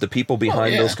 that the people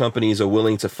behind those companies are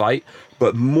willing to fight.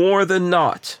 But more than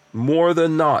not,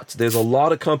 there's a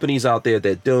lot of companies out there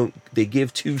that they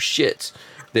give two shits.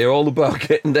 They're all about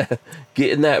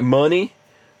getting that money,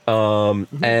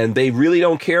 and they really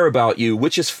don't care about you,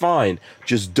 which is fine.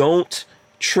 Just don't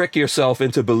trick yourself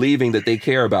into believing that they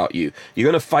care about you.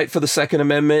 You're going to fight for the Second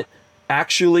Amendment.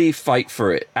 Actually fight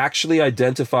for it. Actually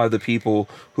identify the people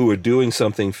who are doing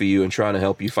something for you and trying to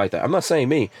help you fight that. I'm not saying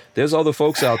me. There's other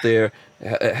folks out there.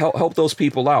 Help those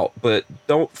people out, but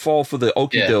don't fall for the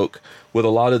okie doke with a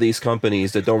lot of these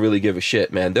companies that don't really give a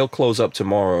shit, man. They'll close up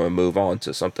tomorrow and move on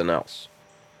to something else.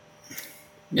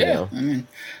 Yeah, You know? I mean,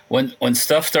 when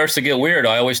stuff starts to get weird,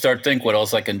 I always start to think what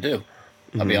else I can do.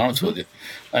 I'll be honest with you.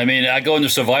 I mean, I go into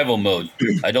survival mode.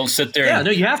 I don't sit there. Yeah,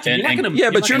 no, you have to. You're not gonna, Yeah,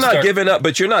 but you're not giving up.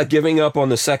 But you're not giving up on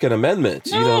the Second Amendment.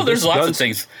 No, you know, there's lots guns- of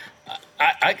things.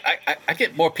 I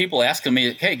get more people asking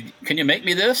me, "Hey, can you make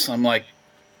me this?" I'm like,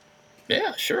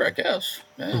 "Yeah, sure, I guess."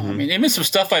 Yeah. I mean, even some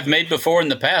stuff I've made before in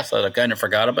the past that I kind of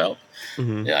forgot about.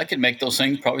 Yeah, I could make those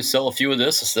things. Probably sell a few of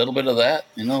this, a little bit of that.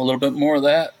 You know, a little bit more of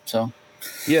that. So.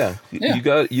 Yeah, you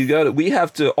got it. We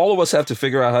have to. All of us have to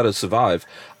figure out how to survive.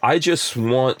 I just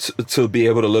want to be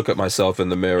able to look at myself in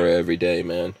the mirror every day,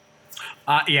 man.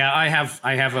 Yeah, I have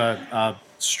a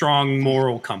strong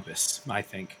moral compass. I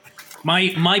think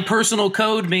my personal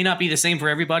code may not be the same for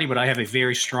everybody, but I have a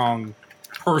very strong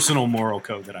personal moral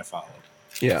code that I follow.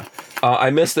 Yeah,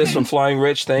 I missed this from Flying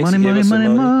Rich. Thanks. Money, Give money, us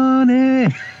some money,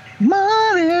 money.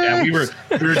 money. Yeah, we were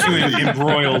too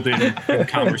embroiled in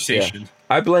conversation.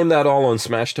 I blame that all on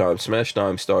Smash Time. Smash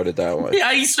Time started that way.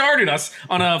 Yeah, he started us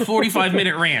on a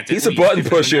 45-minute rant. He's a button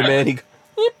pusher, man. He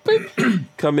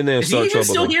come in there and Is he start even trouble.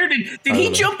 still here? Did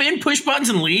he jump in, push buttons,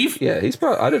 and leave? Yeah, he's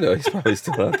probably. I don't know. He's probably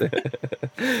still out there.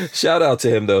 Shout out to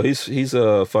him though. He's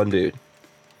a fun dude.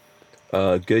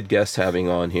 Good guest having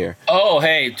on here. Oh,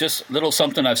 hey, just little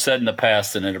something I've said in the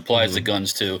past, and it applies to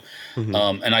guns too.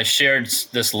 And I shared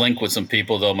this link with some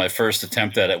people, though my first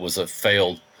attempt at it was a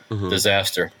failed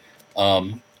disaster.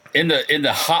 In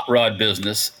the hot rod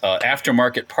business,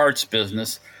 aftermarket parts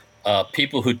business,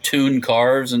 people who tune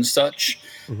cars and such,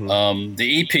 the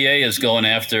EPA is going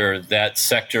after that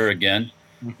sector again,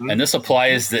 and this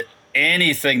applies to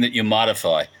anything that you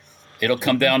modify. It'll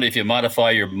come down to if you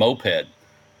modify your moped.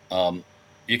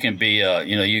 You can be,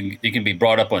 you can be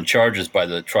brought up on charges by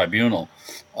the tribunal.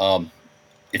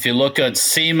 If you look at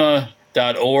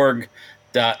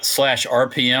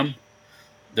SEMA.org/RPM,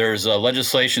 there's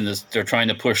legislation that they're trying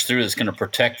to push through that's going to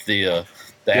protect the Yeah,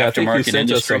 I think you aftermarket sent us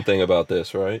industry. something about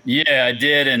this, right? Yeah, I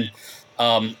did, and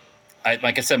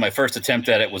like I said, my first attempt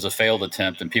at it was a failed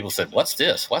attempt, and people said, "What's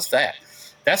this? What's that?"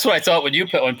 That's what I thought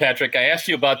when Patrick. I asked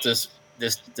you about this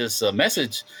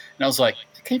message, and I was like,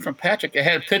 it came from Patrick. I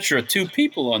had a picture of two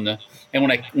people on and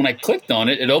when I clicked on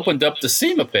it, it opened up the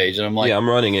SEMA page, and I'm like, Yeah, I'm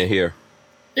running it here.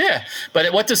 yeah.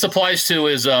 But what this applies to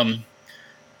is,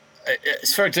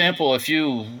 for example,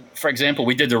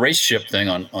 we did the race ship thing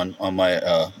on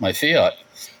my my Fiat,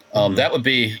 that would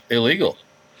be illegal.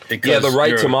 Because Yeah, the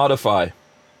right to modify.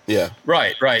 Yeah.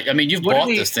 Right. I mean, you've What are bought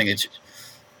they- this thing.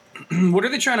 What are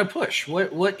they trying to push?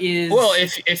 What is? Well,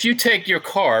 if you take your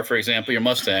car, for example, your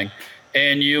Mustang,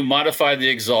 and you modify the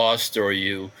exhaust, or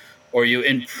you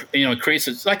increase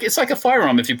it, it's like a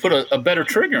firearm. If you put a better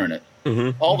trigger in it,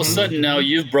 all of a sudden now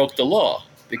you've broke the law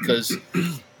because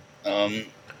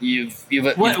you've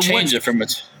changed it from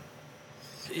its.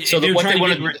 So they're what they trying to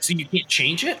want get rid- so you can't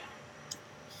change it.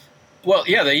 Well,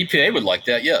 yeah, the EPA would like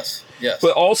that. Yes.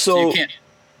 but also, So you can't.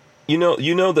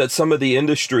 you know that some of the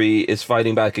industry is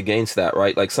fighting back against that,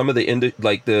 right? Like some of the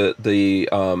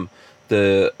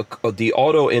the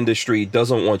auto industry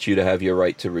doesn't want you to have your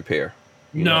right to repair.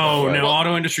 You know that, right? No,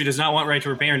 auto industry does not want right to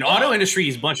repair. And auto industry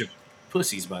is a bunch of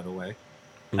pussies, by the way.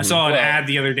 I saw an ad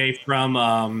the other day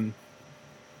from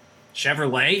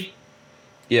Chevrolet.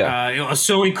 Yeah. It was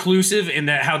so inclusive in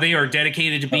that how they are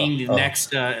dedicated to being the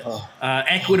next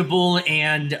equitable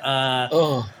and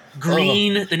the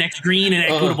next green and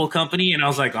equitable company. And I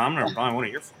was like, I'm going to buy one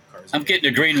of your cars. I'm getting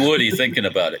a green Woody thinking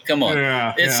about it. Come on.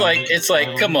 It's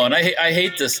like, come on. I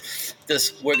hate this.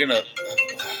 We're going to.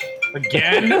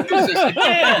 Again?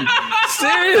 Again.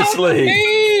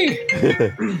 Seriously.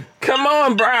 Come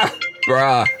on, bruh.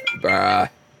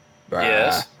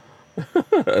 Yes.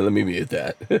 Let me mute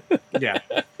that. Yeah.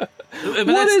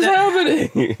 What is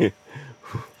happening?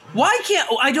 Why can't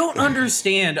I don't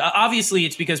understand. Obviously,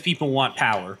 it's because people want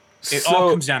power. It all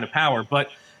comes down to power.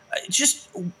 But just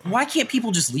why can't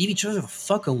people just leave each other the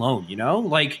fuck alone? You know,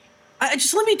 like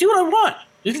just let me do what I want.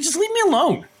 You can just leave me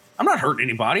alone. I'm not hurting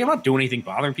anybody. I'm not doing anything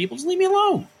bothering people. Just leave me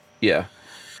alone. Yeah.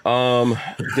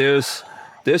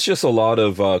 There's just a lot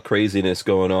of craziness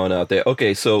going on out there.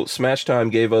 Okay, so Smash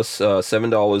Time gave us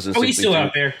 $7.62. Oh, he's still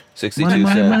out there. 62 Money,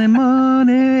 money, cents. money,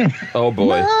 money. Oh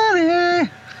boy.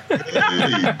 Money.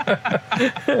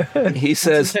 He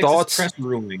says Texas thoughts. press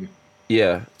ruling.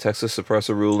 Yeah, Texas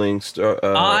suppressor ruling.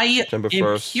 I September am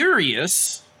 1st.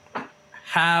 curious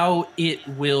how it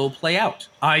will play out.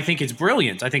 I think it's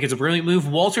brilliant. I think it's a brilliant move.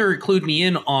 Walter clued me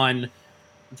in on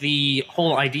the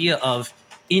whole idea of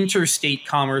interstate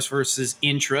commerce versus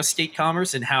intrastate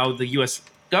commerce and how the U.S.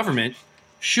 government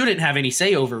shouldn't have any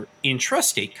say over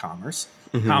intrastate commerce,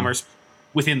 commerce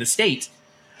within the state,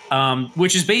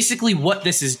 which is basically what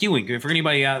this is doing. For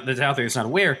anybody that's out there that's not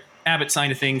aware, Abbott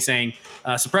signed a thing saying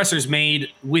suppressors made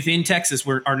within Texas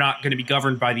are not going to be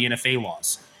governed by the NFA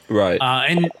laws. Right.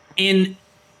 And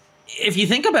if you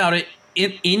think about it,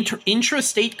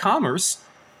 intrastate commerce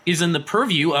is in the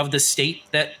purview of the state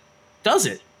that does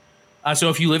it. So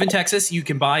if you live in Texas, you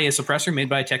can buy a suppressor made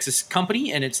by a Texas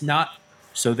company, and it's not,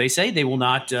 so they say, they will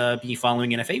not be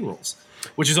following NFA rules,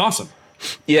 which is awesome.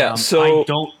 Yeah.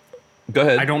 Go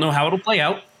ahead. I don't know how it'll play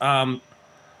out.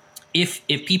 If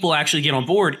people actually get on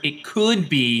board, it could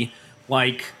be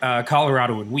like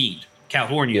Colorado and weed,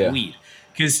 California and weed,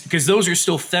 because those are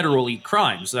still federally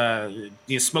crimes.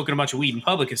 Smoking a bunch of weed in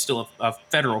public is still a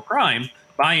federal crime.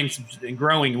 Buying and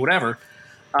growing, whatever.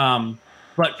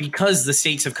 But because the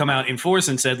states have come out in force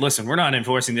and said, listen, we're not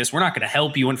enforcing this. We're not going to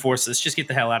help you enforce this. Just get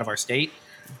the hell out of our state.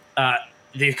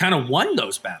 They kind of won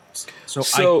those battles.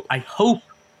 So I hope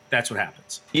that's what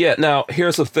happens. Yeah. Now,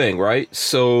 here's the thing, right?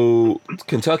 So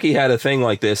Kentucky had a thing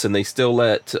like this, and they still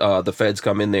let the feds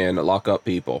come in there and lock up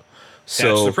people.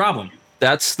 So That's the problem.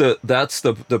 that's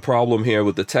the problem here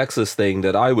with the Texas thing.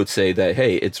 That I would say that,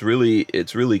 hey, it's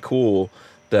really cool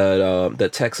that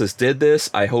that Texas did this.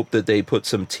 I hope that they put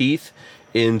some teeth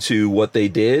into what they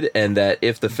did, and that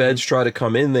if the feds try to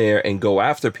come in there and go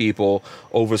after people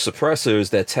over suppressors,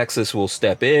 that Texas will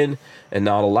step in and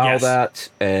not allow Yes. that.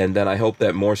 And then I hope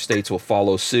that more states will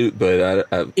follow suit. But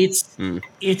It's we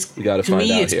gotta to find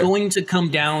me, out it's here. going to come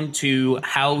down to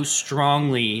how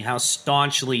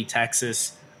staunchly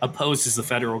Texas opposes the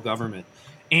federal government.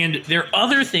 And their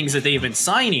other things that they've been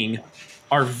signing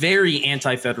are very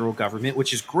anti-federal government,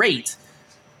 which is great.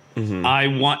 Mhm. I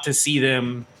want to see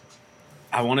them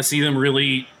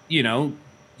really,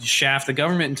 shaft the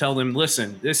government and tell them,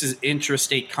 listen, this is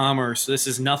intrastate commerce. This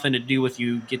has nothing to do with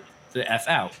you. Get the F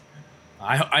out.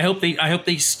 I hope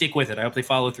they stick with it. I hope they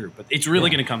follow through. But it's really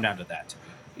going to come down to that.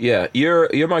 Yeah,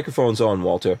 your microphone's on,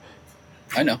 Walter.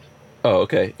 I know. Oh,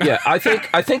 okay. Yeah, I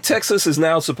think Texas is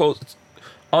now supposed,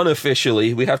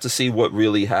 unofficially, we have to see what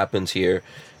really happens here.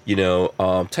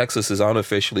 Texas is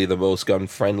unofficially the most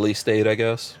gun-friendly state, I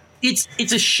guess. It's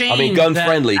a shame. I mean, gun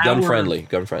gun-friendly,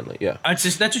 friendly. yeah.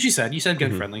 That's what you said. You said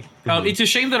gun friendly. It's a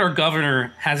shame that our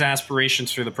governor has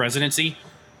aspirations for the presidency,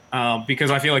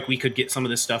 because I feel like we could get some of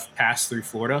this stuff passed through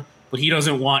Florida, but he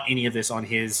doesn't want any of this on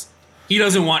his. He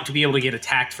doesn't want to be able to get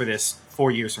attacked for this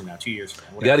 4 years from now, 2 years from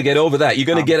now. You got to get over that. You're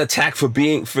going to get attacked for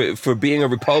being a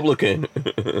Republican.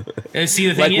 And see,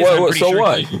 the Like, thing is, what- I'm pretty so sure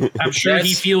what? I'm sure he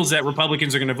Yes. feels that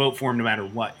Republicans are going to vote for him no matter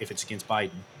what if it's against Biden.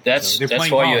 That's So they're that's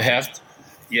playing why you politics. have to,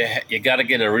 you got to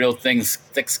get a real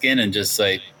thick skin and just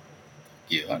say,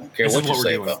 I don't care This what is you what we're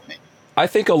say doing. about me. I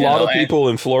think a lot of and- people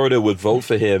in Florida would vote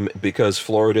for him because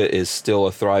Florida is still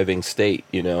a thriving state,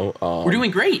 We're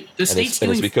doing great. The and state's it's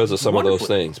doing because of some of those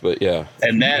wonderfully. things. But yeah.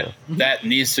 And that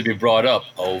needs to be brought up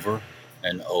over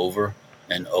and over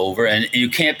and over. And you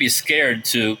can't be scared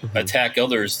to attack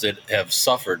others that have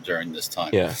suffered during this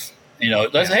time. Yeah.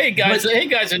 Hey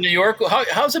guys in New York,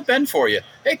 how's it been for you?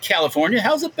 Hey California,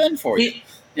 how's it been for you?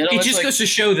 It it's just like- goes to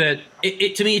show that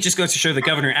to me, it just goes to show that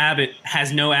Governor Abbott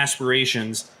has no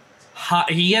aspirations.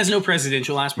 He has no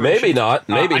presidential aspirations. Maybe not.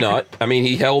 Maybe I not. I mean,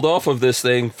 he held off of this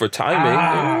thing for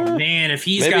timing. Man, if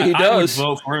he's Maybe got, he I would does.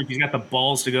 vote for him if he's got the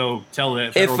balls to go tell the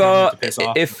if federal government to piss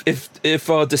off. if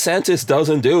DeSantis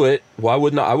doesn't do it, why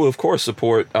wouldn't I would of course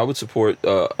support. I would support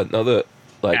another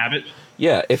Abbott.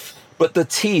 Yeah. But the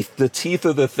teeth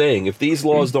are the thing. If these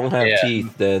laws don't have Yeah.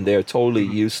 teeth, then they're totally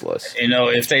useless.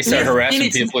 if they start Yeah, harassing and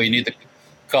it's- people, you need to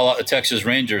call out the Texas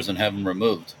Rangers and have them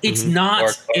removed. It's Mm-hmm. not.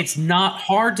 Or- It's not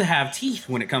hard to have teeth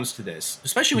when it comes to this,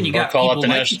 especially when you Or got call up people the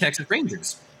like the National- Texas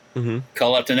Rangers.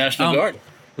 Call out the National Guard.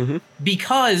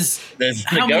 Because The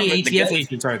how many government- the ATF guy-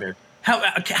 agents are there?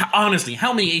 Honestly,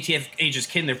 how many ATF agents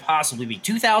can there possibly be?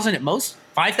 2,000 at most?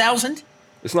 5,000?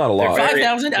 It's not a lot. They're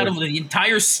 5,000 out of the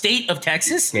entire state of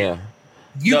Texas? Yeah.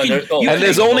 You No, can. they're- oh, you And can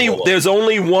there's Whoa, only whoa, whoa. there's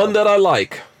only one that I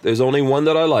like. There's only one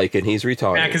that I like, and he's yeah,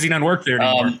 retired. because he doesn't work there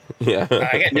anymore. Yeah.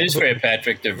 I got news for you,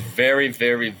 Patrick. They're very,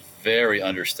 very, very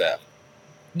understaffed.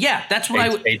 Yeah, that's what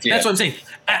ATF. That's what I'm saying.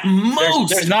 At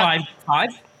most, there's not- five.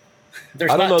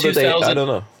 There's I don't know not that they. 2,000. I don't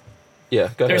know. Yeah.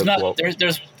 Go There's ahead. not. Walt.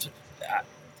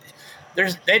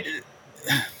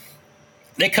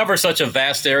 They cover such a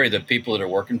vast area, the people that are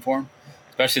working for them,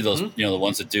 especially those Mm-hmm. the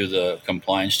ones that do the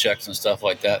compliance checks and stuff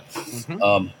like that.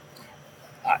 Mm-hmm.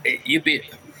 You'd be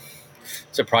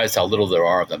surprised how little there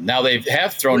are of them. Now they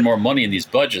have thrown more money in these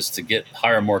budgets to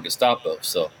hire more Gestapo.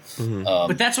 So,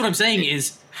 But that's what I'm saying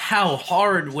is how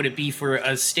hard would it be for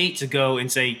a state to go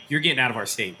and say, you're getting out of our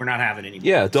state. We're not having any.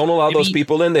 Yeah. Don't allow Maybe- those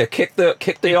people in there. Kick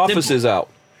the offices out.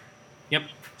 Yep.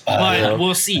 But yeah.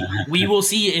 we'll see. We will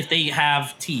see if they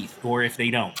have teeth or if they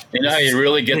don't. you know how you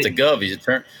really get the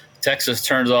gov. Texas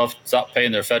stop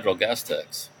paying their federal gas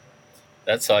tax.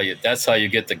 That's how you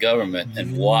get the government.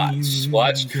 And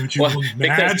watch. Could you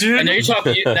Because, imagine? and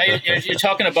now you're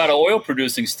talking about an oil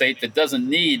producing state that doesn't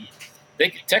need.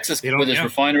 Texas They don't- with its yeah.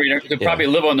 refinery could probably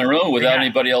live on their own without got-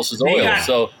 anybody else's They oil. got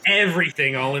So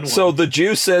everything all in one. So the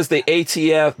Jew says the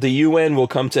UN will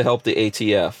come to help the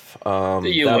ATF. The That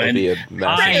would UN. be a I-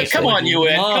 massive come thing. on,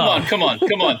 UN! love- Come on!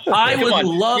 I Come would on.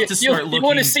 love You- to you- start you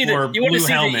wanna looking see for the, you want to blue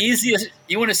see helmet. the easiest.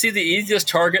 You want to see the easiest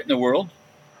target in the world.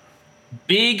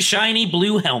 Big shiny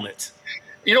blue helmet.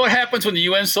 You know what happens when the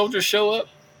UN soldiers show up?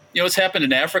 You know what's happened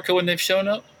in Africa when they've shown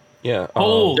up? Yeah.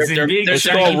 Holes they're- in big they're It's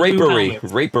shiny called blue rapery.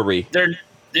 helmets. Rapery.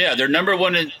 Their number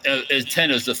one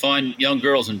intent is to find young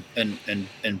girls and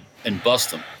bust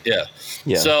them. Yeah.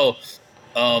 Yeah. So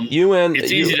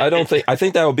It's easy. I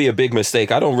think that would be a big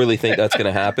mistake. I don't really think that's going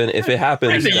to happen. If it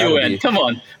happens, Bring the UN. Come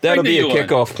on. That'll Bring be the a UN.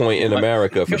 kickoff point in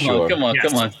America for sure. Come on. Yep.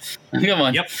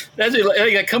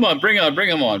 Come on, bring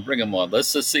them on.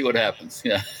 Let's just see what happens.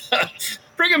 Yeah.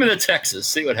 Bring them into Texas,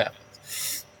 see what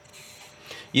happens.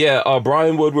 Yeah,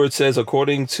 Brian Woodward says,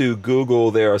 according to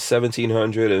Google, there are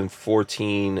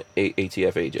 1,714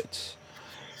 ATF agents.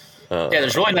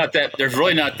 There's really not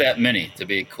that many, to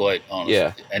be quite honest.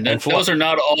 Yeah. And those are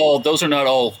not all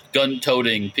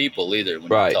gun-toting people either. When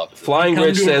Right. You talk to them. Flying Come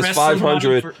Rich to says arrest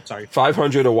somebody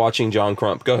 500 are watching John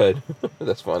Crump. Go ahead.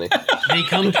 That's funny. They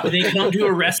come to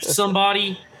arrest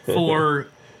somebody for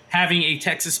having a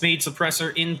Texas-made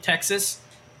suppressor in Texas.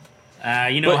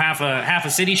 But- half a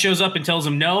city shows up and tells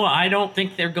them no. I don't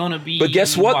think they're going to be. But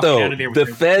guess what, walking though? out of there with The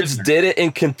their feds prisoner. did it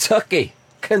in Kentucky.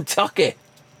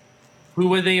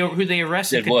 Who they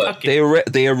arrested? Did what?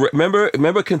 Kentucky.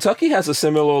 Remember Kentucky has a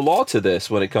similar law to this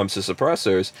when it comes to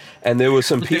suppressors, and there were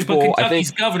some But people. I Kentucky's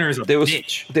think governor is a there was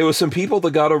bitch. some people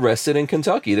that got arrested in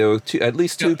Kentucky. There were at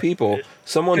least two people.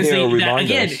 Someone here will remind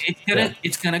us.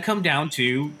 It's gonna come down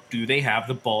to, do they have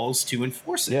the balls to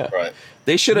enforce it? Yeah. Right.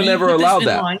 They should have We never put this allowed in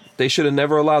that. line. They should have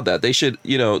never allowed that. They shouldn't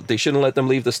let them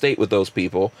leave the state with those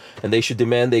people, and they should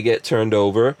demand they get turned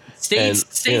over.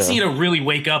 States need to really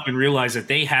wake up and realize that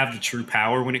they have the true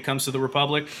power when it comes to the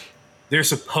republic. They're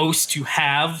supposed to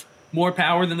have more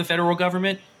power than the federal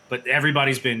government, but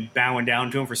everybody's been bowing down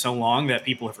to them for so long that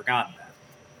people have forgotten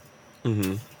that.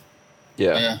 Mm-hmm.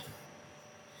 Yeah.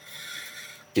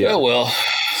 Oh well.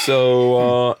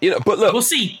 So but look, We'll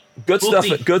see. good We'll stuff.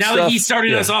 see. Good now stuff. that he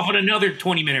started yeah. us off on another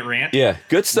 20-minute rant. Yeah,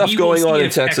 good stuff We will going on see in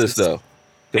if Texas, Texas- though.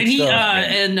 Good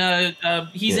And stuff.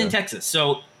 he's Yeah. in Texas.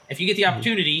 So if you get the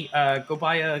opportunity, go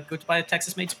buy a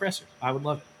Texas-made suppressor. I would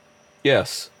love it.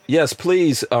 Yes,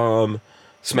 please.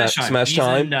 Smash He's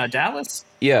time. in Dallas.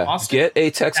 Yeah, Austin? get a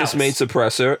Texas-made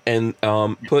suppressor and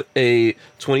put a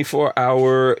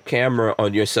 24-hour camera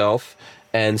on yourself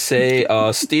and say,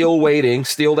 "Still waiting."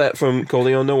 Steal that from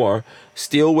Coleon Noir.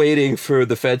 Still waiting for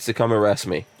the feds to come arrest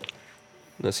me.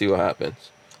 Let's see what happens.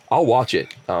 I'll watch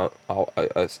it.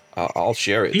 I'll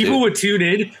share it. People too. would tune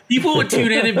in. People would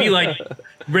tune in and be like,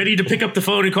 ready to pick up the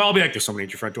phone and call. Be like, "There's somebody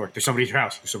at your front door. There's somebody at your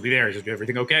house. There's somebody there. Is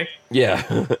everything okay?" Yeah.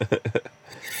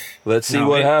 Let's see No,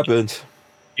 what happens.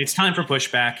 It's time for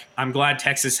pushback. I'm glad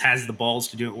Texas has the balls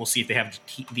to do it. We'll see if they have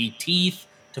the teeth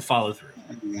to follow through.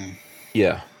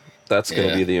 Yeah, that's going to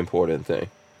Yeah. be the important thing.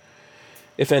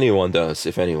 If anyone does,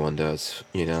 in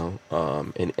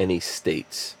any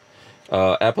states.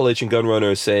 Appalachian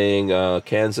Gunrunner is saying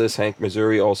Kansas, Hank,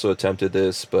 Missouri also attempted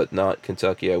this, but not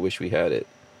Kentucky. I wish we had it.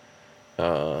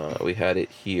 We had it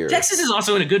here. Texas is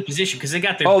also in a good position because they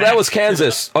got their. Oh, that back was to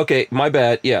Kansas. Okay, my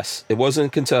bad. Yes, it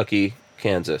wasn't Kentucky.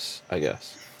 Kansas, I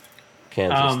guess.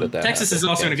 Kansas. Texas is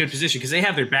also in a good position because they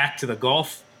have their back to the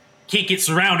Gulf. Can't get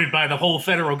surrounded by the whole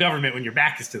federal government when your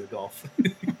back is to the Gulf.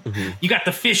 You got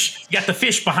the fish. You got the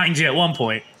fish behind you at one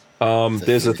point.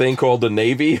 There's a thing called the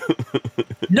Navy.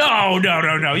 No.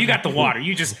 You got the water.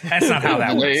 That's not how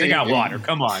that works. They got water.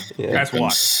 Come on. Yeah. That's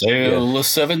water. Sail the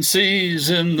seven seas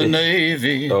in the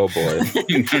Navy. Oh boy.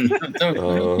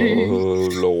 Oh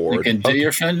Lord. You can do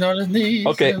your friend on his knees.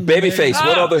 Okay, babyface.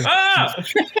 What other?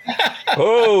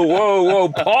 Oh, whoa!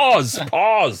 Pause.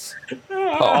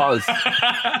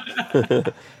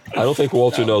 I don't think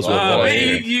Walter knows what pause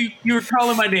is. You were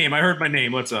calling my name. I heard my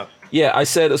name. What's up? Yeah, I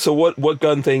said. So, what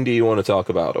gun thing do you want to talk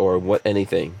about, or what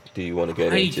anything do you want to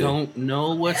get I into? don't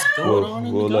know what's going on.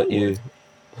 In We'll the let gun you. world.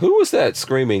 Who was that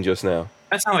screaming just now?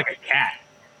 That sounded like a cat.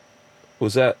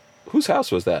 Was that whose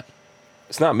house was that?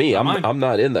 It's not me. Not mine. I'm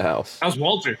not in the house. That was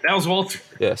Walter.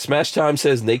 Yeah, Smash Time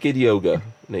says naked yoga.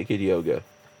 Naked yoga.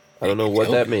 I don't know what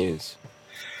that means.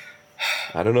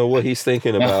 I don't know what he's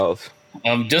thinking about.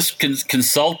 Just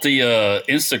consult the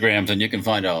Instagrams and you can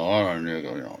find out.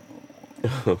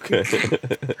 Okay.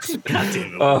 God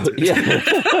damn it.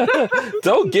 Yeah.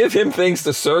 Don't give him things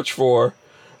to search for.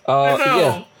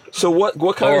 Yeah. So what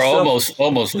kind Or of stuff?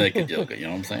 almost naked yoga. You know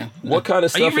what I'm saying? What kind of Are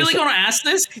stuff? you really going to ask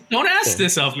this? Don't ask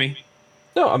this of me.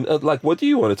 No, I'm like, what do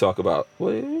you want to talk about?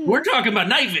 We're talking about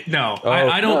night vision. No, Oh,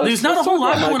 I don't. no, There's let's not a whole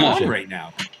talk lot about going night on vision. right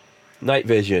now. Night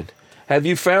vision. Have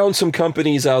you found some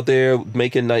companies out there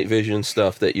making night vision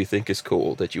stuff that you think is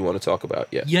cool that you want to talk about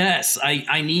yet? Yes,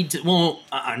 I need to. Well,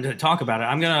 I'm going to talk about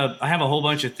it. I have a whole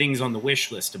bunch of things on the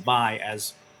wish list to buy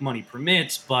as money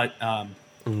permits, but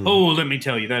let me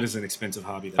tell you, that is an expensive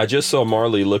hobby. I just saw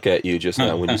Marley look at you just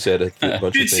now when you said a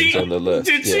bunch Did of things she? on the list.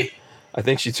 Did Yeah. she? I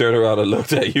think she turned around and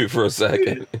looked at you for a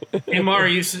second. Hey,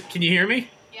 Mari, can you hear me?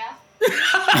 Yeah.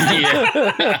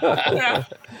 Yeah.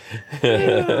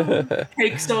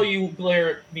 Hey, so you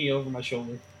glare at me over my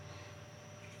shoulder.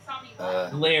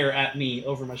 Glare at me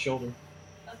over my shoulder.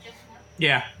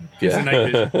 Yeah, it's a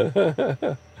night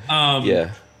vision.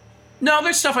 Yeah. No,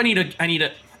 there's stuff I need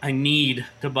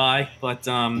to buy, but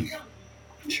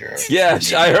Sure. Yeah,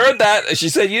 I heard that. She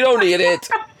said you don't need it.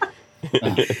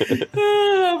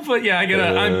 but yeah,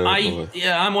 boy.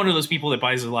 I'm one of those people that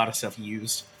buys a lot of stuff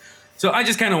used. So I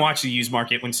just kind of watch the used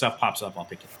market. When stuff pops up, I'll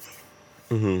pick it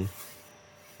up. Mm-hmm.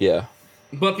 Yeah.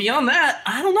 But beyond that,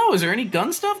 I don't know. Is there any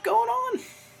gun stuff going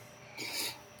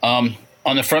on?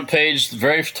 On the front page, the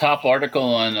very top article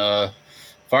on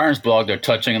Firearms Blog, they're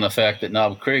touching on the fact that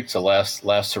Knob Creek's the last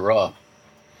hurrah.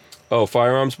 Oh,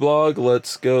 Firearms Blog.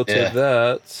 Let's go to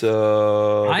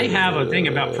that. I have a thing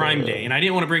about Prime Day, and I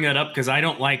didn't want to bring that up because I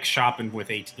don't like shopping with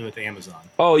Amazon.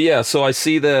 Oh yeah, so I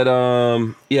see that.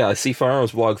 I see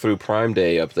Firearms Blog through Prime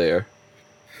Day up there.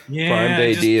 Yeah, Prime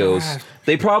Day deals.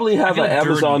 They probably have feel an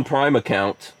Amazon dirty. Prime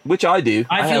account, which I do.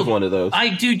 I have one of those. I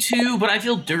do too, but I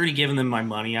feel dirty giving them my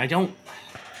money. I don't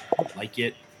like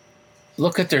it.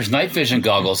 Look at there's night vision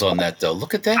goggles on that though.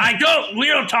 Look at that. We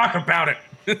don't talk about it.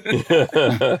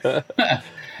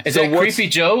 Is So that Creepy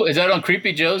Joe? Is that on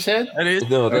Creepy Joe's head? That is.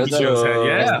 No, that's Joe's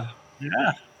head.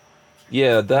 Yeah.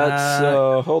 Yeah,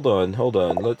 that's hold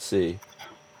on. Let's see.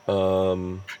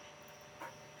 I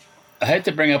had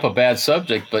to bring up a bad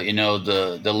subject, but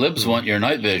the libs want your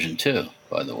night vision too.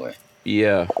 By the way,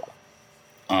 Yeah.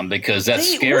 because that's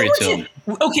Hey, scary what to was them.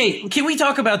 it? Okay, can we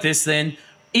talk about this then?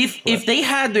 If they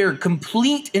had their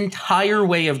complete entire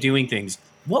way of doing things,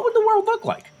 what would the world look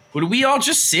like? Would we all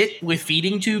just sit with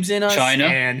feeding tubes in us? China?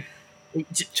 And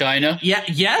China. yeah,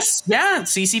 yes, yeah,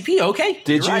 CCP. Okay.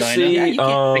 Did you're you right. see? Yeah, you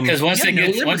can't- Because once you they have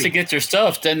no get liberty. their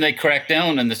stuff, then they crack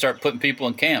down and they start putting people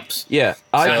in camps. Yeah,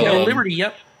 So, no um, liberty.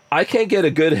 Yep. I can't get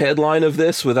a good headline of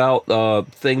this without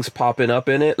things popping up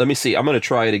in it. Let me see. I'm going to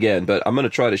try it again, but I'm going to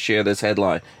try to share this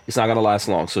headline. It's not going to last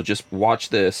long, so just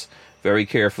watch this very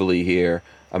carefully here.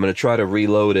 I'm going to try to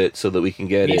reload it so that we can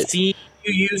get You it. see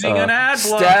you using an ad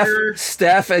blocker.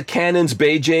 Staff at Canon's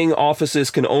Beijing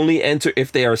offices can only enter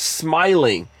if they are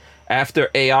smiling after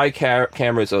AI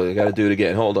cameras. Oh, I got to do it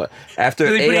again. Hold on. After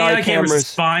Do they put AI AI cameras to cameras,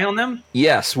 spy on them?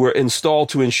 yes, were installed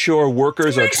to ensure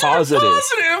workers are Make sure they're positive.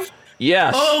 positive.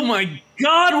 Yes. Oh my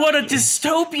God! What a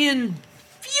dystopian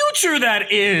future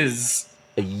that is.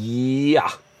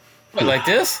 Yeah. What, like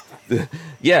this?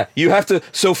 Yeah, you have to.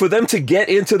 So for them to get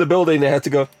into the building, they had to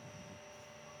go.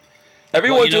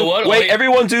 Everyone, Well, you know what? wait!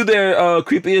 Everyone, do their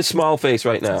creepiest smile face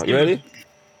right now. You ready?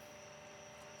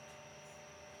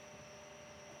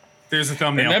 There's a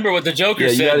thumbnail. Remember what the Joker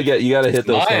Yeah, said. you gotta hit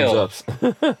those Smile. thumbs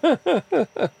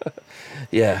ups.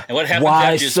 Yeah. And what happens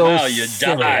Why after you so smile? You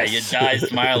die. You serious? die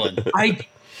smiling.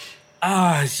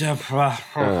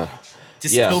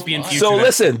 Dystopian future. So that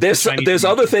listen, the Chinese there's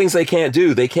people other do. things they can't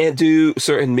do. They can't do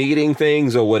certain meeting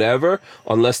things or whatever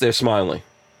unless they're smiling.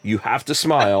 You have to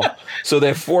smile. So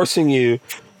they're forcing you.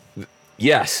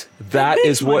 Yes, that makes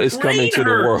is what my is coming to the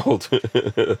brain world.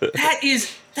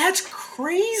 That's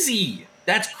crazy.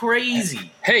 That's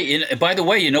crazy. Hey, by the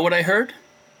way, you know what I heard?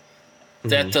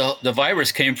 That the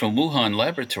virus came from Wuhan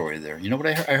laboratory there. You know what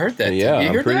I heard? I heard that. Yeah, Did you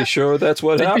hear I'm pretty that? sure that's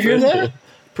what Did happened. you hear that?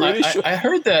 Pretty sure. I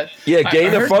heard that. Yeah, I gain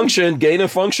of heard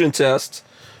function test.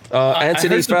 I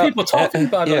Anthony heard some people talking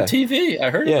about it yeah. on TV.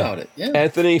 I heard about it. Yeah.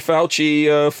 Anthony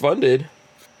Fauci funded.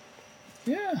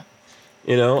 Yeah.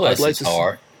 You know, Bless I'd like his to.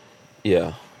 heart.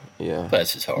 Yeah, yeah.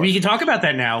 Bless his heart. We can talk about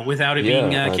that now without it Yeah,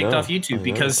 being I kicked know, off YouTube I know,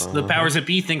 because the powers that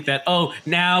be think that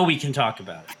now we can talk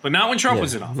about it, but not when Trump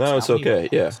was in office. No, it's Not when he okay.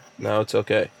 Yeah, now it's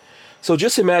okay. So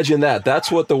just imagine that.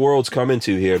 That's what the world's coming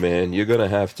to here, man. You're gonna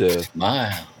have to.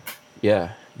 Smile.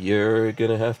 Yeah, you're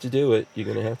gonna have to do it.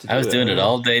 You're gonna have to. I was doing it man.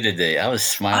 all day today. I was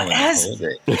smiling the whole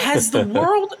day. Has the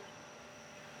world?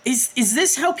 Is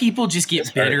this how people just get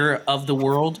This bitter of the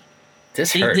world?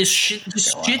 This hurt. This shit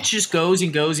just goes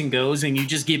and goes and goes, and you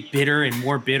just get bitter and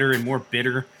more bitter and more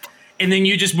bitter, and then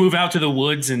you just move out to the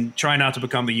woods and try not to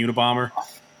become the Unabomber.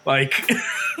 Like,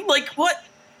 like what?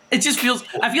 It just feels.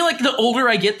 I feel like the older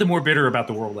I get, the more bitter about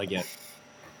the world I get.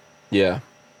 Yeah.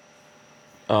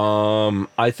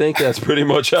 I think that's pretty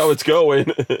much how it's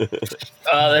going.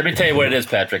 Let me tell you what it is,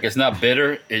 Patrick. It's not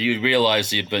bitter. You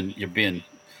realize you're being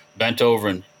bent over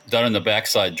and done in the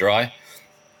backside dry,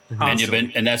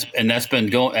 Constantly. and that's been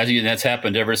going. That's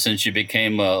happened ever since you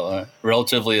became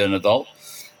relatively an adult,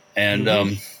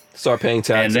 and Start paying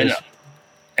taxes.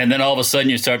 and then all of a sudden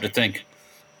you start to think,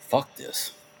 "Fuck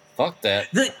this, fuck that."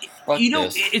 Fuck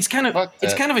this. It's kind of Fuck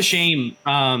it's that. kind of a shame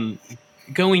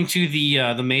going to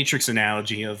the Matrix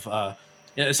analogy of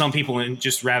Some people would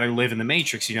just rather live in the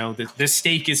Matrix. This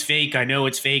steak is fake. I know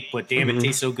it's fake, but damn, it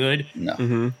tastes so good.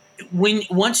 No.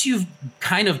 Once you've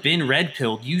kind of been red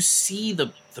pilled, you see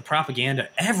the propaganda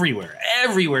everywhere,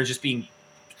 just being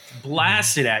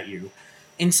blasted at you.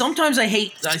 And sometimes I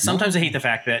hate the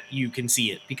fact that you can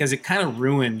see it, because it kind of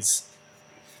ruins.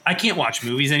 I can't watch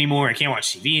movies anymore. I can't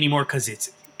watch TV anymore because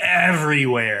it's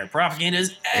everywhere. Propaganda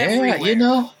is everywhere.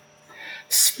 Yeah,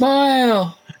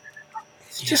 smile.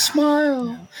 Just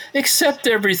smile. Accept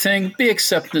everything. Be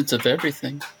acceptance of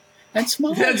everything. And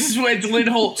smile. Just wait, Lynn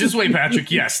Holt. Just wait, Patrick.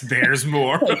 Yes, there's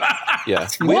more. Yeah,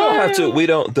 we don't have to. We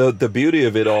don't. The beauty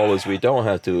of it all is we don't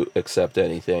have to accept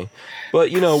anything.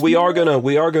 But we are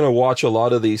gonna watch a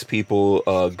lot of these people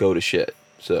go to shit.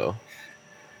 So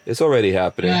it's already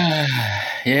happening.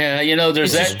 Yeah,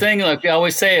 there's that thing like I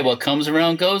always say: what comes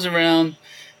around goes around.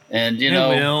 And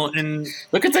and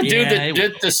look at the dude that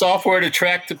did the software to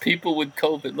track the people with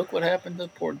COVID. Look what happened to the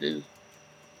poor dude.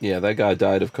 Yeah, that guy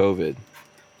died of COVID.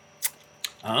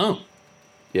 Oh,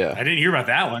 yeah. I didn't hear about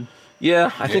that one.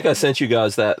 Yeah, I think I sent you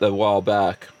guys that a while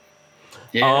back.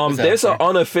 Yeah, there's an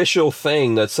unofficial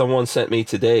thing that someone sent me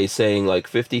today saying like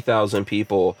 50,000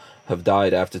 have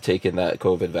died after taking that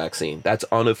COVID vaccine. That's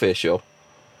unofficial.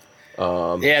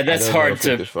 That's hard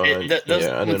to. When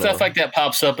stuff like that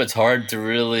pops up, it's hard to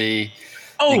really.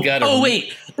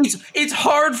 Wait! It's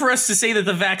hard for us to say that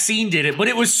the vaccine did it, but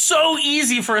it was so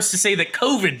easy for us to say that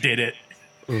COVID did it.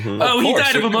 Mm-hmm. He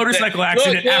died of a motorcycle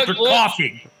accident after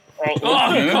coughing.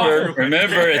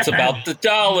 Remember, it's about the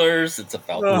dollars. It's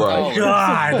about the dollars.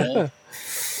 God.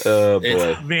 Oh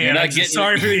boy, man!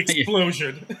 Sorry for the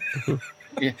explosion.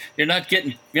 You're not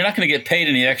going to get paid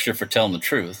any extra for telling the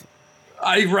truth.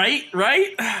 Right.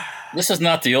 This is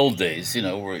not the old days,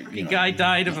 where the guy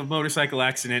died of a motorcycle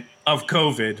accident of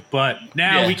COVID, but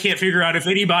now we can't figure out if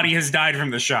anybody has died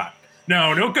from the shot.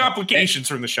 No complications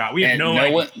from the shot. We have no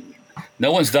idea.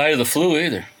 No one's died of the flu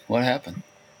either. What happened?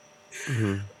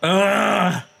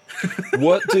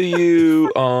 What do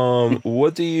you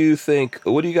think?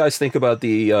 What do you guys think about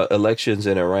the elections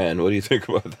in Iran? What do you think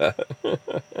about that?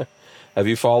 Have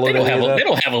you followed any of that? They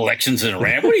don't have elections in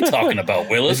Iran. What are you talking about,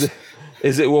 Willis?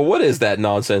 Is it? Well, what is that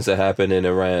nonsense that happened in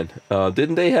Iran?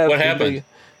 Didn't they have? What happened?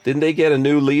 Didn't they get a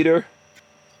new leader?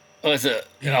 Oh, it's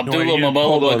Abdullah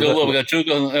Mahmoud. Let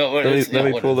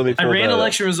me pull Iran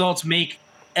election results make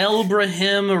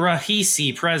Ebrahim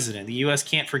Raisi president. The U.S.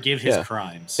 can't forgive his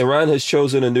crimes. Iran has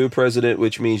chosen a new president,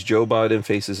 which means Joe Biden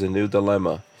faces a new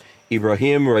dilemma.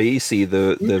 Ibrahim Raisi,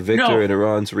 the victor in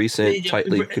Iran's recent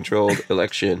tightly controlled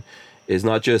election, is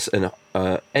not just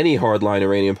any hardline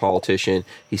Iranian politician.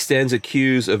 He stands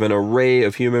accused of an array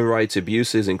of human rights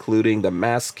abuses, including the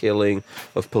mass killing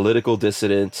of political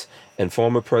dissidents, and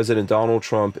former President Donald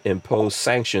Trump imposed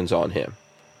sanctions on him.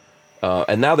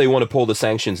 And now they want to pull the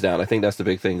sanctions down. I think that's the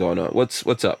big thing going on.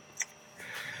 What's up?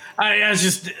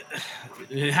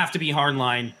 It have to be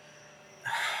hardline.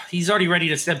 Biden's already ready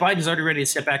to step back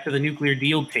to the nuclear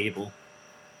deal table.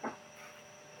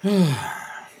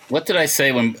 What did I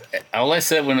say when? All I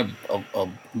said when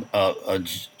a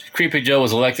Creepy Joe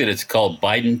was elected, it's called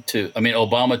Biden 2. I mean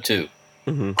Obama 2.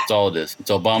 Mm-hmm. That's all it is. It's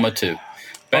Obama 2.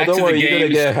 Don't worry, you're gonna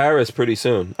get Harris pretty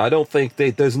soon. I don't think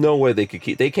there's no way they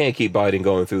can't keep Biden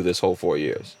going through this whole 4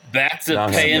 years. Back to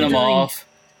paying him off.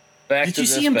 Did you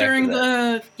see him during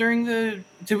the?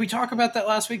 Did we talk about that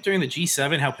last week during the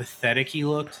G7? How pathetic he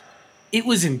looked. It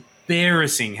was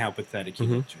embarrassing how pathetic he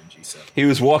looked during G7. He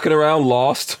was walking around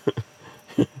lost.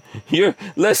 You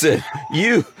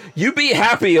be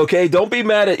happy, okay? Don't be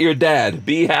mad at your dad.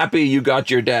 Be happy you got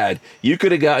your dad. You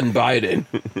could have gotten Biden.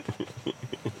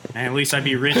 And at least I'd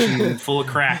be rich and full of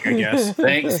crack, I guess.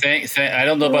 Thanks. I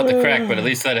don't know about the crack, but at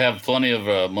least I'd have plenty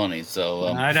of money. So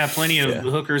I'd have plenty of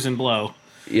hookers and blow.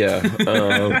 Yeah.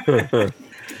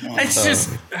 It's just.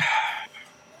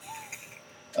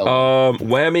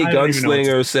 Whammy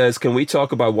Gunslinger says, "Can we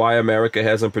talk about why America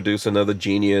hasn't produced another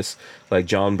genius like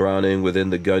John Browning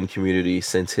within the gun community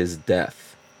since his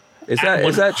death?" Is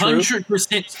that true?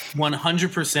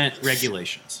 100%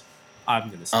 regulations. I'm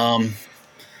gonna say.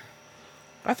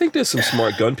 I think there's some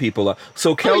smart gun people.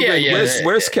 So Kellgren,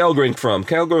 where's Kellgren from?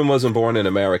 Kellgren wasn't born in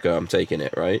America. I'm taking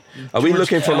it, right? Are we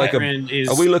looking for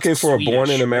a born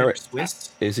in America?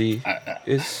 Swiss? Is he?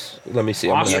 Let me see.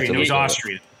 Austrian. He's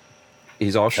Austrian.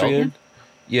 He's Austrian? Kellgren?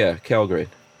 Yeah, Kellgren.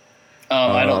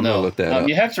 I don't know. Look that up.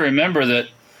 You have to remember that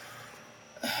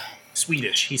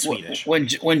Swedish. He's Swedish.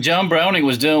 When John Browning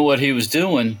was doing what he was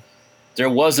doing, there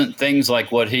wasn't things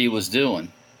like what he was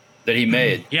doing that he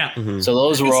made. Yeah. Mm-hmm. So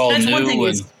those were all new.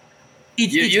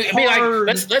 It's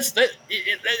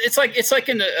like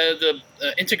in the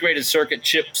integrated circuit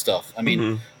chip stuff. I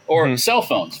mean, Or cell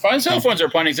phones. Cell phones are a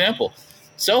prime example.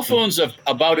 Cell phones have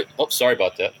about it. Oh, sorry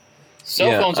about that.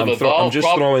 Cell phones have evolved. I'm just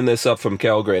throwing this up from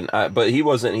Kellgren, but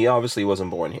he obviously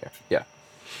wasn't born here. Yeah.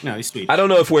 No, he's sweet. I don't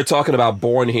know if we're talking about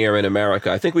born here in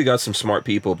America. I think we got some smart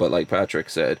people, but like Patrick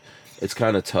said, it's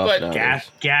kind of tough now.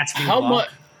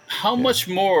 How much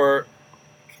more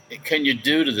can you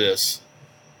do to this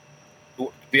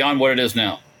beyond what it is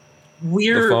now?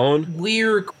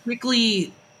 We're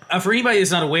quickly, for anybody that's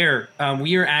not aware,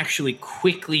 we are actually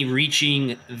quickly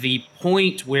reaching the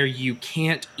point where you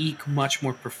can't eke much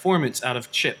more performance out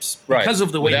of chips because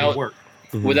of the way they work.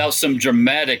 Without some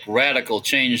dramatic, radical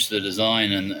change to the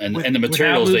design and the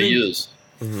materials they use.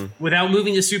 Without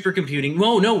moving to supercomputing.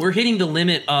 No, we're hitting the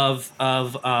limit of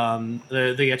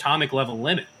the atomic level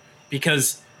limit,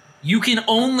 because you can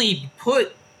only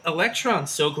put electrons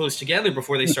so close together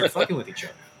before they start fucking with each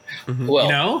other.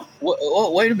 Well,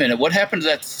 wait a minute. What happened to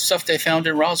that stuff they found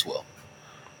in Roswell?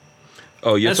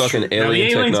 Oh, you're talking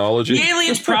alien technology? The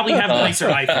aliens probably have nicer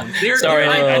iPhones. Sorry,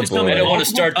 I don't want to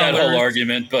start that whole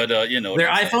argument, but their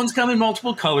iPhones come in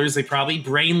multiple colors. They probably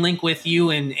brain link with you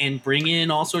and bring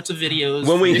in all sorts of videos.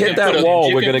 When we hit that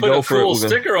wall, we're going to go for a cool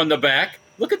sticker on the back.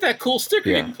 Look at that cool sticker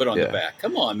you can put on the back.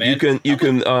 Come on, man.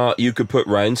 You could put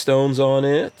rhinestones on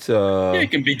it. You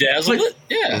can bedazzle it.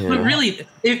 Yeah. But really,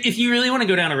 if you really want to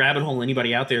go down a rabbit hole,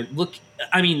 anybody out there, look.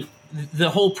 I mean,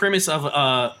 the whole premise of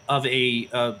a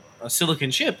silicon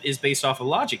chip is based off of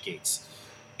logic gates,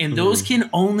 and those can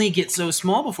only get so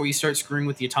small before you start screwing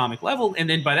with the atomic level, and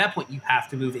then by that point you have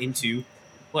to move into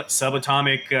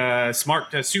subatomic smart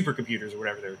supercomputers or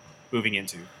whatever they're moving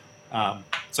into.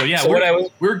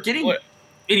 We're getting.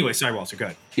 Anyway, sorry, Walter. Go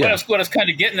ahead. Yeah. What I was kind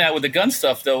of getting at with the gun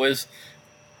stuff, though, is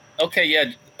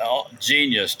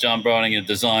genius, John Browning, and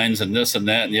designs and this and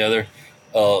that and the other,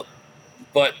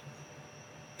 but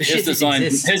his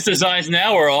designs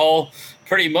now are all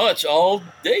pretty much all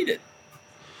dated.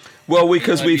 Well,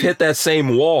 because we've hit that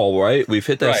same wall, right? We've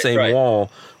hit that same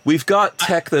wall. We've got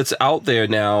tech that's out there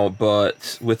now,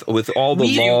 but with all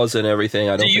the laws and everything,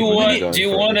 I don't think do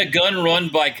you want a gun run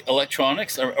by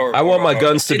electronics? Or I want my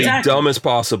guns to be dumb as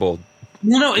possible.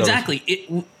 Well, no, exactly.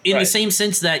 In the same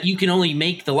sense that you can only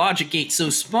make the logic gate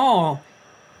so small,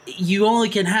 you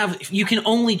can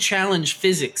only challenge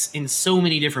physics in so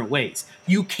many different ways.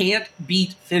 You can't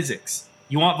beat physics.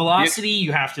 You want velocity,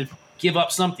 you have to give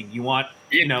up something. You want,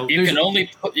 you can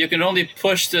only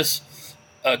push this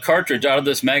cartridge out of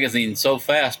this magazine so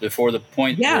fast before the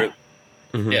point where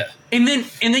and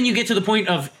then you get to the point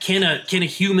of can a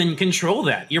human control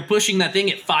that? You're pushing that thing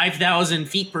at 5,000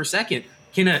 feet per second.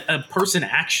 Can a person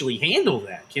actually handle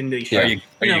that? Can they?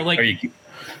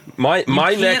 My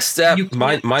next step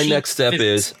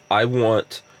is I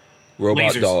want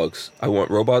robot dogs. I want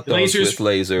robot dogs with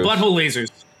lasers. Butthole lasers.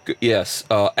 Yes,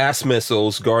 ass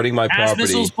missiles guarding my property. Ass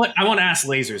missiles, but I want ass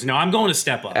lasers. No, I'm going to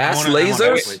step up. Ass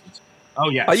lasers? Oh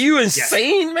yes. Are you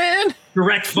insane, man?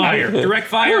 Direct fire.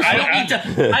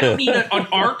 I don't need an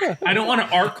arc. I don't want to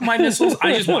arc my missiles.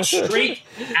 I just want straight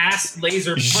ass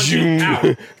laser punching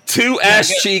out. Two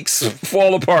ass cheeks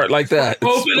fall apart like that.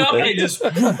 Open up and just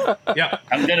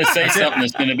I'm gonna say something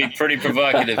that's gonna be pretty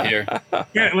provocative here.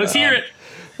 Yeah, let's hear it.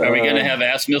 Are we gonna have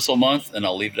Ass Missile Month? And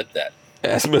I'll leave it at that.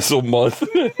 Ass Missile Month.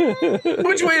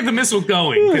 Which way is the missile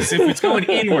going? Because if it's going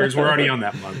inwards, we're already on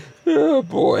that month. Oh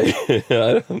boy.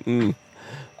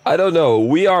 I don't know.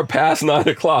 We are past 9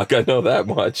 o'clock. I know that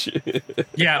much.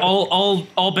 Yeah,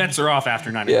 all bets are off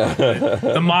after 9 o'clock.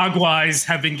 The Mogwais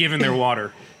have been given their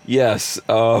water. Yes.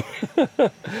 So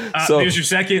there's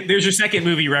your second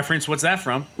movie reference. What's that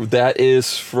from? That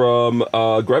is from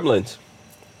Gremlins.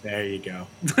 There you go.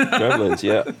 Gremlins,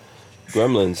 yeah.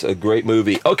 Gremlins, a great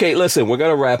movie. Okay, listen, we're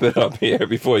going to wrap it up here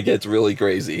before it gets really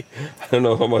crazy. I don't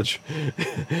know how much.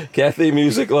 Kathy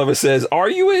Music Lover says, "Are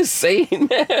you insane,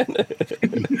 man?"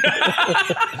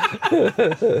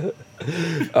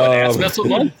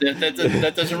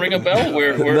 That doesn't ring a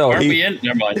bell. Aren't we in?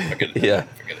 Never mind. Forget it.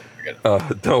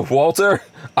 No, Walter,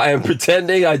 I am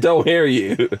pretending I don't hear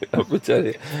you. I'm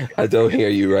pretending I don't hear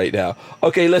you right now.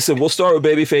 Okay, listen, we'll start with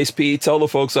Babyface P. Tell the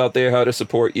folks out there how to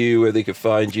support you, where they can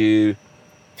find you.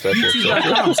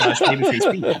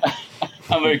 YouTube.com/Babyface P.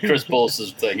 I'm a Chris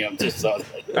Bols's thing. I'm just I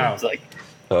was like,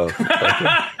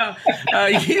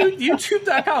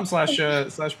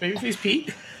 YouTube.com/Babyface P.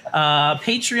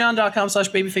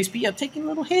 Patreon.com/Babyface P. I've taken a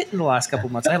little hit in the last couple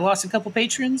months. I lost a couple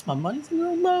patrons. My money's a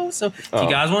little low. So if you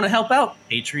guys want to help out,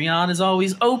 Patreon is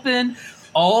always open.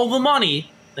 All the money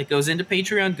that goes into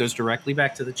Patreon goes directly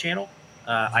back to the channel.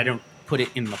 I don't put it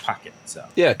in my pocket. So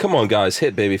yeah, come on, guys,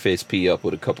 hit Babyface P up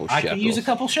with a couple shekels. I can use a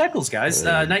couple shekels, guys.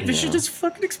 Night Vision is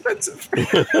fucking expensive.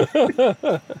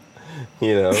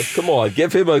 Come on,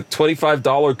 give him a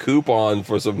 $25 coupon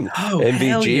for some Oh, hell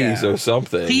NVGs yeah. or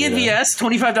something. P&VS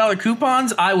 $25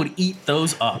 coupons. I would eat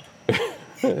those up.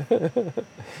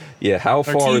 Yeah, how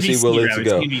far is he TVC, willing to rather,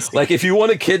 go? TVC. Like, if you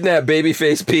want to kidnap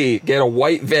Babyface P, get a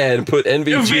white van and put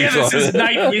NVGs This is on it.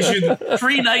 night vision,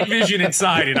 free night vision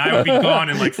inside, and I would be gone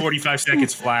in like 45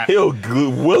 seconds flat. He'll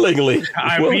willingly.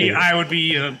 I would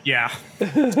be, yeah.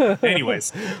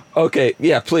 Anyways, Okay,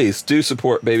 yeah, please do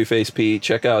support Babyface P.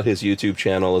 Check out his YouTube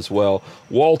channel as well.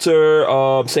 Walter,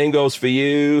 same goes for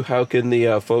you. How can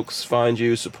the folks find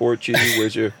you, support you?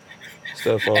 Where's your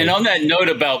stuff on? And on that note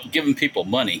about giving people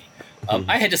money,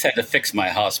 I just had to fix my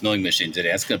Haas milling machine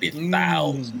today. That's going to be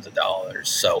thousands of dollars.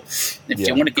 So if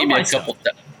you want to give me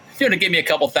a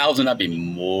couple thousand, I'd be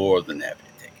more than happy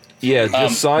to take it. Yeah,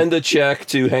 just sign the check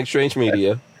to Hank Strange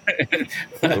Media.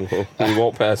 We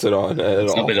won't pass it on at all.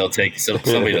 Somebody will take it.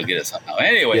 Somebody will get it somehow.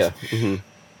 Anyways, Yeah. Mm-hmm.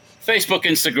 Facebook,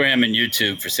 Instagram, and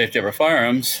YouTube for Safety Harbor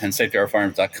Firearms and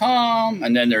safetyharborfirearms.com.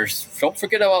 And then don't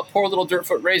forget about Poor Little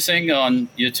Dirtfoot Racing on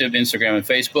YouTube, Instagram, and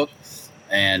Facebook.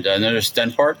 And then there's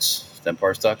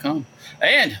StenParts.com.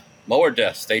 And Mower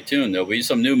Death. Stay tuned. There'll be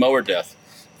some new Mower Death.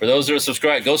 For those that are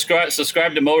subscribed,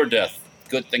 subscribe to Mower Death.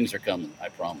 Good things are coming, I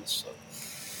promise. So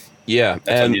Yeah, that's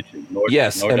and on YouTube.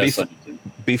 yes, Mower and Death's on YouTube.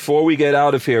 before we get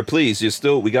out of here, please,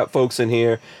 we got folks in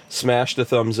here. Smash the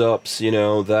thumbs ups.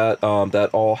 That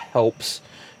all helps.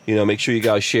 Make sure you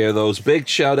guys share those. Big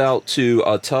shout out to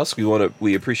Tusk.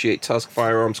 We appreciate Tusk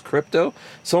Firearms Crypto.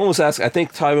 Someone was asking. I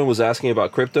think Tyman was asking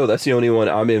about crypto. That's the only one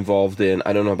I'm involved in.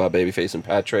 I don't know about Babyface and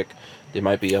Patrick. They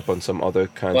might be up on some other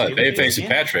kinds What, of. Babyface and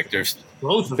Patrick? There's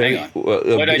both of hang them. on. What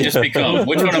did I just become?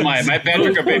 Which one am I? Am I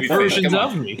Patrick or Babyface? Versions Come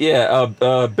of on. me. Yeah,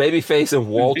 Babyface and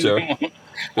Walter.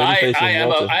 Babyface I and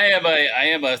Walter.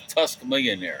 am a Tusk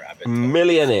millionaire. I've been told.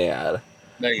 Millionaire.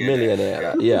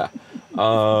 Yeah.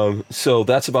 So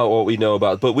that's about what we know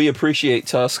about. But we appreciate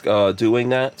Tusk doing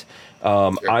that.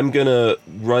 I'm gonna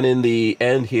run in the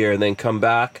end here and then come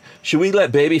back. Should we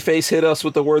let Babyface hit us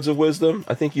with the words of wisdom?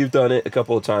 I think you've done it a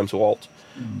couple of times, Walt.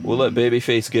 We'll let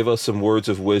Babyface give us some words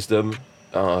of wisdom.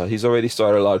 He's already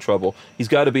started a lot of trouble. He's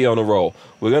got to be on a roll.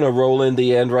 We're going to roll in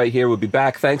the end right here. We'll be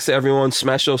back. Thanks to everyone.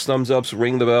 Smash those thumbs ups,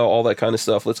 ring the bell, all that kind of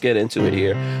stuff. Let's get into it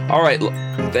here. All right.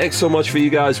 Thanks so much for you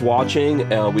guys watching.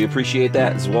 We appreciate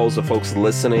that, as well as the folks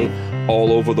listening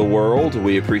all over the world.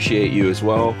 We appreciate you as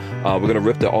well. We're going to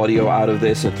rip the audio out of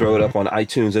this and throw it up on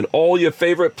iTunes and all your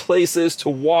favorite places to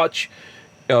watch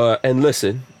and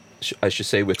listen. I should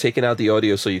say we're taking out the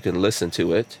audio so you can listen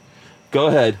to it. Go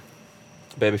ahead.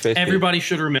 Babyface. Everybody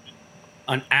should remember,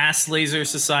 an ass laser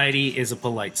society is a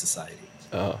polite society.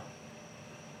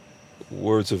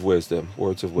 Words of wisdom.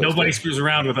 Nobody screws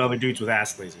around with other dudes with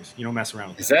ass lasers. You don't mess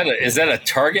around with Is that a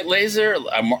target laser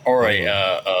or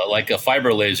like a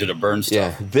fiber laser to burn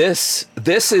stuff? Yeah, this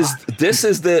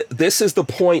is the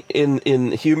point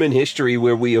in human history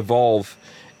where we evolve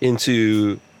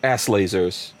into ass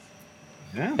lasers.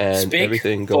 Yeah. And Speak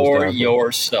everything goes for down.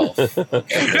 yourself.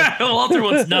 Walter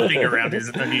wants nothing around his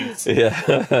news.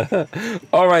 Yeah.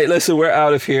 All right, listen, we're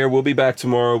out of here. We'll be back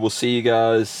tomorrow. We'll see you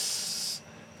guys.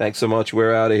 Thanks so much.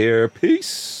 We're out of here. Peace.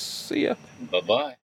 See ya. Bye-bye.